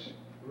name was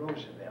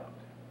Roosevelt.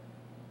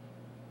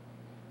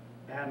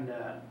 And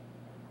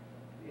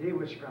he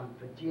was from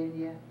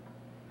Virginia.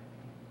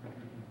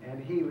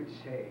 And he would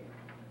say,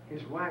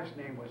 his wife's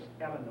name was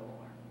Eleanor.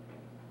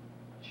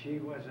 She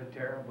was a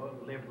terrible,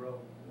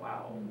 liberal,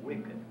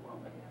 wicked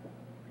woman.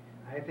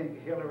 I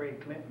think Hillary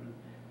Clinton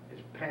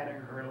is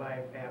patterning her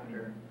life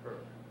after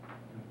her.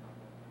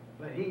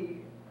 But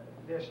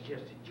that's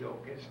just a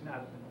joke. It's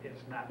not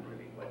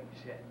really what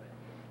he said.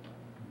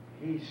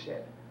 But he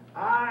said,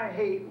 I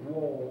hate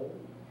woe,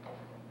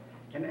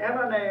 and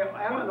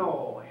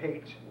Eleanor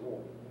hates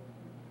woe.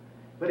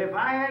 But if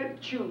I had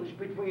to choose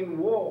between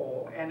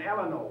woe and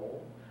Eleanor,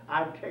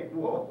 I'd take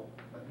woe.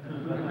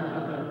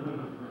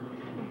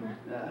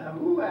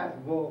 Who hath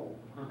woe?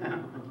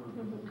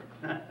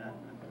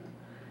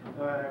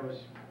 That was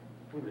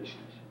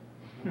foolishness.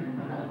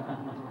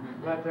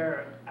 But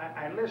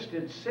I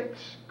listed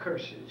 6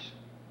 curses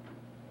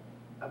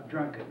of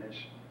drunkenness.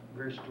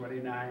 Verse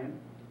 29.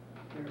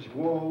 There's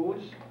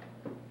woes.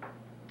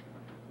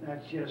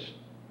 That's just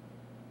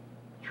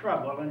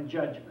trouble and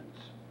judgments.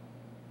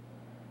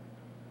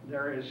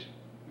 There is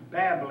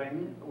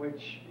babbling,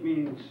 which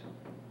means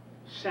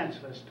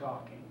senseless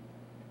talking.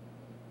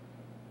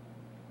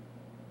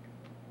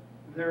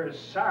 There is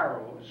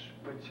sorrows,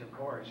 which of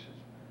course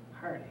is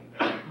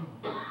heartache.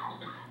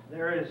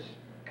 There is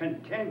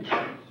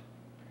contentions,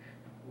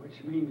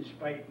 which means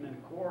fighting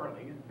and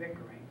quarreling and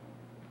bickering.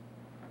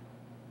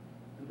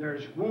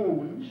 There's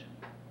wounds.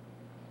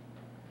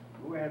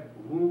 Who have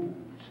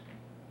wounds?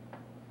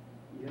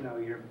 You know,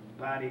 your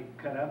body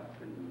cut up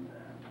and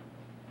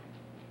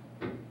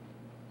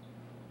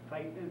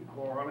fighting and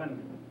quarreling,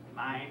 and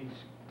mind's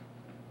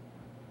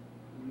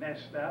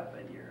messed up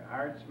and your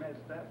heart's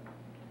messed up.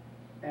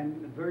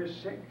 And verse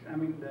 6,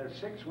 the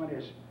sixth one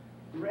is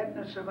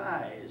redness of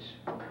eyes.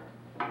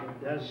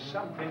 It does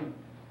something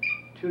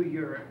to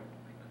your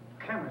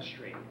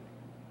chemistry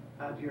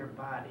of your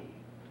body.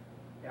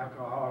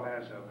 Alcohol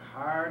has a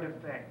hard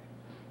effect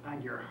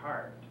on your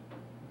heart.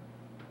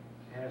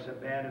 It has a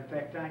bad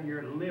effect on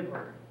your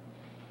liver.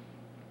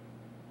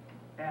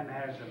 And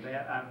has a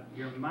bad on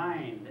your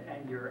mind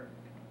and your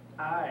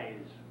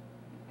eyes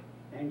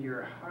and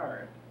your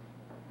heart.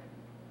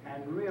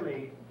 And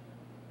really,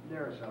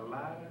 there's a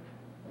lot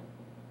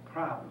of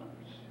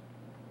problems.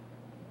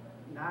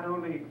 Not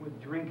only with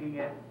drinking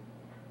it,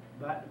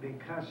 but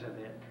because of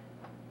it.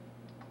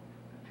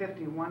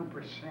 51%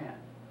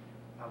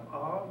 of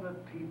all the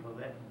people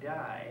that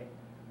die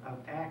of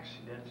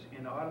accidents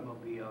in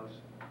automobiles,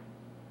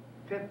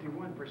 51%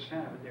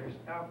 of it, there's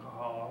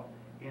alcohol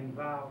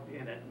involved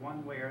in it,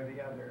 one way or the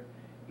other,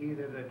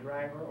 either the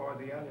driver or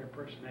the other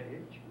person that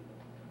hit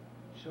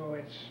you. So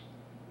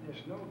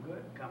there's no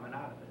good coming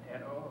out of it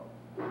at all.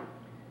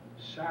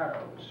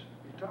 Sorrows.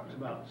 He talks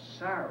about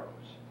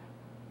sorrows.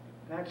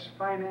 That's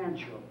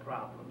financial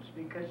problems,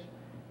 because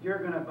you're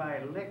going to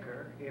buy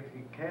liquor. If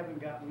you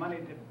haven't got money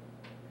to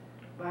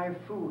buy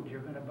food,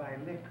 you're going to buy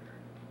liquor.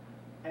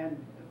 And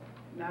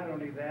not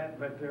only that,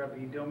 but there'll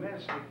be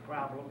domestic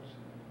problems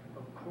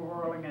of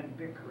quarreling and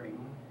bickering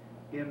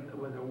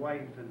with the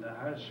wife and the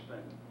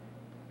husband.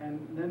 And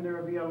then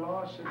there'll be a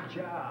loss of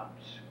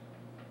jobs,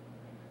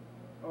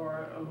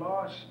 or a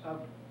loss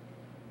of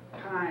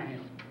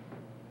time,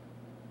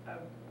 of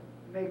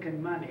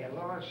making money, a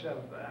loss of,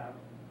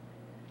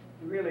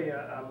 really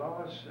a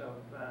loss of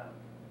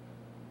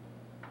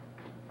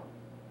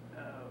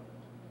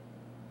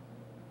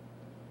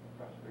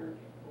Prosperity.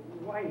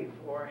 wife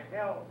or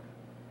health.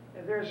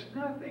 There's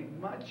nothing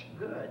much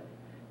good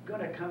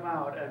going to come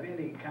out of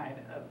any kind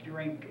of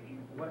drinking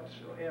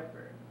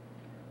whatsoever.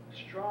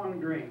 Strong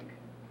drink.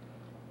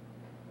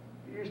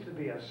 There used to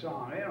be a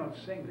song. They don't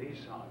sing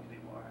these songs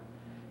anymore.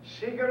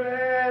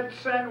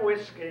 Cigarettes and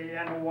whiskey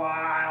and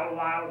wild,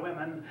 wild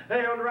women.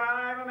 They'll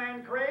drive a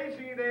man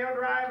crazy. They'll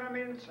drive him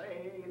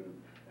insane.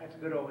 That's a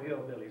good old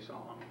hillbilly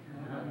song.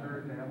 I've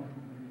heard that.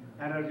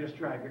 And it'll just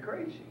drive you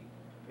crazy.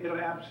 It'll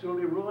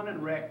absolutely ruin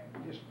and wreck,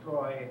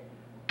 destroy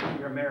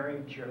your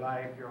marriage, your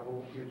life,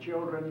 your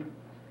children,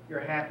 your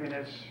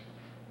happiness.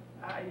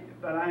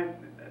 But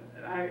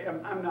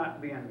I'm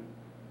not being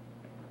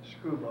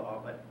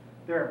screwball, but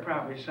there are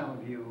probably some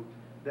of you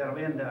that'll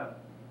end up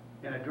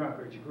in a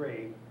drunkard's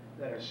grave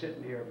that are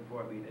sitting here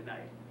before me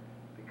tonight,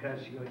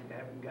 because you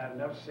haven't got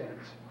enough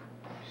sense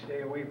to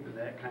stay away from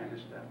that kind of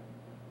stuff.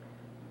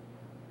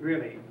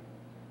 Really,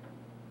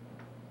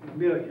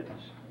 millions of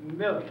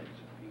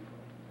people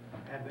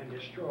have been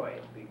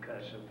destroyed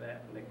because of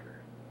that liquor.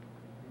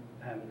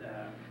 And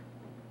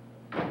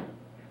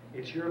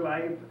it's your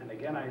life, and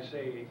again I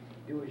say,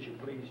 do as you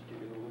please to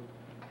do,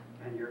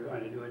 and you're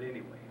going to do it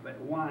anyway. But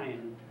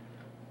wine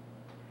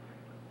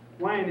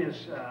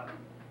is,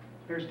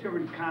 there's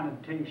different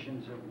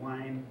connotations of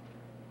wine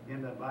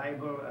in the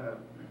Bible.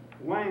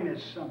 Wine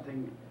is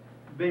something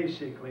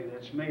basically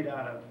that's made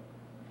out of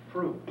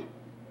fruit.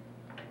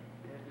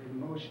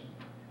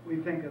 We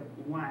think of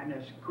wine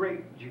as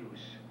grape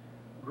juice,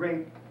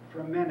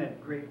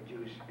 fermented grape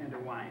juice into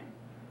wine.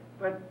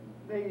 But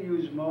they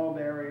use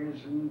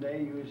mulberries, and they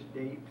use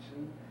dates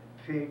and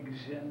figs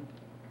and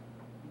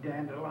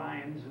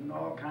dandelions and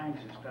all kinds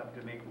of stuff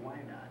to make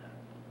wine out of.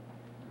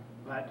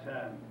 But,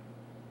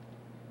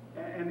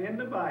 and in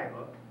the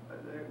Bible,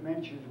 it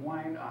mentions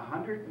wine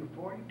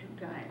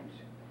 142 times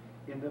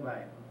in the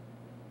Bible.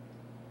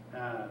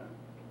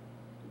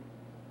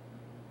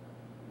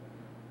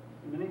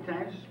 Many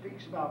times it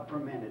speaks about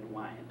fermented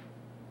wine.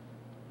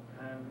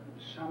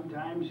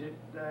 Sometimes it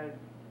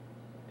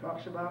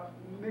talks about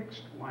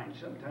mixed wine.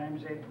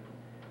 Sometimes they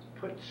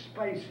put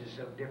spices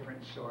of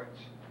different sorts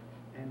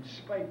and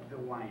spike the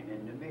wine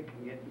into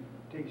making it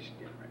taste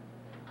different.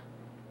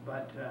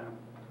 But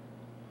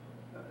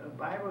the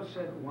Bible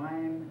said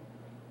wine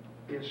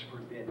is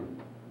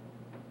forbidden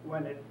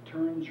when it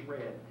turns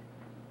red,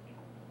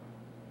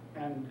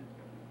 and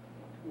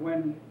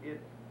when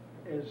it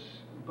is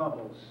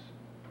bubbles.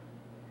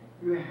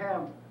 You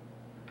have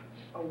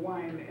a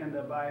wine in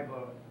the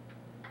Bible,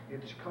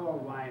 it's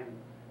called wine.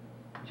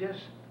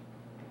 Just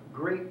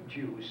grape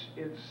juice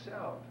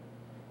itself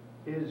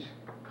is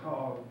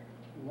called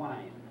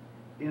wine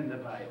in the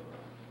Bible.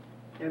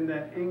 In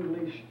the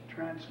English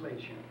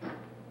translation,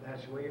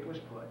 that's the way it was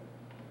put.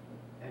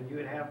 And you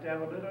would have to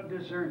have a little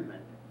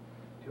discernment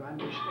to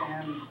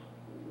understand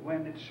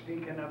when it's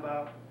speaking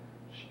about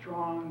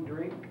strong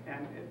drink,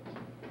 and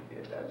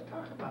it does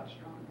talk about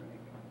strong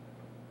drink.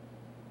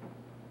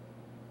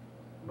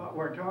 But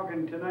we're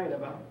talking tonight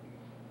about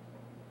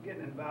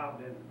getting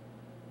involved in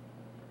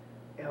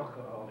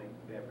alcoholic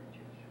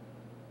beverages.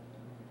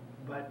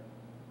 But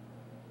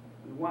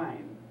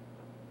wine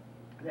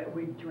that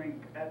we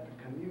drink at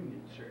the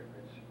communion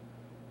service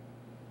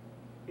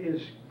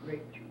is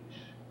grape juice.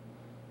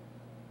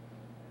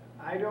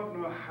 I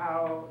don't know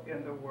how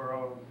in the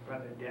world,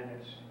 Brother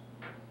Dennis,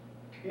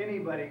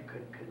 anybody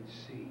could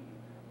conceive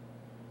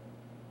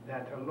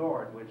that the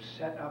Lord would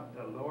set up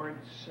the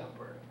Lord's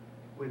Supper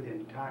with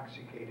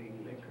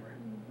intoxicating liquor.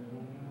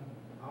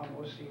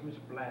 Almost seems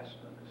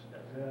blasphemous,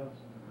 doesn't it?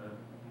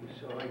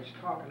 So he's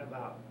talking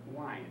about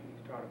wine.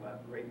 He's talking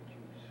about grape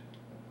juice.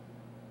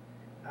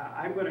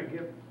 I'm going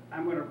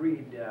to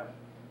read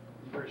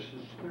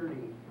verses 30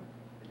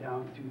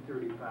 down through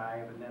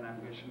 35, and then I'm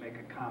going to make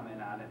a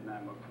comment on it, and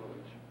I'm going to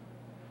close.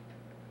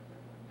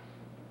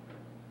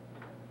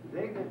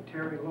 They that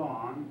tarry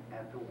long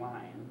at the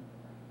wine,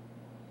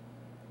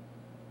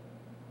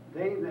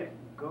 they that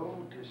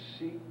go to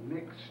seek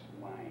mixed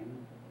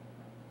wine,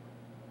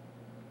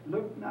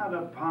 look not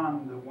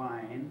upon the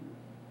wine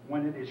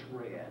when it is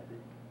red,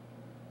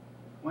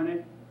 when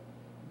it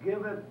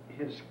giveth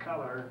his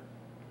color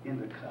in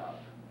the cup,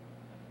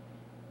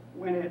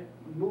 when it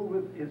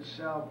moveth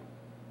itself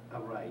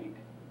aright.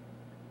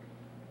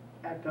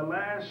 At the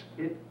last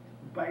it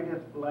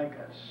biteth like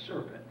a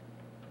serpent,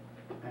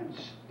 and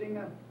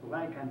stingeth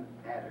like an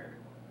adder.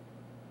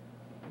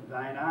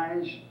 Thine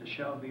eyes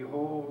shall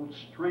behold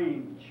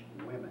strange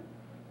women,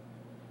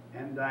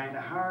 and thine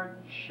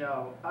heart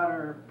shall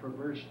utter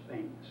perverse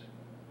things.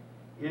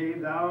 Yea,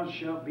 thou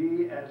shalt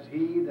be as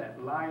he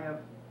that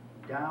lieth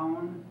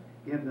down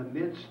in the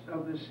midst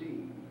of the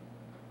sea,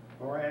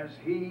 or as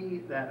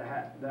he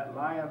that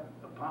lieth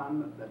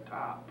upon the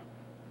top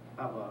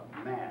of a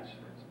mast,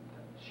 that's a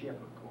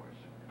ship, of course.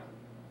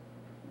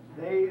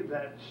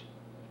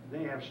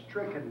 They have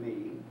stricken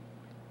me,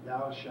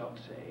 thou shalt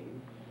say,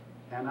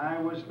 and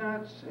I was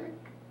not sick.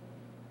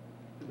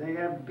 They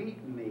have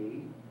beaten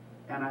me,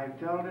 and I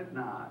felt it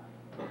not.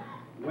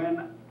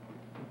 When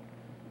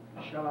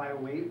shall I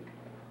wake?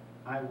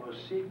 I will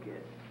seek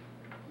it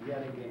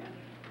yet again.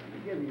 Let me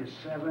give you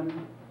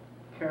 7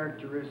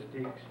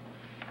 characteristics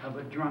of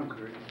a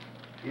drunkard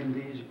in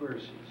these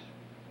verses.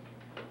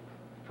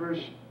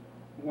 First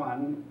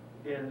one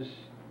is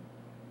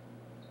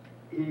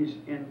he's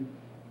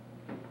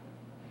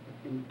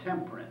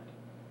intemperate.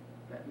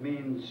 That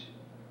means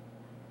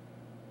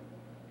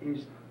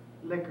his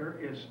liquor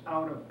is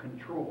out of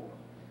control.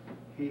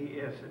 He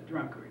is a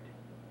drunkard.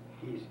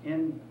 He's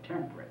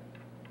intemperate.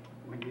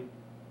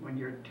 When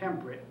you're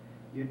temperate,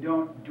 you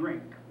don't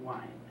drink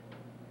wine.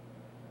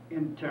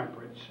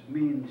 Intemperance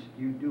means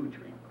you do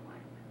drink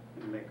wine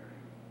and liquor.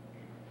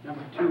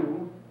 Number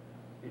 2,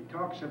 it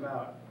talks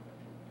about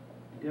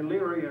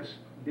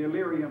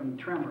delirium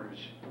tremors.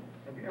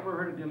 Have you ever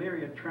heard of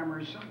delirium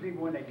tremors? Some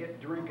people, when they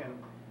get drinking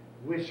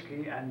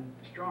whiskey and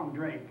strong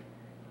drink,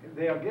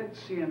 they'll get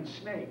seeing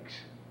snakes.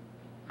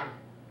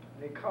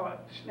 They call it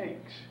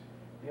snakes.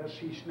 They'll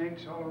see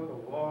snakes all over the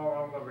wall,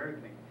 all over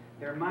everything.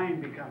 Their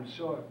mind becomes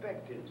so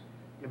affected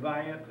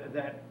by it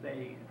that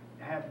they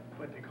have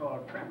what they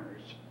call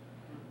tremors.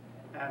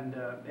 And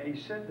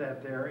he said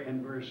that there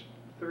in verse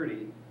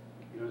 30,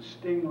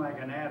 sting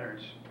like an adder,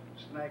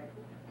 snake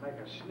like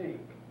a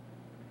snake.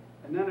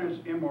 And then there's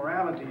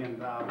immorality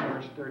involved,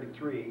 verse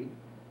 33.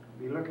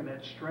 Be looking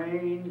at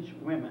strange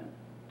women.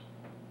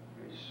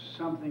 There's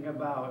something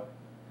about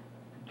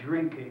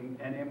drinking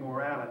and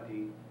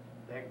immorality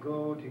that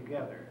go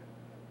together.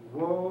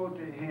 Woe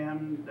to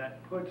him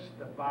that puts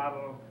the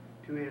bottle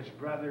to his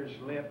brother's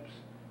lips,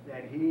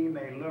 that he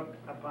may look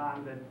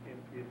upon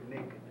his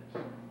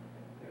nakedness.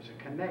 There's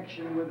a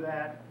connection with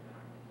that,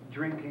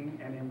 drinking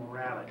and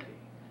immorality.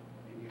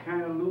 And you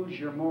kind of lose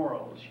your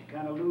morals, you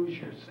kind of lose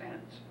your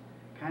sense,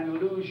 kind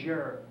of lose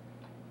your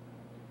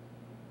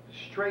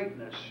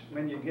straightness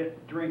when you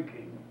get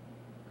drinking.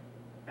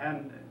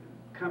 And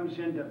comes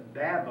into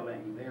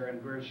babbling there in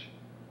verse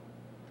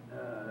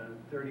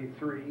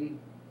 33.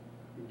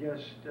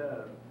 Just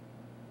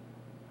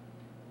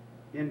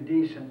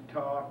indecent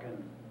talk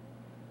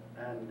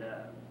and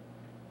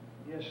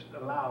just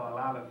allow a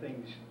lot of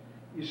things.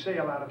 You say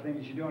a lot of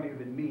things you don't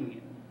even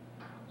mean,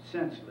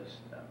 senseless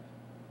stuff.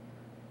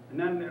 And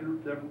then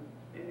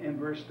in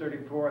verse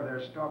 34,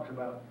 there's talks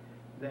about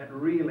that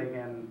reeling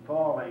and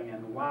falling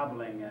and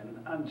wobbling and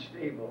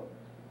unstable.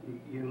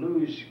 You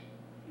lose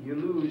your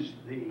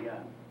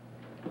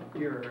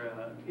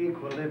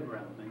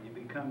equilibrium, and you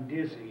become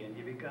dizzy, and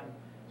you become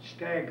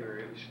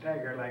stagger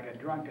like a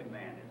drunken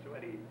man is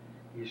what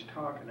he's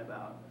talking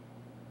about.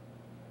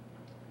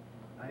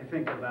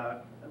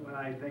 When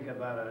I think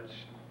about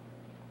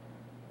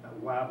a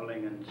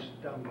wobbling and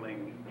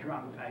stumbling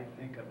drunk, I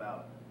think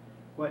about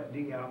what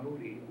D.L.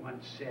 Moody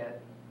once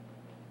said.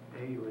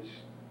 He was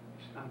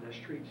on the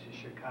streets of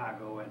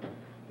Chicago, and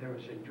there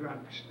was a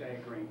drunk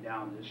staggering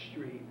down the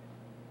street.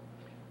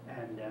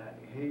 And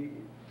he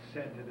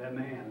said to the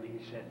man, he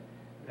said,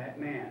 that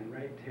man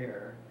right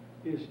there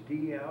is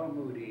D.L.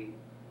 Moody,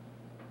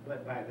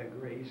 but by the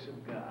grace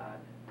of God.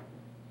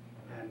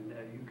 And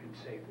you can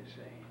say the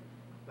same,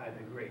 by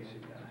the grace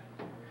of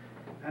God.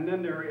 And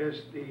then there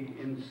is the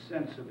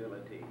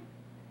insensibility.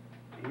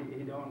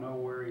 He don't know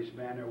where he's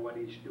been or what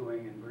he's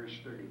doing in verse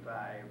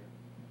 35.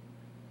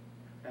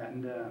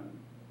 And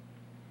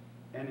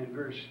in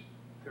verse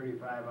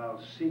 35,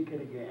 I'll seek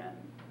it again.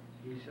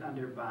 He's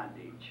under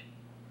bondage.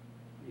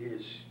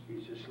 He's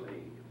a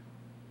slave.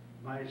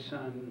 My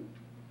son,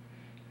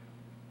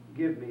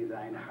 Give me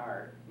thine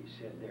heart, he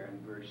said there in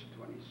verse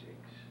 26.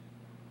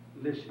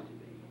 Listen to me.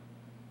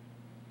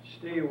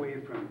 Stay away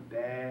from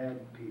bad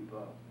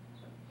people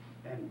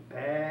and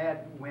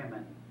bad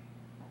women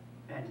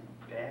and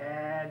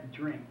bad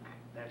drink.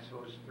 That's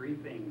those three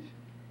things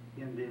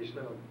in this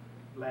little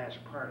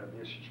last part of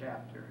this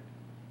chapter.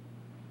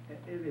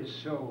 It is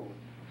so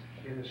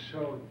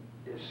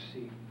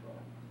deceitful.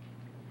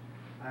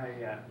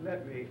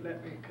 Let me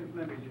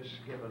just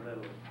give a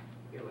little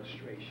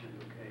illustration,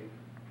 okay?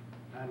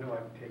 I know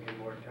I've taken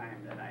more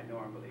time than I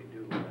normally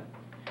do, but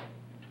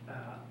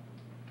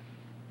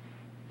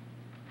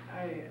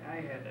I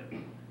had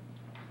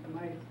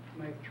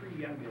my three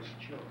youngest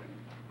children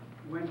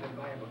went to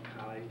Bible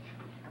college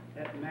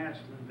at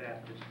Massillon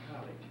Baptist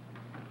College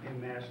in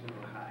Massillon,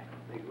 Ohio.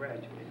 They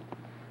graduated.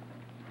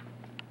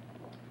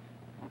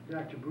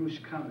 Dr. Bruce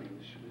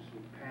Cummings was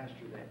the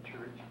pastor of that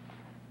church,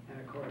 and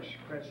of course,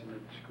 president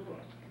of the school.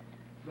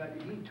 But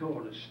he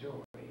told a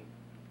story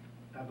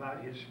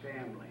about his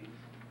family.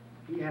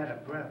 He had a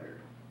brother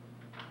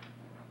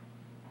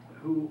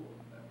who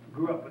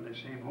grew up in the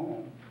same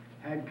home,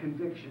 had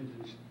convictions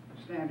and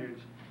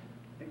standards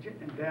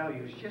and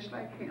values just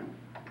like him.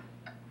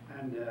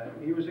 And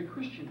he was a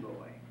Christian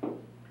boy.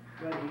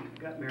 But he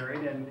got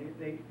married, and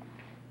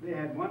they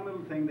had one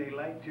little thing they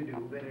liked to do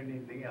better than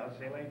anything else.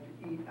 They liked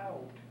to eat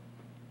out.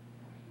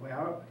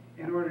 Well,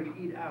 in order to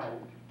eat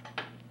out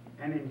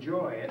and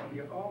enjoy it,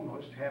 you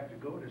almost have to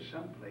go to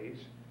some place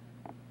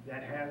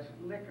that has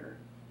liquor,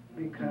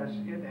 because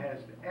it has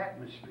the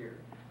atmosphere.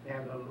 They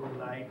have the little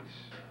lights,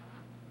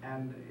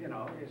 and you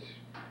know,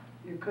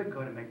 you could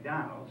go to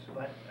McDonald's,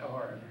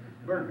 or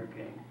Burger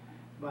King,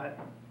 but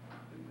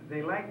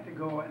they like to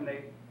go, and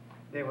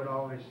they would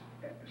always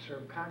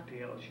serve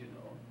cocktails, you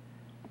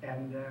know,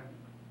 and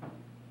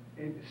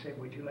they'd say,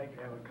 would you like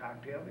to have a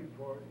cocktail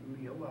before your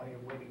meal while you're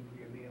waiting for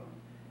your meal?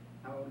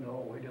 Oh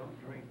no, we don't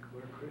drink.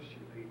 We're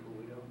Christian people.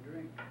 We don't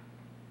drink.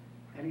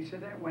 And he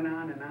said that went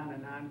on and on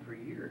and on for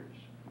years.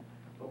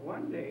 But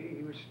one day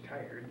he was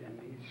tired, and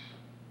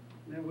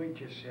the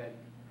waitress said,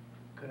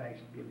 could I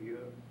give you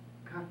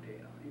a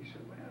cocktail? And he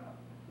said, well,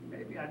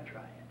 maybe I'd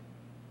try it.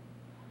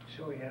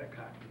 So he had a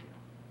cocktail.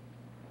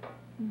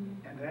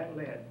 And that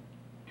led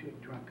to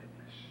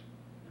drunkenness.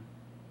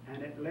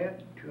 And it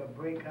led to a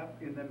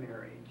breakup in the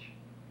marriage.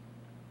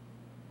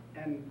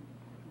 And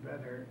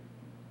Brother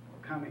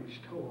Cummings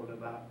told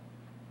about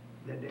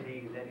the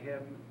day that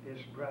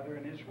his brother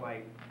and his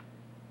wife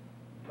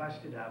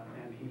busted up,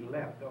 and he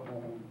left the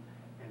home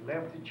and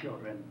left the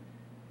children.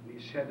 And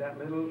he said that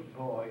little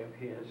boy of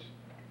his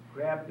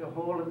grabbed a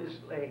hold of his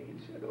leg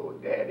and said, oh,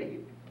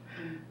 Daddy,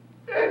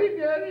 Daddy,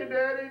 Daddy,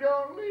 Daddy,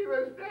 don't leave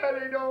us,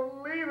 Daddy,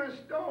 don't leave us,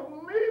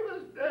 don't leave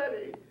us,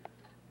 Daddy.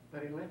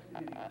 But he left it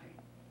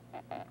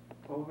anyway,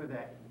 over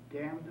that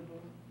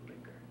damnable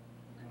liquor.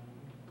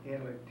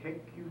 It'll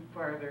take you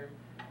farther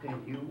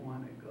than you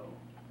want to go,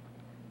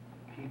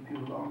 keep you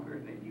longer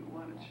than you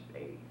want to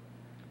stay,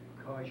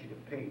 and cause you to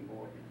pay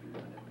more than you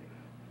want to pay.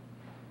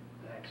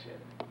 That's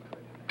it for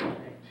tonight.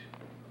 Thanks.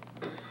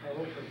 I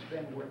hope it's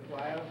been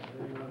worthwhile.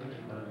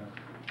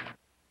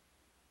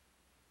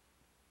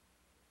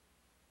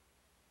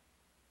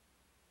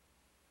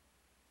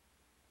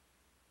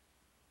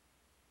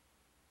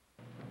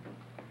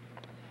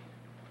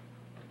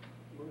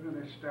 We're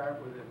going to start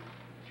with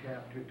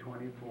chapter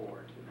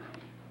 24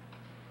 tonight.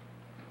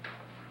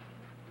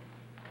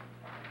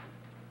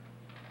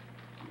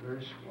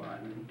 Verse 1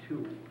 and 2.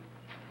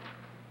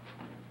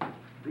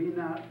 Be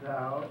not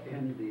thou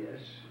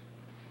envious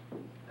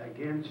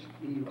against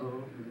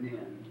evil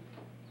men,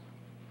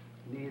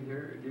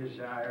 neither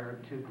desire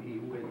to be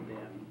with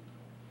them.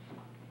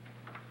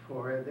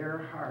 For their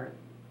heart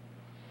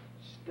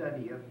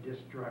studieth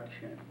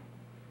destruction,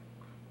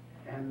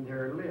 and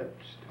their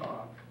lips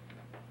talk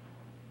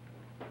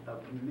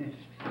of mischief.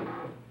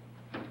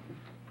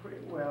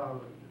 Pretty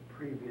well, the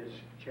previous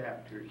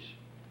chapters,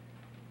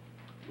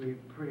 we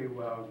pretty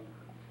well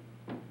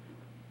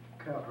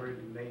covered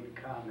and made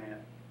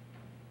comment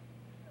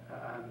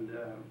on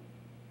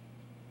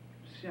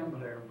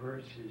similar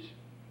verses.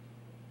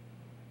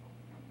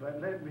 But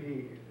let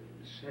me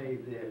say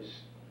this,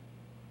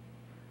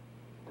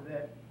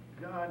 that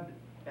God,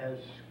 as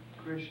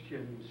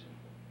Christians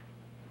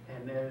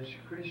and as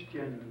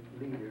Christian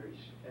leaders,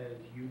 as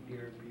you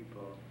dear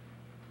people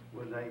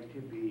would like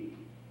to be,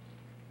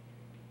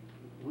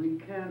 we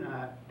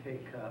cannot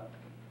take up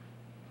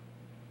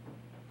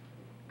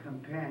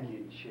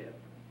companionship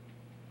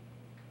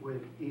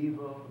with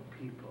evil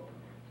people.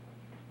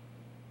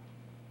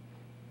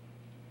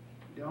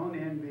 Don't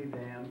envy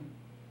them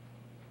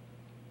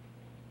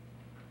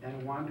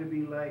and want to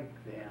be like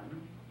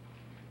them.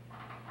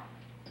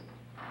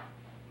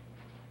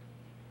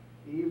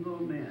 Evil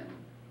men,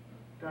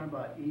 talking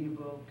about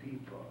evil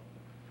people,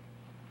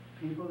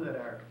 people that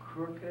are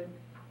crooked,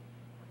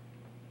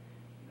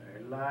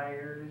 they're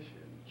liars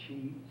and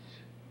cheats,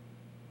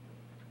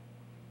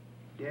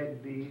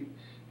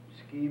 deadbeats,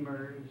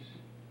 schemers,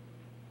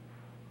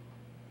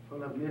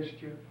 full of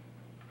mischief.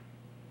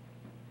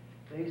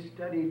 They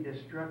study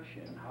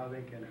destruction, how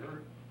they can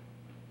hurt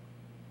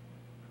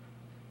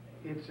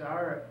it's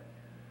our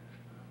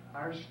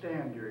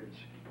standards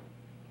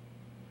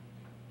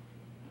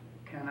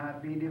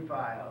cannot be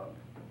defiled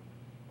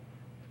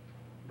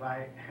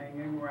by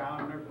hanging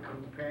around or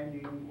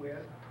companioning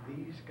with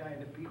these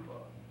kind of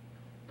people.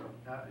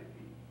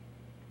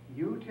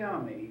 You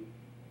tell me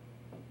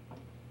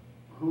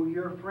who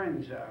your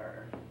friends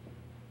are,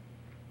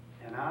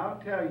 and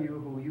I'll tell you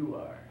who you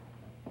are.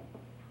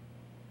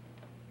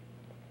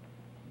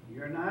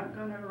 You're not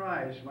going to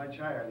rise much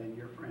higher than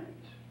your friends.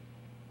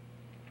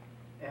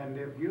 And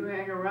if you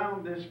hang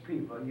around this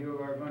people, you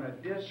are going to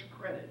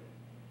discredit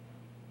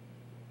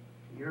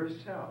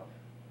yourself.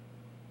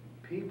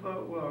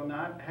 People will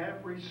not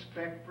have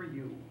respect for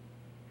you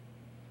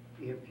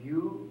if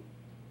you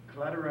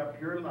clutter up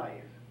your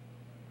life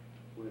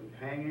with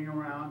hanging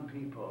around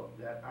people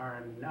that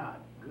are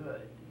not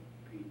good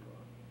people.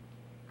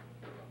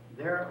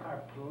 There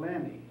are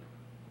plenty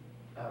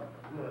of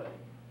good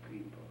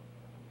people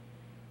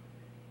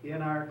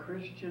in our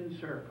Christian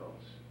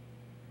circles,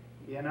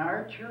 in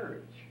our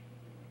church.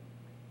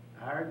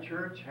 Our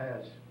church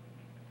has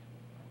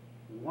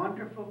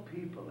wonderful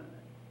people in it.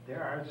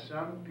 There are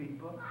some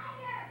people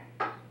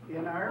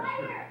in our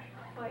church,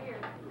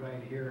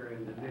 right here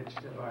in the midst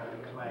of our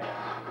class.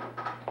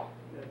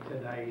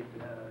 Tonight,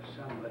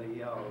 somebody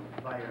yelled,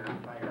 fire,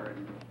 fire,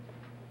 and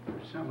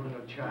some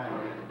little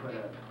child put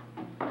a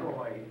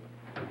toy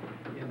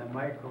in the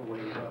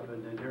microwave up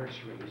in the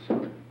nursery,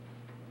 so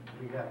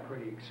we got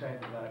pretty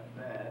excited about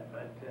that,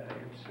 but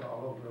it's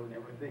all over and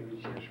everything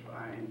is just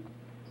fine.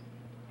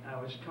 I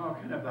was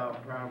talking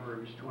about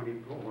Proverbs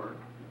 24,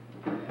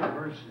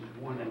 verses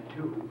 1 and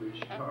 2, which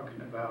is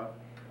talking about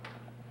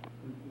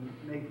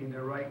making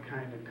the right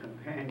kind of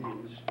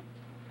companions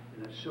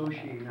and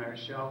associating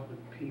ourselves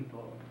with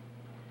people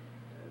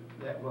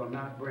that will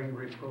not bring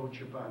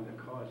reproach upon the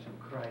cause of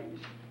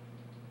Christ.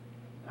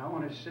 I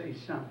want to say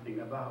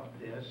something about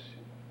this.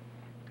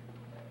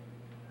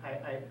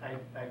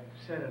 I've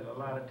said it a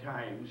lot of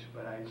times,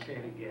 but I say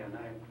it again.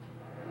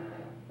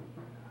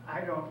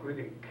 I don't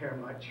really care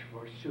much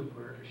for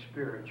super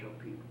spiritual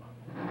people.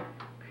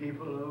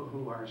 People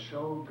who are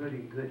so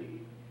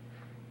goody-goody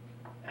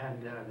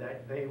and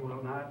that they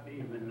will not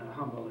even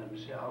humble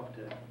themselves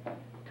to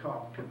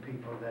talk to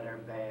people that are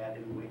bad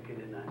and wicked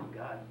and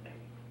ungodly.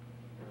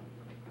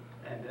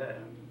 And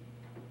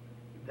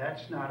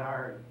that's not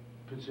our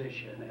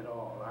position at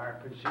all.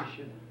 Our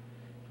position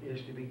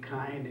is to be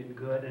kind and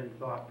good and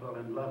thoughtful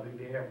and loving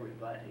to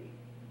everybody,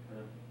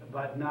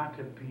 but not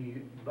to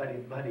be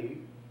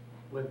buddy-buddy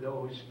with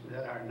those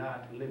that are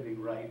not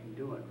living right and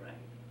doing right.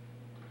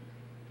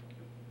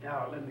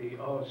 Now, let me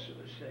also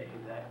say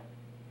that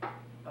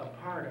a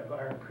part of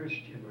our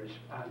Christian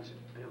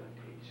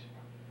responsibilities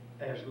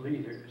as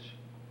leaders,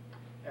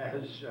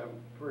 as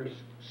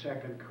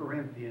 2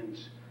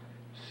 Corinthians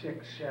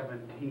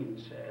 6:17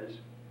 says,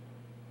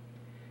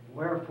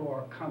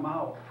 wherefore come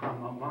out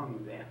from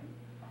among them,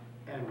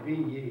 and be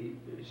ye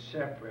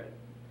separate,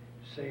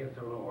 saith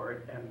the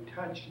Lord, and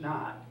touch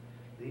not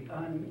the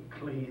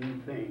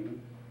unclean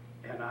thing,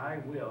 and I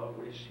will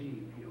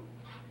receive you.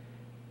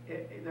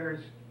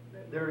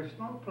 There is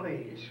no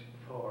place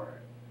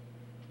for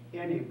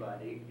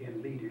anybody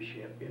in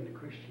leadership in the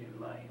Christian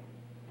life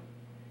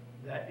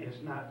that is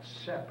not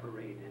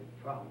separated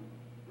from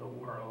the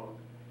world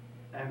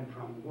and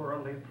from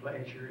worldly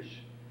pleasures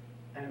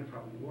and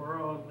from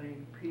worldly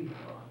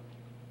people.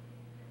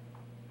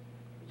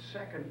 2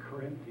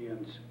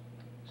 Corinthians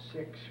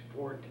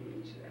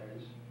 6:14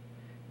 says,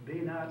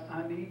 be not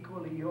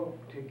unequally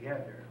yoked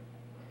together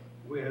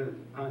with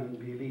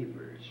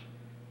unbelievers.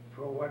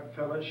 For what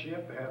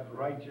fellowship hath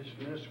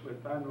righteousness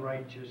with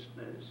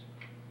unrighteousness?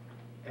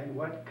 And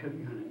what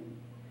communion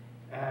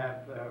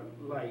hath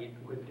light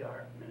with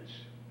darkness?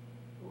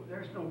 Well,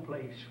 there's no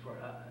place for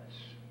us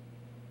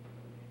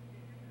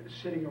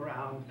sitting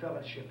around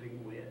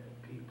fellowshipping with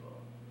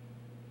people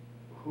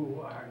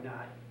who are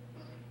not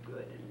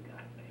good and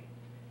godly.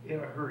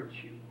 It'll hurt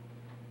you.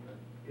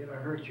 It'll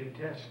hurt your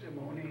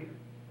testimony.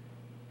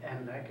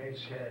 And like I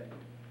said,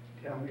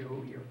 tell me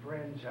who your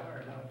friends are,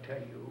 and I'll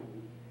tell you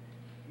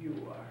who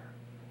you are.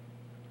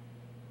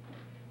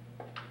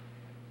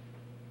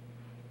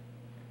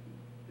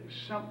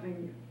 There's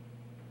something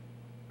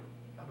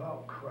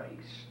about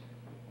Christ,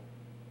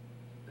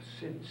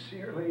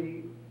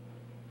 sincerely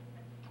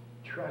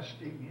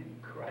trusting in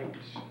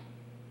Christ,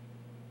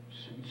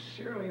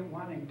 sincerely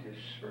wanting to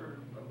serve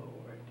the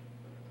Lord.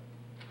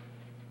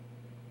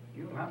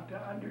 You'll have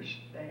to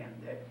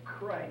understand that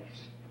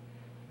Christ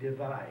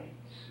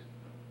divides.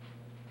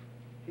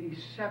 He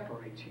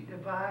separates, he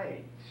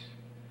divides.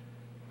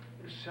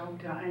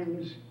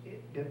 Sometimes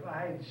it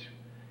divides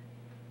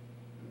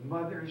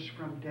mothers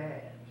from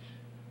dads,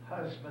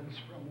 husbands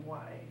from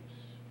wives,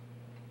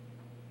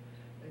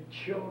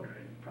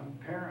 children from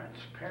parents,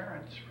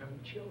 parents from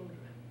children,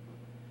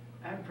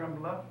 and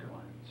from loved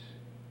ones,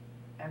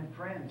 and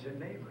friends and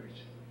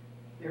neighbors.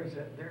 There's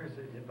a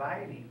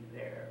dividing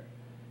there.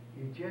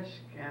 You just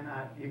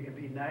cannot, you can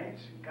be nice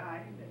and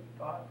kind and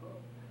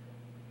thoughtful.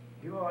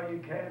 Do all you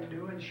can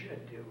do and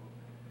should do.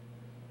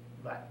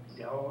 But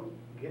don't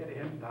get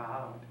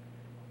involved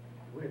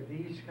with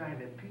these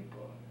kind of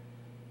people,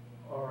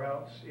 or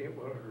else it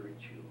will hurt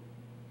you.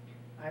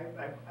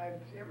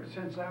 Ever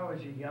since I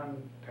was a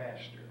young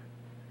pastor,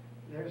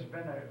 there's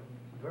been a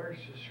verse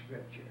of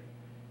scripture.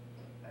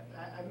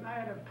 I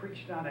might have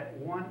preached on it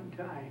one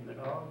time in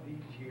all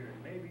these years,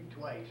 maybe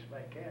twice,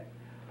 but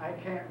I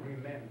can't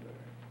remember.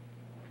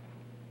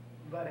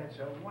 But it's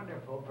a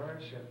wonderful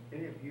verse if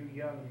any of you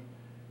young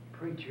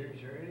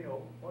preachers or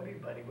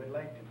anybody would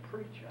like to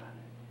preach on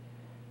it.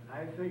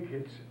 I think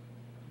it's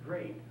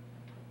great.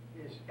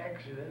 It's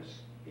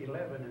Exodus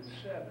 11 and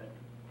 7.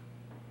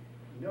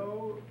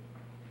 Know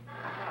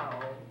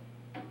how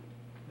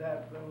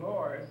that the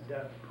Lord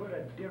doth put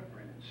a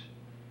difference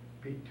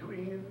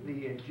between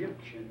the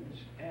Egyptians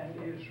and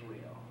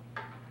Israel.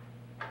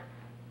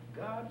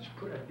 God's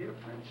put a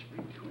difference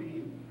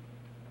between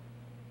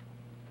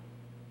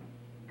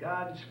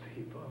God's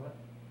people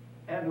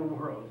and the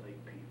worldly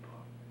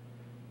people.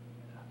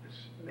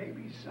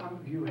 Maybe some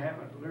of you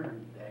haven't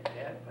learned that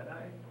yet, but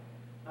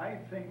I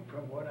think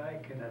from what I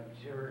can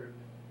observe,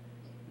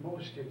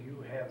 most of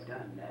you have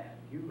done that.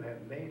 You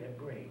have made a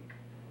break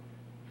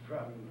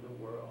from the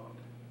world.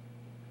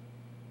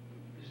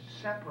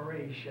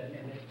 Separation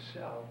in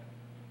itself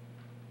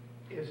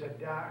is a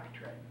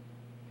doctrine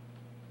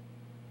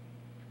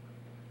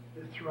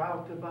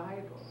throughout the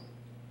Bible.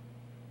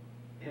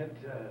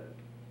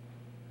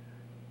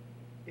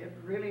 It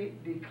really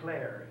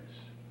declares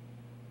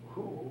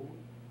who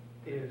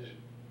is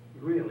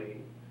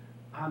really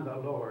on the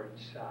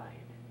Lord's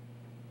side.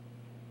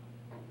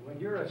 When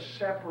you're a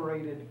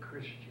separated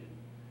Christian,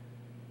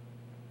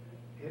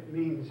 it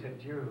means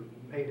that you've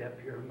made up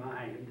your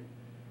mind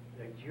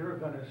that you're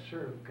going to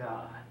serve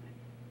God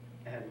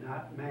and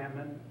not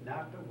mammon,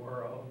 not the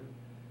world,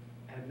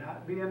 and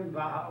not be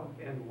involved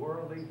in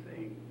worldly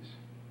things.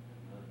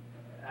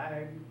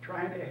 I'm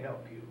trying to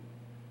help you.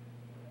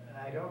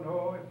 I don't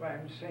know if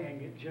I'm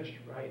saying it just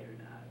right or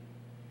not,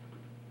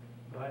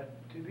 but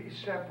to be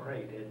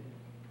separated,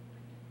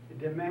 it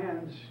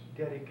demands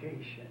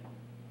dedication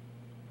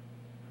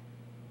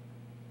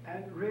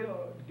and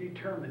real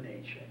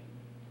determination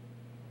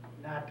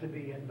not to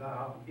be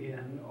involved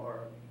in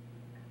or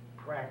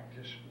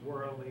practice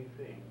worldly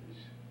things.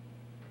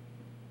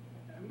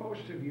 And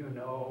most of you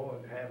know, or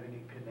have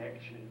any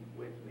connection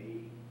with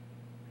me,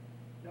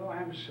 know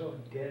I'm so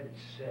dead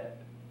set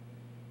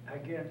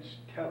against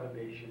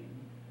television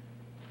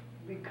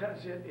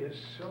because it is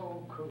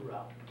so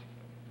corrupt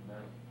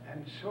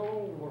and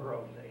so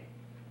worldly.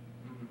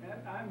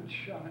 And I'm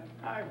sure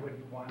I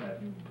wouldn't want to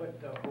put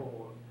the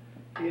whole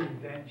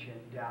invention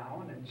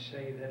down and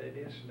say that it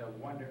isn't a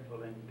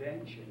wonderful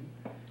invention,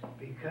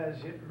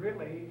 because it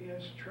really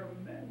is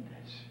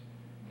tremendous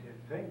to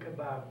think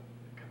about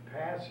the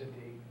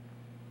capacity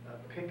of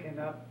picking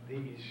up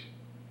these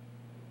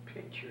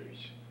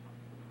pictures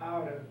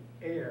out of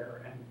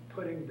air and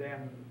putting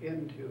them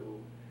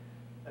into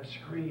a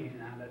screen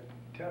on a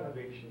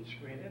television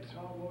screen. It's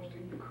almost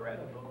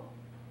incredible.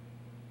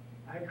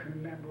 I can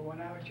remember when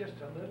I was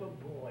just a little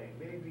boy,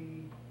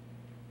 maybe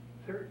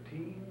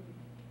 13,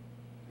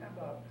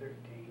 about 13.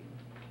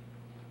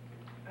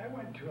 I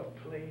went to a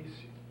place,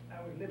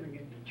 I was living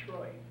in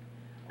Detroit,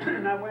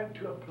 and I went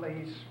to a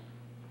place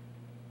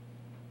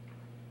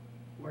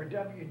where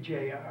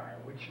WJR,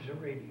 which is a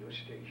radio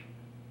station,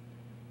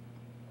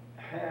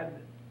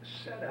 had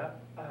set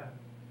up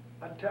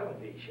a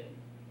television.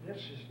 This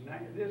is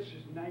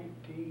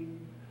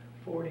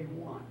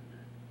 1941.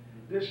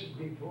 This is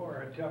before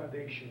our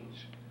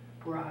televisions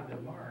were on the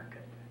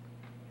market.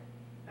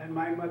 And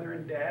my mother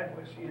and dad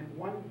was in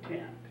one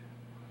tent,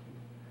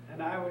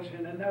 and I was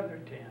in another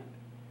tent.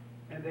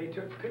 And they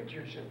took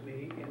pictures of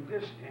me in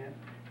this tent,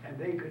 and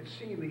they could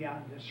see me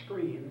on the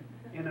screen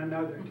in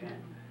another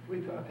tent.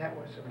 We thought that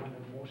was one of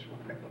the most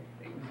wonderful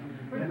things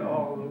in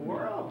all the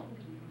world.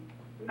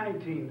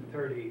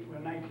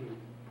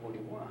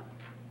 1941.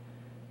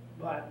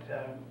 But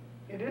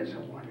it is a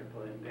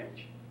wonderful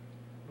invention.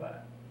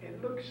 But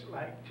it looks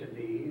like to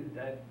me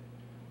that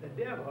the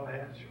devil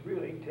has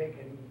really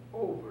taken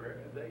over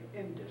the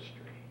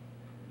industry.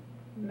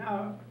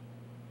 Now,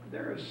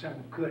 there are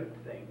some good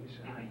things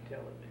on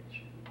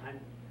television. And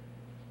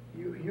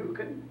you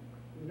can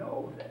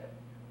know that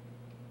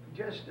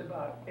just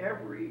about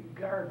every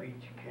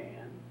garbage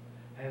can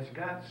has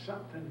got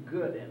something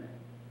good in it.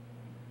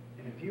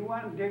 And if you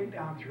want to dig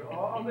down through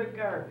all the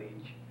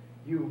garbage,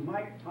 you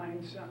might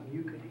find something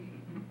you could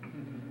eat.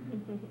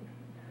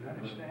 You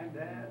understand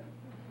that?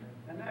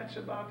 And that's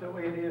about the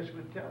way it is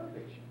with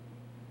television.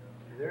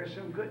 There's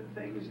some good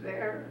things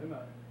there,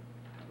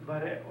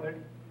 but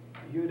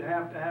you'd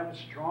have to have a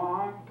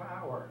strong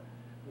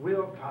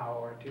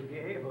willpower to be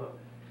able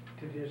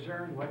to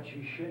discern what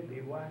you should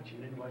be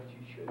watching and what you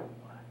shouldn't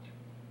watch.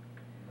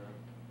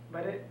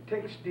 But it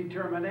takes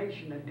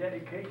determination and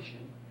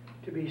dedication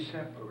to be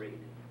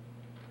separated.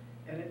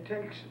 And it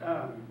takes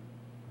a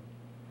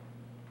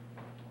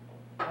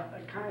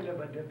kind of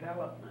a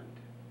development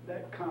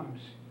that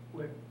comes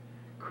with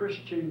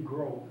Christian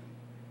growth.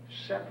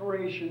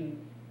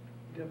 Separation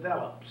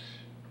develops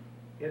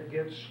It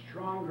gets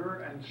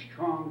stronger and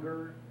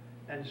stronger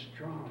and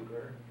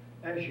stronger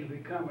as you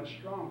become a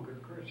stronger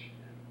Christian.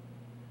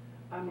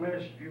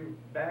 Unless you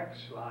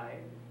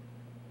backslide,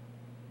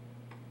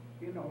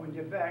 you know, when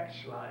you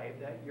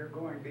backslide, that you're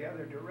going the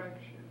other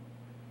direction.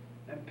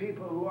 And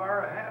people who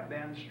have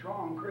been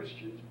strong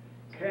Christians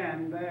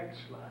can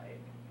backslide.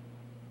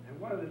 And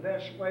one of the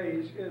best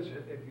ways is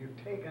if you've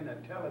taken a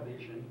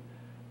television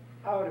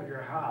out of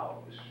your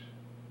house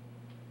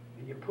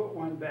and you put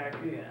one back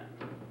in,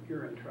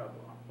 you're in trouble.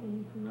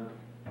 Mm-hmm.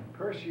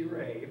 Percy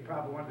Ray,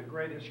 probably one of the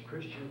greatest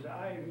Christians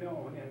I've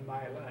known in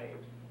my life,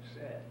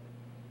 said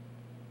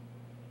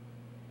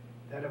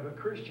that if a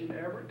Christian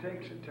ever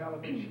takes a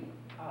television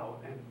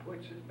out and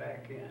puts it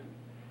back in,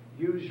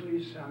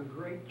 usually some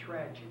great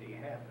tragedy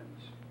happens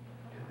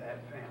to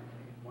that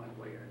family one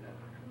way or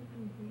another.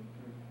 Mm-hmm.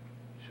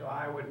 So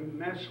I wouldn't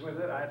mess with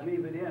it. I'd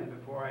leave it in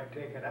before I'd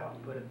take it out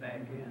and put it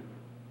back in.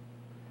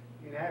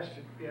 It has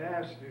to,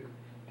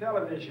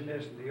 television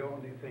isn't the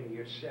only thing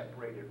you're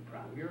separated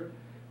from.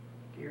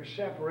 You're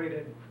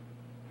separated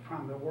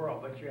from the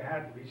world, but you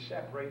have to be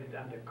separated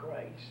unto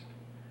Christ.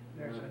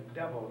 There's a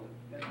double,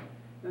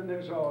 then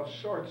there's all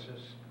sorts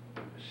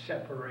of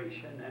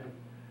separation,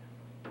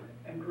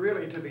 and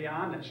really, to be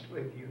honest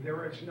with you,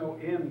 there is no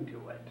end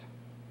to it.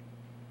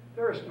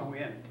 There is no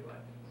end to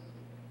it.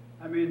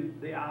 I mean,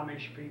 the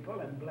Amish people,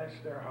 and bless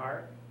their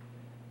heart,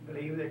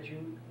 believe that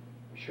you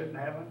shouldn't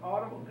have an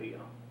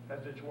automobile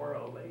because it's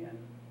worldly and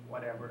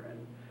whatever,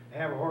 and they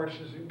have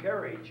horses and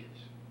carriages.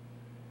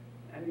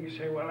 And you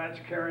say, well, that's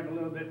carrying a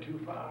little bit too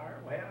far.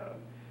 Well,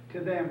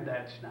 to them,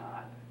 that's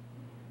not.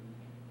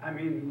 I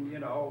mean, you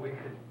know,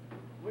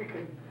 we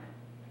could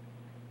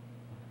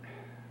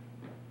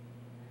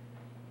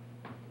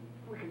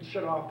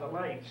shut off the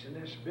lights in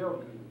this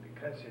building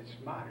because it's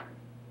modern.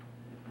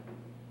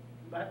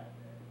 But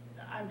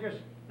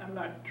I'm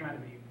not trying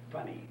to be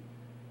funny,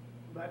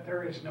 but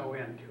there is no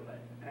end to it.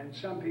 And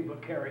some people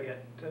carry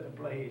it to the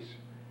place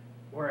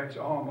where it's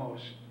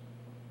almost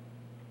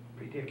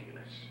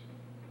ridiculous.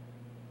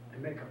 They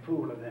make a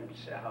fool of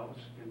themselves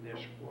in this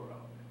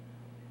world.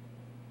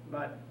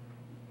 But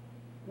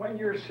when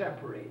you're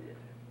separated,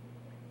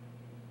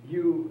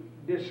 you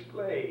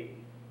display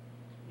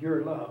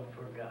your love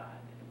for God.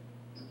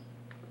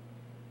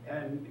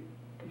 And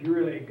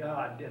really,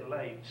 God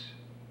delights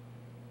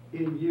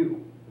in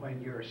you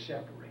when you're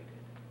separated.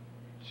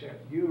 So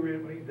you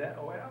really believe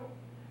that? Well,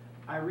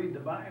 I read the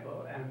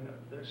Bible, and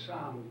the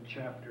Psalm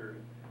chapter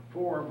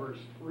 4, verse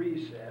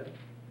 3 said,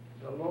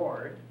 the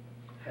Lord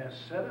has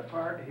set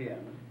apart him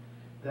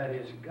that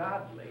is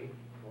godly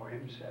for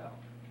himself.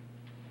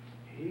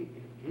 He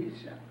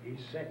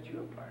set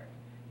you apart.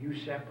 You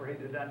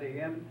separated unto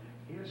him,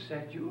 he'll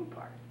set you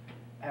apart.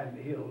 And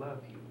he'll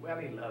love you. Well,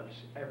 he loves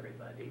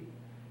everybody.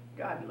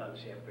 God loves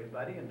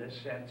everybody in the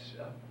sense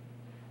of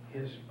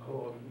his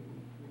whole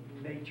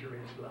nature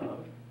is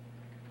love.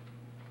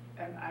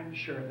 And I'm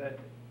sure that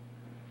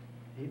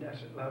he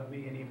doesn't love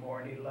me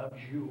anymore and he loves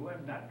you.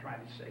 I'm not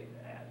trying to say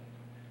that.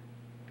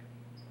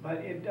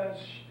 But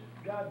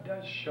God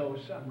does show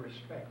some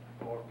respect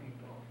for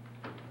people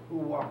who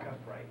walk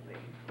uprightly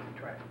and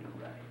try to do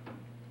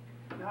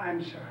right. Now,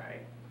 I'm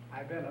sorry,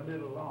 I've been a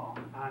little long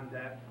on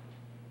that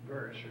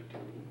verse or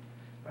two,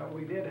 but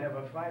we did have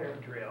a fire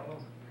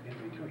drill in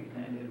between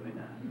that, did we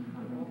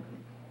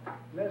not?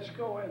 Let's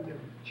go into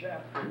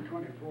chapter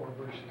 24,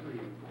 verse 3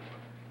 and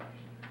 4.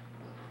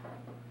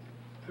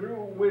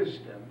 Through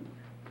wisdom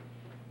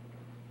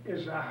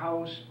is a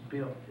house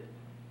builded,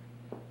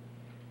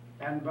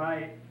 and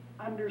by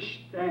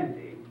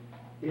understanding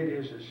it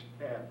is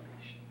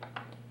established,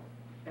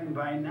 and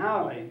by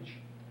knowledge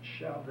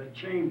shall the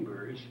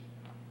chambers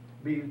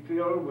be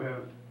filled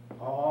with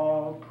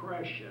all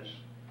precious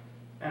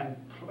and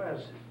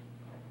pleasant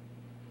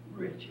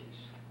riches.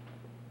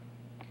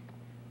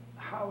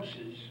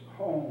 Houses,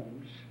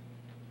 homes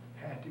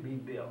had to be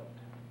built.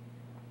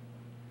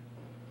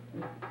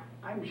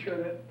 I'm sure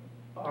that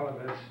all of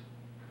us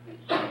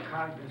are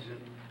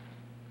cognizant.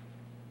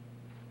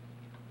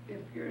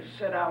 If you're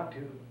set out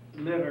to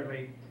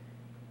literally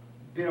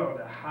build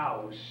a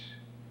house,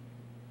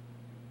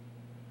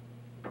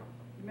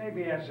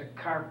 maybe as a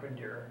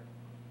carpenter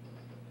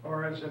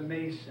or as a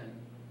mason,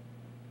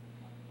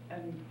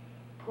 and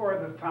pour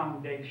the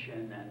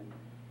foundation and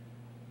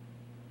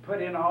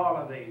put in all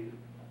of the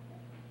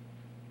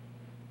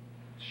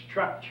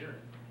structure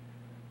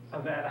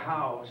of that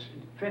house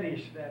and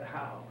finish that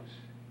house,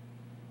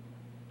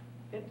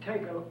 it'd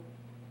take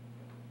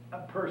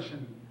a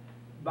person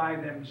by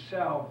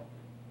themselves,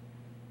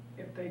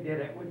 if they did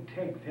it, would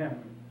take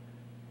them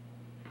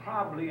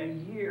probably a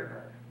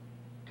year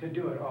to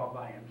do it all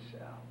by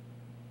himself.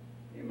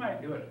 You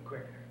might do it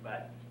quicker,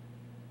 but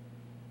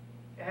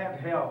have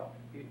help.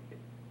 It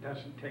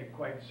doesn't take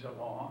quite so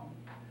long.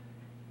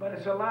 But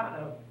it's a lot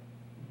of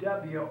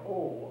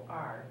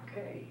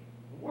W-O-R-K,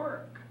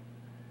 work.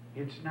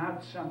 It's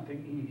not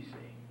something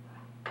easy.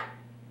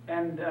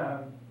 And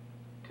to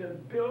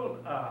build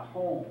a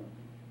home,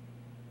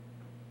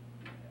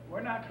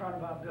 we're not talking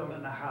about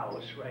building a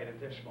house right at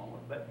this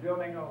moment, but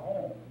building a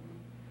home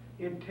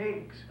it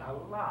takes a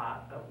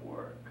lot of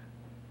work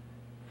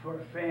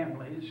for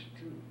families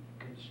to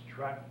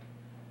construct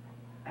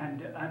and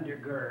to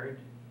undergird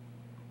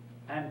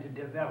and to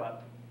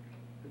develop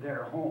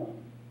their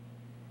home.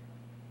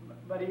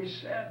 But he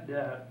said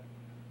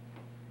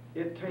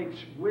it takes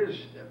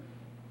wisdom.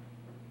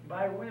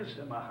 By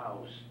wisdom a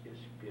house is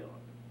built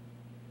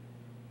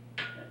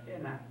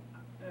and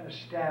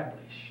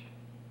established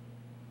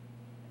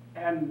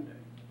and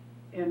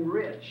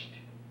enriched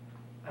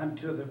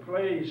unto the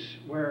place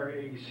where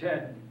he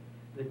said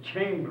the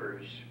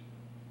chambers,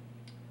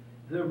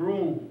 the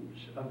rooms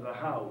of the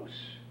house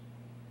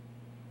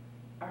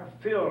are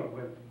filled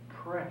with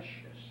precious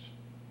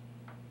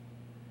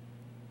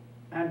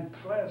and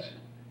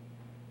pleasant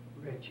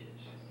riches.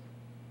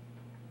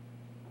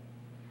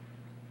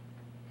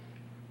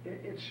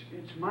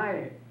 It's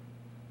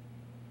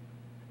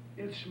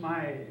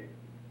my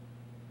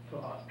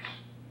thoughts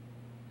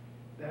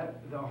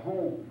that the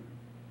home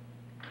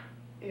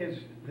is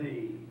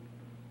the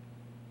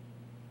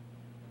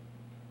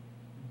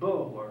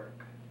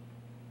bulwark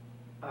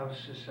of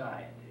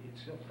society.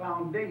 It's the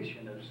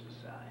foundation of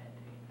society.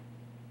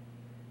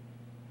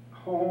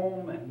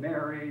 Home and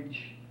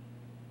marriage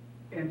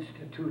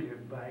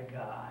instituted by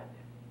God.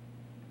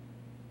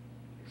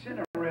 It's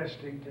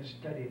interesting to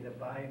study the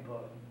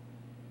Bible.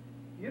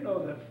 You know,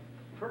 the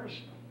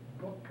first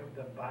book of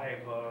the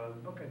Bible,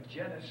 the book of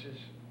Genesis,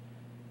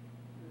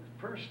 the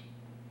first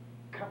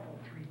couple,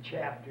 3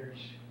 chapters,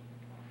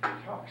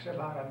 talks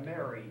about a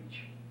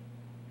marriage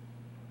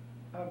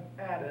of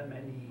Adam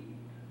and Eve.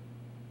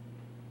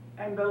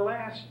 And the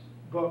last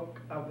book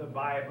of the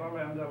Bible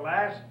and the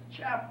last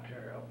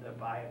chapter of the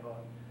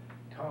Bible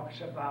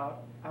talks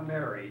about a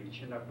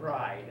marriage and a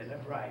bride and a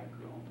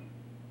bridegroom.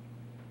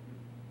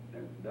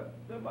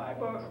 The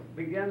Bible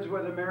begins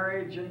with a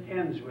marriage and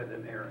ends with a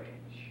marriage.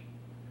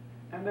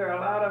 And there are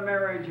a lot of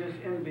marriages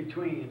in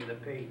between the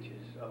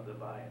pages of the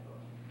Bible.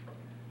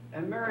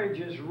 And marriage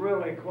is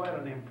really quite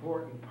an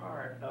important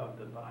part of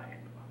the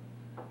Bible.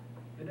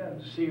 It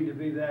doesn't seem to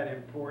be that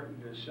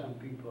important to some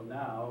people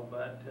now,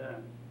 but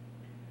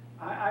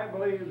I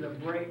believe the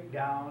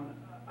breakdown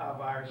of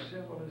our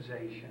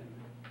civilization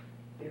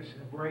is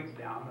the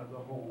breakdown of the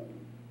home.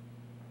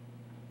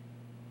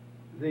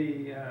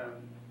 The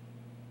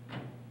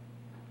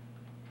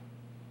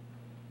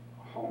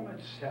home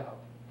itself,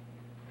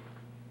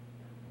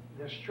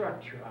 the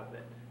structure of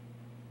it,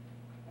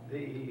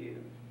 the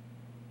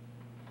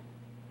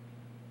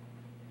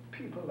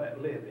people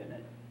that live in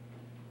it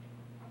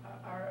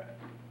are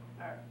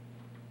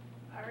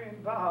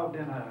involved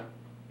in a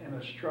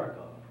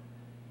struggle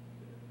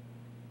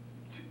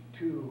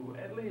to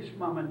at least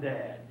mom and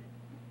dad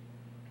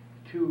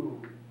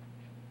to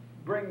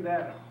bring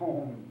that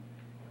home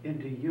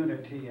into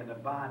unity and a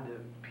bond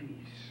of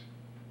peace.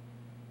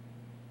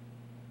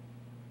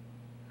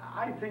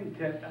 I think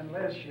that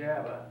unless you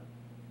have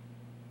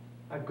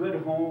a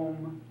good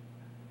home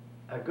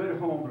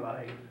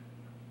life,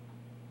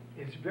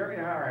 it's very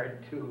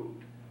hard to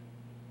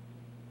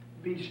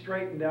be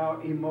straightened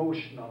out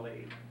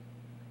emotionally.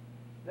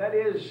 That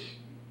is,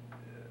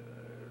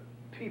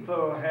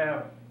 people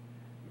have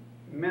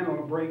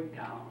mental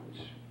breakdowns,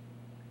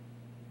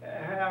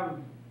 have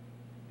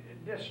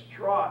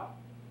distraught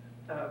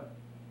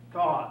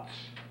thoughts,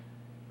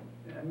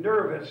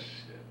 nervous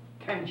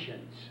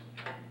tensions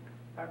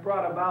are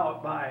brought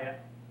about by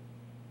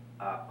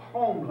a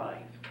home life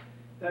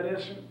that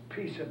isn't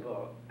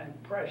peaceable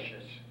and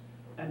precious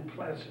and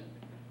pleasant,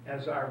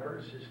 as our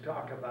verses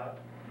talk about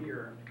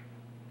here.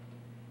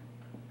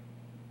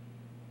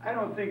 I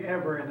don't think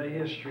ever in the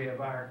history of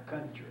our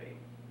country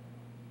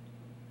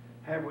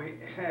have we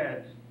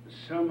had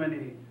so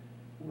many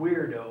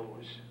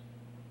weirdos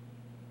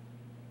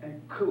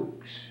and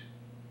kooks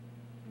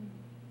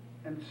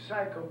and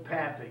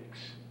psychopathics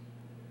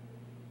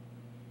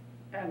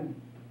and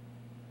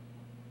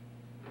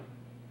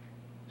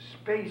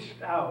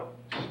spaced out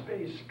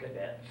space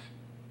cadets,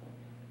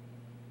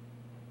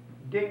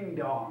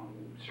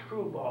 ding-dongs,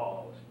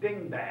 screwballs,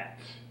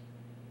 dingbats,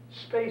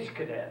 space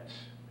cadets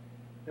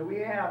that we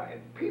have.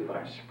 People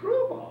are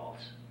screwballs.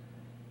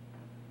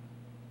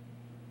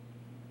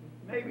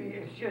 Maybe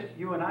it's just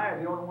you and I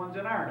are the only ones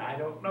that aren't. I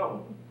don't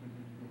know.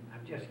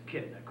 I'm just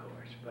kidding, of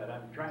course. But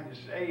I'm trying to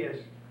say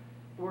is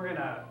we're in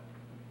a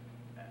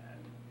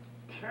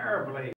terribly